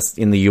 legitimately just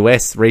in the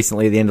US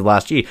recently at the end of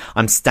last year,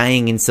 I'm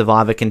staying in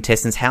Survivor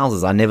contestants'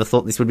 houses. I never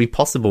thought this would be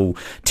possible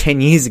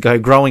 10 years ago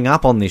growing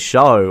up on this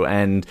show.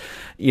 And,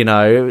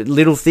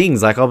 little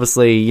things like,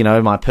 obviously,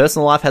 my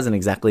personal life hasn't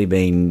exactly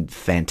been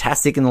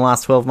fantastic in the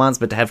last 12 months,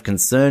 but to have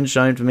concern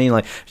shown to me,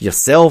 like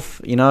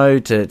yourself,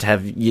 to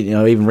have,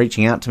 even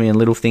reaching out to me and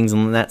little things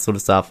and that sort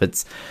of stuff,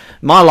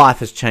 my life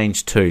has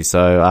changed too.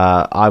 So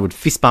I would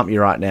fist bump you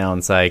right now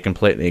and say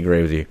completely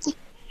agree with you.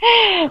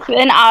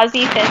 An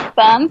Aussie fist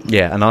bump.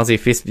 Yeah, an Aussie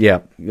fist. Yeah.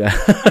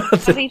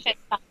 Aussie fist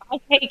bump. I'll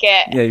take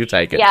it. Yeah, you'll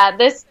take it. Yeah,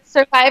 this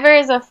Survivor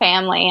is a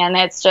family, and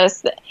it's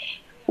just,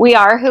 we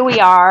are who we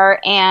are,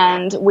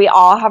 and we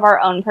all have our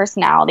own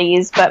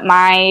personalities, but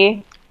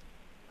my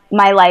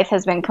life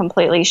has been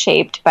completely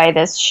shaped by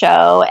this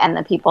show and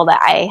the people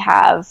that I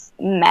have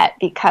met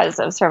because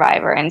of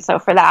Survivor. And so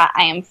for that,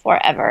 I am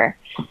forever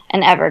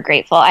and ever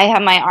grateful. I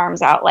have my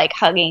arms out, like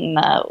hugging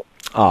the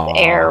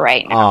air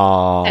right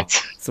now.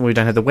 So we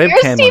don't have the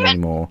webcam on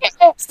anymore.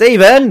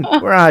 Stephen,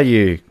 where are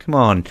you? Come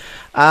on.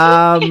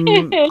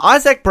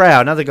 Isaac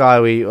Brow, another guy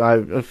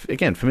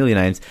again, familiar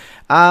names.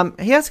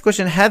 He asked a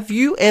question: have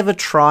you ever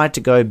tried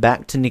to go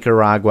back to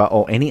Nicaragua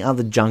or any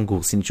other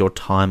jungle since your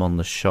time on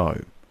the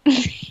show?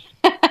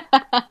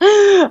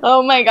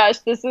 Oh my gosh,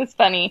 this is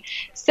funny.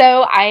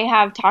 So I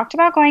have talked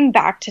about going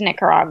back to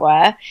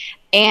Nicaragua,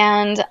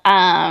 and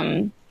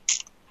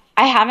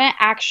I haven't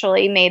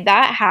actually made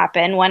that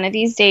happen. One of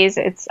these days,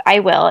 I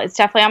will. It's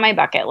definitely on my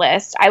bucket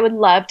list. I would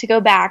love to go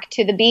back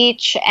to the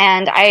beach,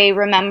 and I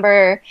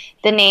remember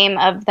the name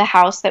of the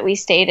house that we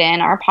stayed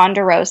in, our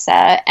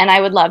Ponderosa, and I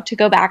would love to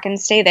go back and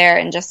stay there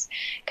and just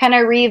kind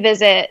of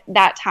revisit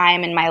that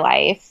time in my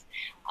life.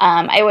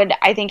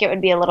 I think it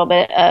would be a little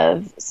bit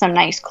of some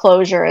nice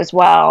closure as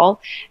well.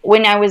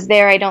 When I was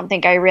there, I don't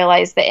think I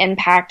realized the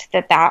impact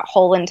that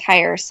whole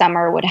entire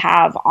summer would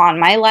have on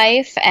my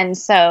life. And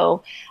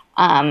so,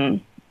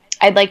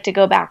 I'd like to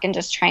go back and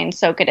just try and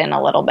soak it in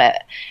a little bit.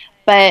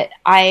 But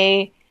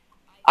after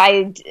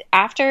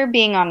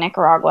being on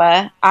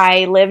Nicaragua,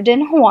 I lived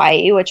in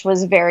Hawaii, which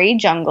was very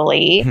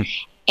jungly.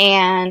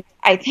 And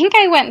I think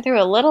I went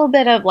through a little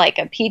bit of like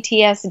a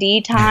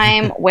PTSD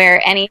time where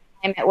anytime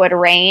it would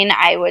rain,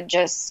 I would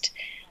just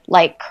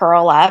like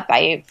curl up.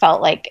 I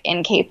felt like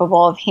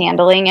incapable of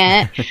handling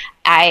it.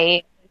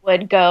 I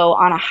would go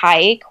on a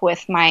hike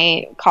with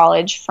my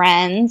college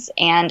friends,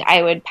 and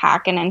I would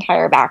pack an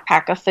entire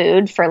backpack of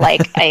food for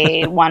like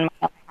a 1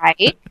 mile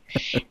hike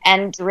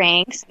and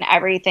drinks and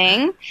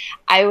everything.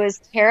 I was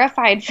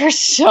terrified for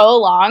so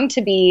long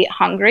to be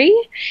hungry.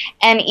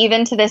 And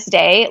even to this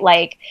day,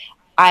 like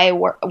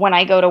when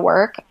I go to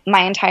work,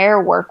 my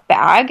entire work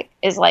bag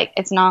is like,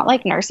 it's not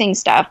like nursing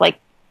stuff,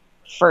 like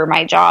for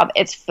my job,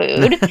 it's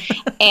food.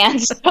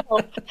 And so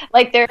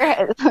like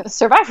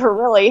Survivor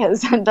really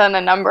has done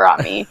a number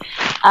on me.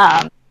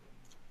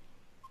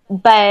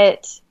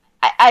 But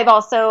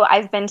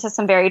I've been to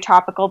some very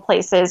tropical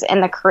places in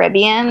the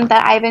Caribbean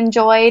that I've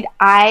enjoyed.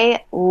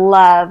 I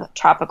love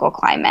tropical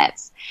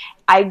climates.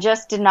 I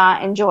just did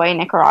not enjoy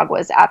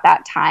Nicaragua's at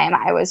that time.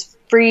 I was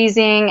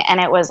freezing, and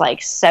it was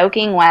like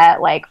soaking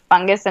wet, like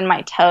fungus in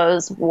my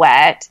toes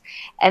wet.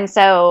 And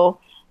so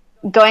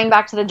going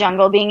back to the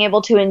jungle, being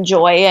able to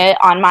enjoy it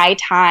on my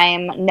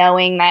time,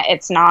 knowing that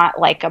it's not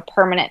like a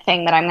permanent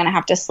thing that I'm going to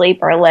have to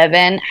sleep or live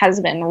in,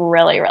 has been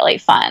really, really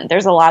fun.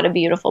 There's a lot of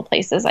beautiful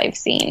places I've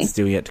seen.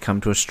 Still yet to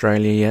come to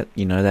Australia yet?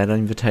 You know that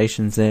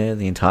invitation's there.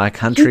 The entire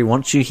country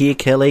wants you here,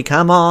 Kelly.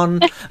 Come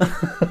on.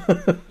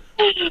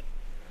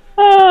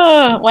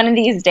 One of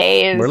these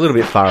days. We're a little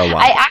bit far away.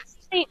 I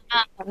actually,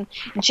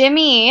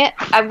 Jimmy,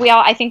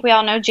 I think we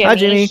all know Jimmy. Hi,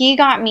 Jimmy. He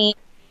got me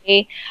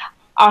a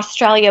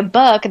Australia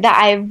book that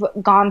I've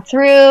gone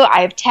through,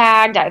 I've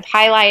tagged, I've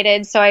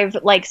highlighted, so I've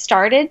like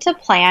started to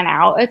plan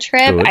out a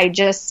trip. Good. I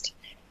just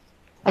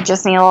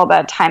need a little bit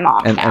of time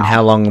off And now.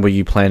 how long were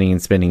you planning on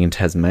spending in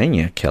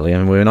Tasmania, Kelly? I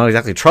mean, we're not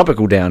exactly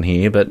tropical down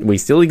here, but we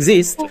still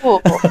exist. Ooh.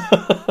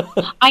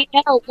 I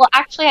know. Well,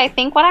 actually, I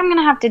think what I'm going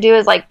to have to do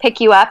is like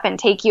pick you up and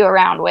take you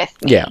around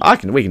with me. Yeah,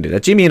 we can do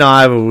that. Jimmy and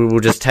I will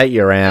just take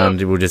you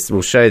around.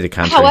 We'll show you the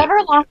country. However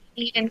long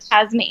we need in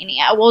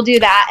Tasmania, we'll do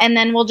that, and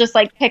then we'll just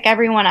like pick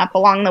everyone up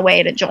along the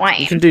way to join.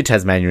 You can do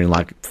Tasmania in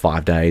like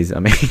 5 days. I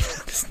mean,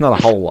 it's not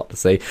a whole lot to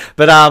see.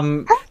 But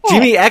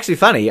Jimmy, actually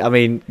funny. I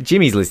mean,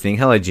 Jimmy's listening.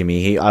 Hello,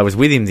 Jimmy. I was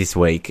with him this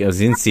week. I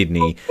was in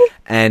Sydney,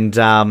 and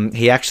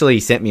he actually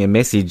sent me a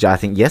message, I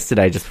think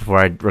yesterday, just before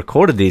I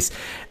recorded this,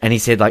 and he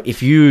said like,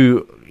 if you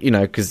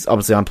know, because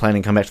obviously I'm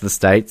planning to come back to the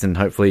States and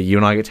hopefully you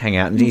and I get to hang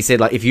out. And he said,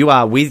 like, if you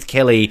are with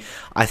Kelly,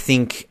 I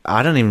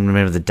don't even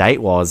remember the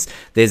date was,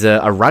 there's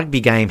a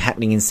rugby game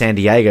happening in San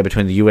Diego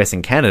between the US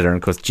and Canada. And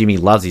of course, Jimmy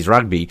loves his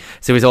rugby.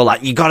 So he's all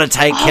like, you got to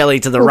take Kelly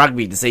to the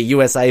rugby to see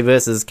USA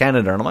versus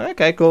Canada. And I'm like,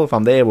 okay, cool. If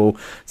I'm there, we'll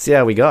see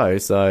how we go.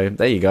 So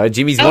there you go.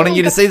 Jimmy's wanting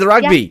you to see the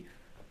rugby. Yeah.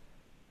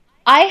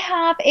 I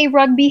have a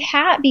rugby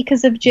hat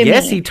because of Jimmy.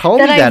 Yes, he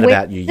told me that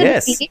about you.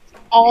 Yes.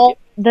 All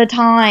the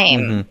time.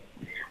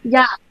 Mm-hmm.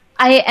 Yeah.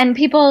 And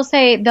people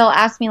say, they'll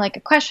ask me like a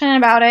question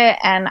about it,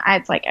 and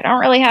it's like, I don't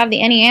really have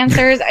any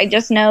answers. I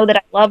just know that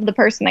I love the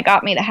person that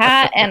got me the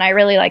hat, and I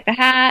really like the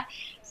hat.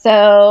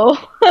 So,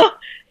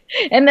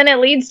 and then it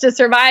leads to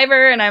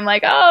Survivor, and I'm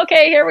like, oh,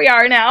 okay, here we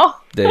are now.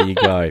 There you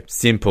go.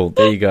 Simple.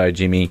 There you go,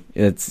 Jimmy.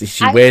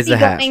 She wears the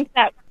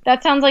hat.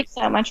 That sounds like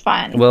so much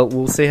fun. Well,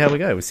 we'll see how we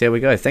go.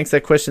 Thanks for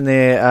that question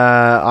there,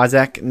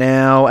 Isaac.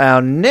 Now,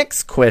 our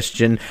next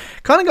question,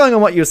 kind of going on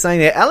what you were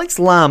saying there. Alex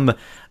Lum.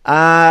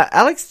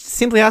 Alex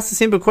simply asked a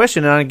simple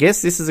question, and I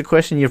guess this is a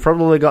question you've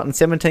probably gotten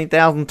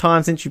 17,000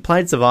 times since you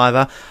played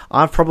Survivor.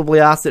 I've probably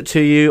asked it to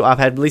you. I've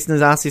had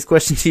listeners ask this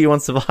question to you on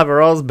Survivor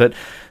Oz, but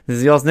this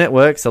is the Oz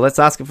Network, so let's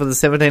ask it for the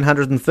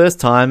 1701st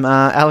time.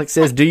 Alex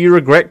says, do you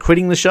regret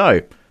quitting the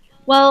show?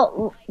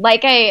 Well,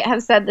 like I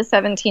have said the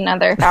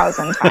 17,000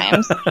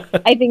 times,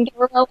 I think there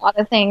were a lot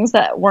of things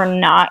that were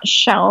not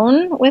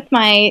shown with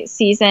my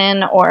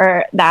season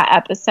or that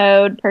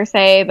episode per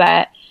se,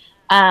 but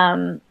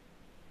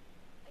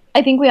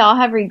I think we all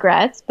have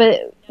regrets,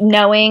 but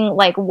knowing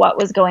like what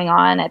was going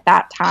on at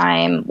that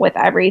time with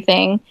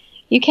everything,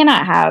 you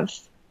cannot have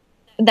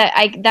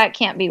that. That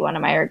can't be one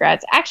of my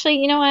regrets. Actually,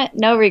 you know what?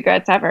 No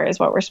regrets ever is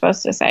what we're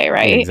supposed to say,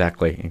 right?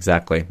 Exactly.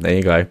 There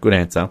you go. Good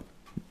answer.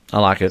 I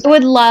like it.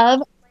 Would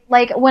love,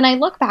 like when I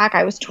look back,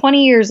 I was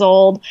 20 years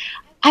old.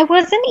 I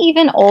wasn't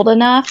even old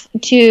enough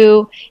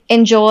to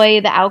enjoy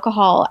the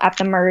alcohol at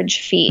the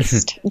merge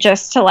feast,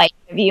 just to like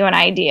give you an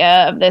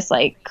idea of this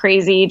like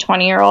crazy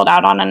 20-year-old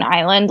out on an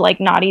island,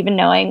 like not even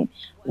knowing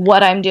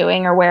what I'm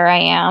doing or where I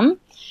am.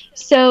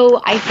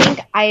 So I think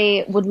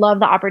I would love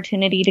the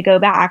opportunity to go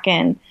back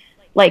and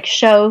like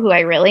show who I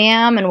really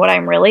am and what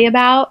I'm really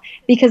about,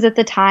 because at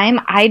the time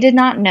I did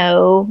not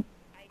know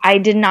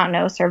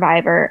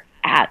Survivor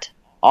at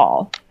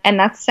all. And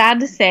that's sad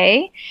to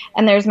say.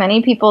 And there's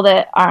many people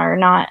that are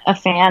not a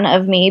fan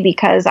of me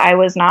because I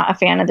was not a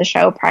fan of the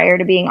show prior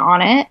to being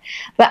on it.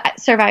 But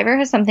Survivor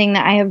is something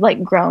that I have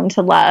like grown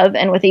to love.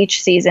 And with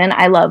each season,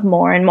 I love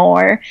more and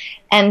more.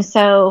 And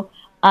so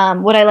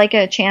would I like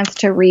a chance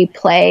to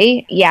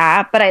replay?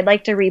 Yeah, but I'd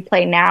like to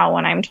replay now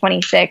when I'm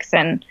 26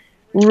 and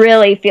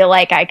really feel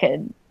like I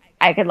could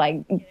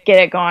like get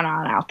it going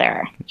on out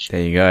there.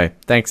 There you go.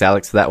 Thanks,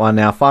 Alex, for that one.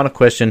 Now, final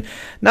question.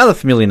 Another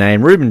familiar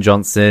name, Ruben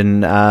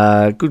Johnson.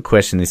 Good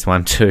question, this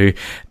one too.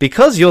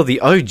 Because you're the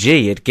OG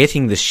at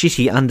getting the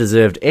shitty,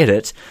 undeserved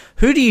edit,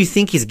 who do you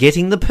think is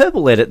getting the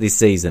purple edit this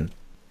season?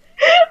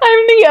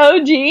 I'm the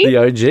OG. The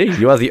OG.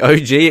 You are the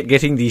OG at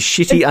getting the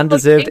shitty,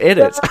 undeserved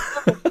edit.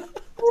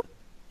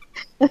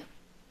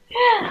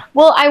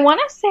 Well, I want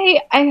to say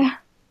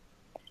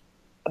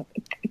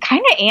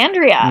kind of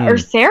Andrea or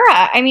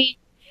Sarah. I mean,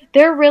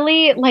 they're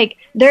really, like,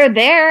 they're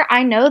there.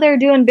 I know they're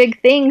doing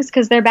big things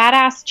because they're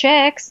badass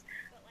chicks.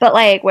 But,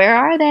 like, where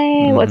are they?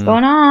 Mm-hmm. What's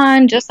going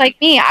on? Just like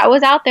me. I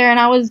was out there and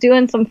I was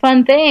doing some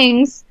fun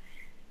things.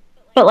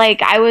 But,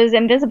 like, I was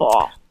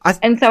invisible.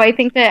 And so I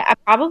think that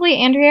probably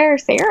Andrea or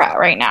Sarah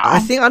right now.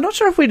 I'm not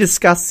sure if we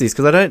discussed this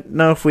because I don't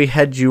know if we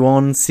had you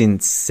on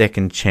since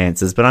Second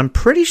Chances. But I'm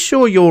pretty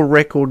sure your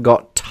record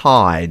got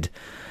tied.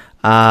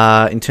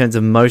 In terms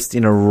of most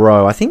in a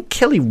row. I think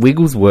Kelly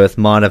Wigglesworth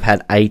might have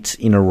had 8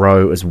 in a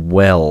row as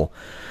well.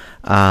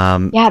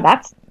 Yeah,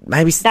 that's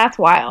maybe that's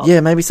wild.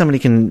 Yeah, maybe somebody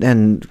can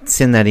and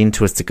send that in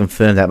to us to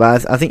confirm that.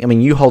 But I think, I mean,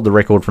 you hold the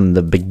record from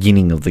the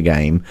beginning of the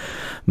game,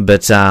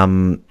 but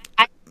the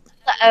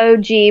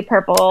OG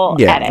purple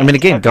edit. I mean,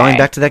 again, going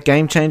back to that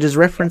Game Changers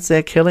reference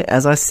there, Kelly,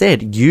 as I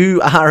said,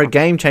 you are a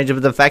game changer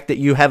with the fact that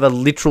you have a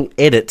literal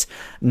edit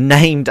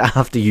named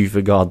after you,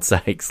 for God's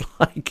sakes.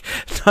 Like,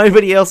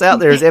 nobody else out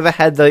there has ever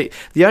had the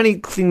only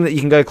thing that you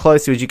can go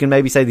close to is you can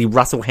maybe say the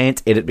Russell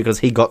Hant edit because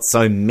he got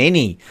so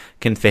many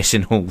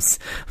confessionals.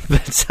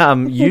 But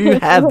you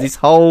have this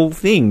whole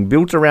thing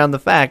built around the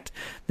fact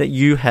that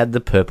you had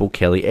the Purple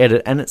Kelly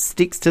edit, and it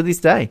sticks to this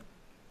day.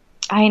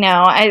 I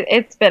know.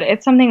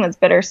 It's something that's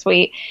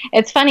bittersweet.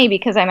 It's funny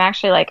because I'm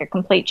actually like a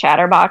complete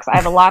chatterbox. I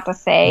have a lot to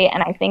say,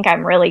 and I think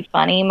I'm really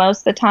funny most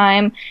of the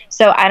time.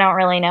 So I don't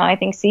really know. I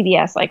think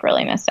CBS like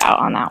really missed out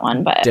on that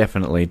one. But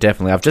definitely.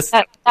 I've just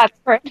that's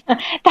for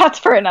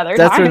another time.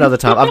 That's for another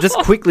time. I've just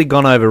quickly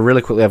gone over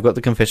really quickly. I've got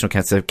the confessional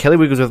count. So Kelly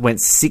Wigglesworth went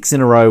 6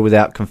 in a row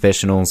without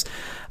confessionals,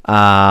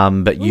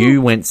 but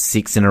you went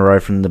 6 in a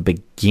row from the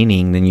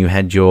beginning. Then you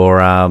had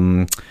your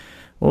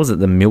what was it?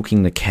 The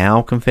milking the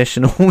cow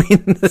confessional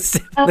in the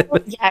 7th. Oh,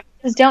 yeah,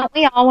 because don't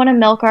we all want to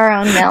milk our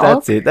own milk?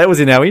 That's it. That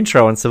was in our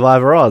intro on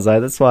Survivor Oz, eh?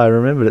 That's why I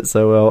remembered it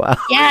so well.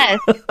 Yes.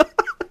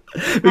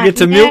 We get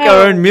to milk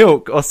our own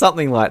milk or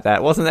something like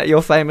that. Wasn't that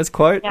your famous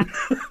quote?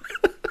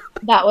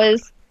 Yeah.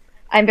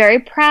 I'm very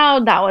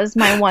proud. That was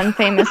my one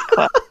famous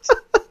quote.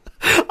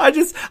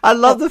 I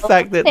love the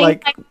fact that,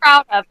 like, I'm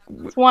proud of.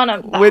 It's one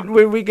of them.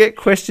 When we get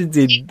questions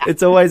in,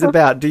 it's always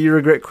about, do you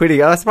regret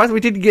quitting? And I suppose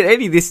we didn't get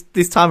any this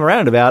time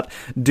around about,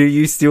 do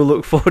you still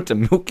look forward to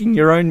milking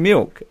your own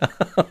milk?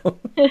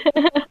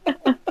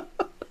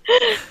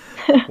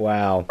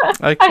 Wow.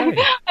 Okay.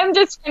 I'm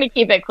just trying to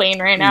keep it clean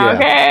right now,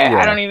 okay? Yeah.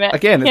 I don't even...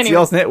 Again, it's the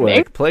Oz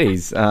Network,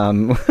 please.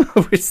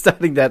 We're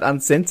starting that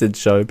uncensored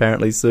show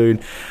apparently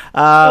soon.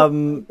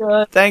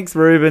 Thanks,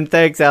 Ruben.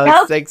 Thanks,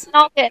 Alex. Thanks.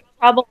 I'll get in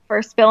trouble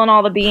for spilling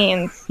all the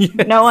beans.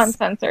 Yes. No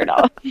uncensored.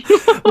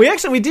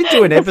 We did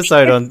do an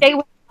episode on...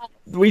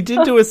 We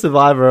did do a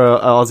Survivor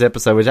Oz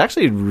episode, which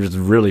actually was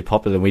really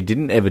popular. We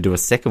didn't ever do a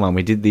second one.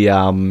 We did the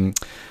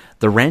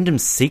Random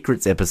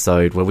Secrets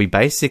episode where we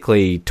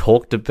basically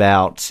talked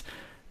about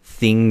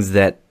things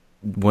that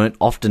weren't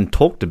often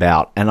talked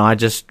about. And I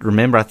just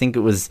remember, I think it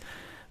was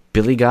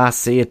Billy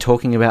Garcia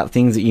talking about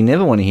things that you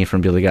never want to hear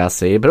from Billy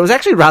Garcia, but it was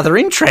actually rather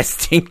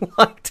interesting,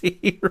 like, to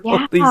hear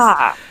all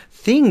these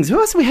things. Who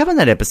else did we have on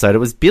that episode? It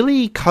was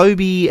Billy,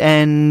 Kobe,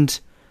 and...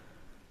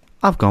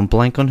 I've gone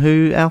blank on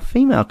who our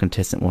female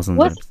contestant was on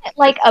that. Wasn't it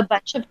like a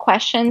bunch of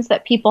questions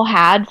that people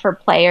had for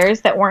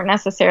players that weren't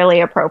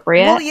necessarily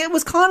appropriate? Well, yeah, it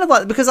was kind of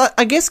like, because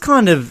I guess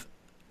kind of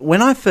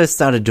when I first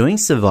started doing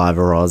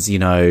Survivor Oz, you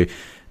know,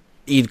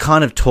 you'd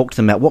kind of talk to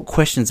them about what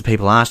questions do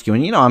people ask you.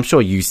 And, you know, I'm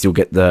sure you still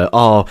get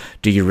the,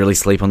 do you really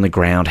sleep on the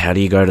ground? How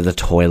do you go to the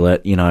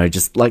toilet? You know,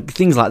 just like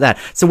things like that.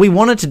 So we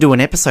wanted to do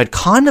an episode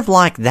kind of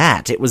like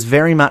that. It was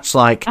very much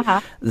like,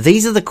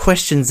 these are the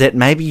questions that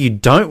maybe you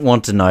don't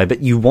want to know,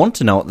 but you want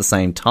to know at the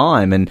same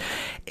time. And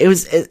it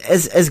was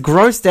as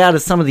grossed out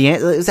as some of the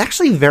answers. It was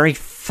actually very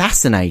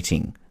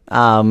fascinating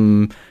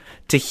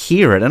to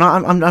hear it. And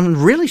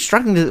I'm really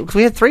struggling because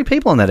we had 3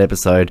 people on that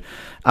episode.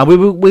 We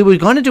were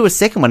going to do a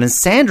second one, and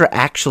Sandra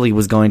actually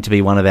was going to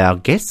be one of our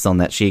guests on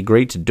that. She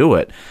agreed to do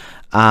it.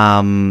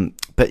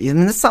 But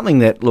it's something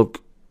that,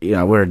 look, you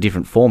know, we're a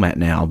different format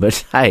now.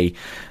 But hey,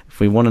 if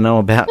we want to know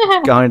about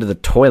going to the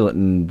toilet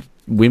and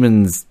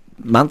women's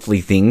monthly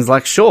things,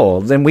 like,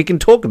 sure, then we can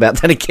talk about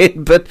that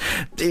again. But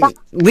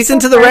listen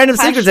to the Random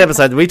Secrets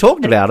episode. We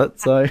talked about it,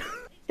 so...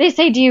 They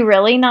say, do you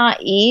really not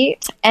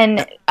eat?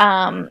 And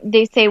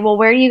they say, well,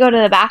 where do you go to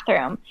the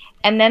bathroom?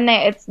 And then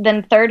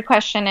the third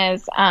question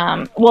is,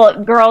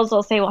 girls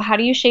will say, well, how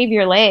do you shave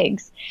your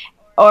legs?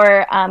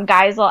 Or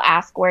guys will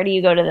ask, where do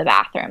you go to the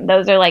bathroom?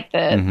 Those are like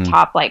the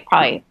top, like,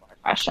 probably 4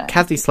 questions.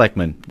 Kathy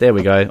Sleckman. There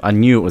we go. I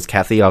knew it was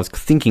Kathy. I was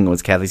thinking it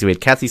was Kathy. So we had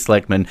Kathy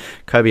Sleckman,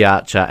 Kobe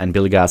Archer, and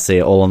Billy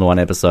Garcia all on the one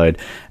episode.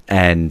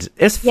 And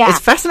it's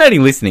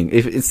fascinating listening.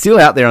 If it's still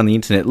out there on the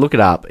internet, look it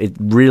up. It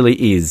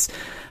really is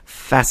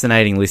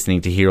fascinating listening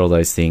to hear all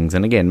those things.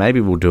 And again,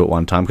 maybe we'll do it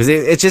one time because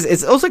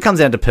it also comes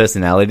down to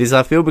personalities,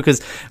 I feel,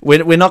 because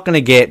we're not going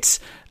to get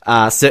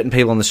certain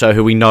people on the show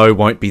who we know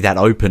won't be that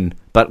open.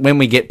 But when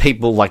we get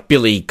people like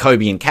Billy,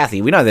 Kobe, and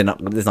Kathy, we know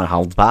there's no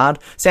holds barred.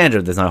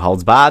 Sandra, there's no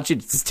holds barred. She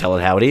just tell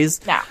it how it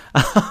is. No.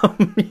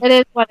 It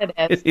is what it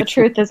is. The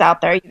truth is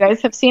out there. You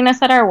guys have seen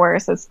us at our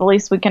worst. It's the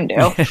least we can do.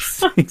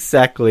 Yes,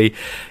 exactly.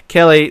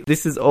 Kelly,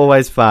 this is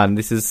always fun.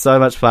 This is so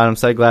much fun. I'm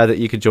so glad that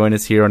you could join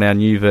us here on our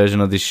new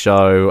version of this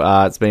show.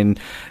 It's been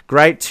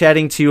great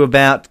chatting to you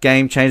about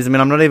Game Changers. I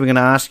mean, I'm not even going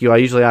to ask you. I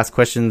usually ask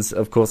questions,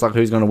 of course, like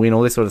who's going to win,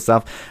 all this sort of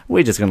stuff.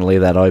 We're just going to leave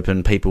that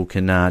open. People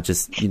can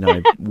just,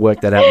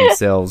 work that out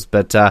themselves.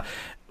 But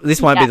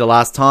this won't be the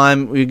last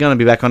time. We're going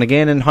to be back on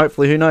again, and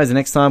hopefully, who knows, the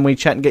next time we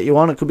chat and get you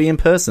on, it could be in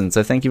person.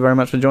 So thank you very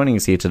much for joining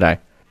us here today.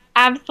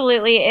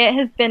 Absolutely. It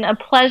has been a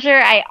pleasure.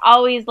 I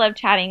always love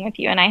chatting with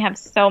you, and I have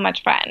so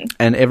much fun.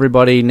 And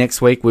everybody,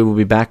 next week we will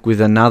be back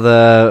with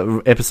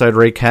another episode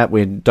recap.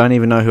 We don't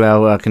even know who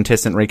our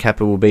contestant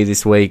recapper will be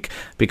this week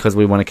because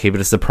we want to keep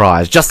it a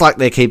surprise, just like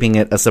they're keeping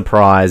it a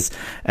surprise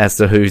as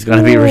to who's going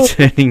to be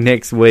returning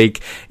next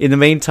week. In the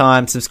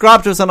meantime,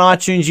 subscribe to us on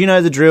iTunes. You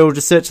know the drill.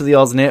 Just search for the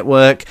Oz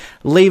Network.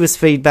 Leave us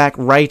feedback.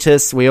 Rate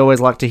us. We always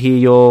like to hear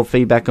your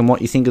feedback on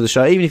what you think of the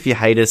show. Even if you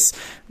hate us,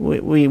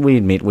 we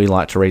admit we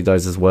like to read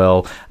those as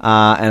well.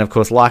 And of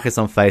course, like us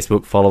on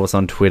Facebook, follow us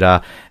on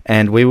Twitter,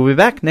 and we will be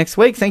back next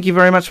week. Thank you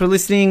very much for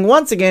listening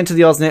once again to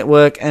the Oz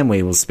Network, and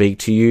we will speak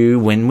to you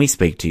when we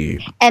speak to you.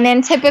 And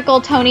in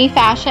typical Tony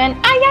fashion,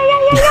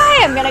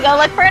 I'm going to go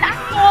look for an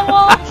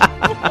owl.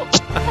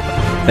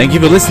 Thank you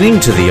for listening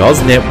to the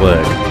Oz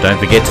Network. Don't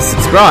forget to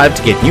subscribe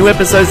to get new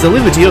episodes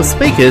delivered to your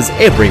speakers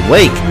every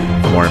week.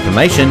 For more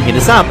information, hit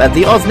us up at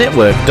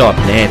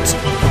theoznetwork.net.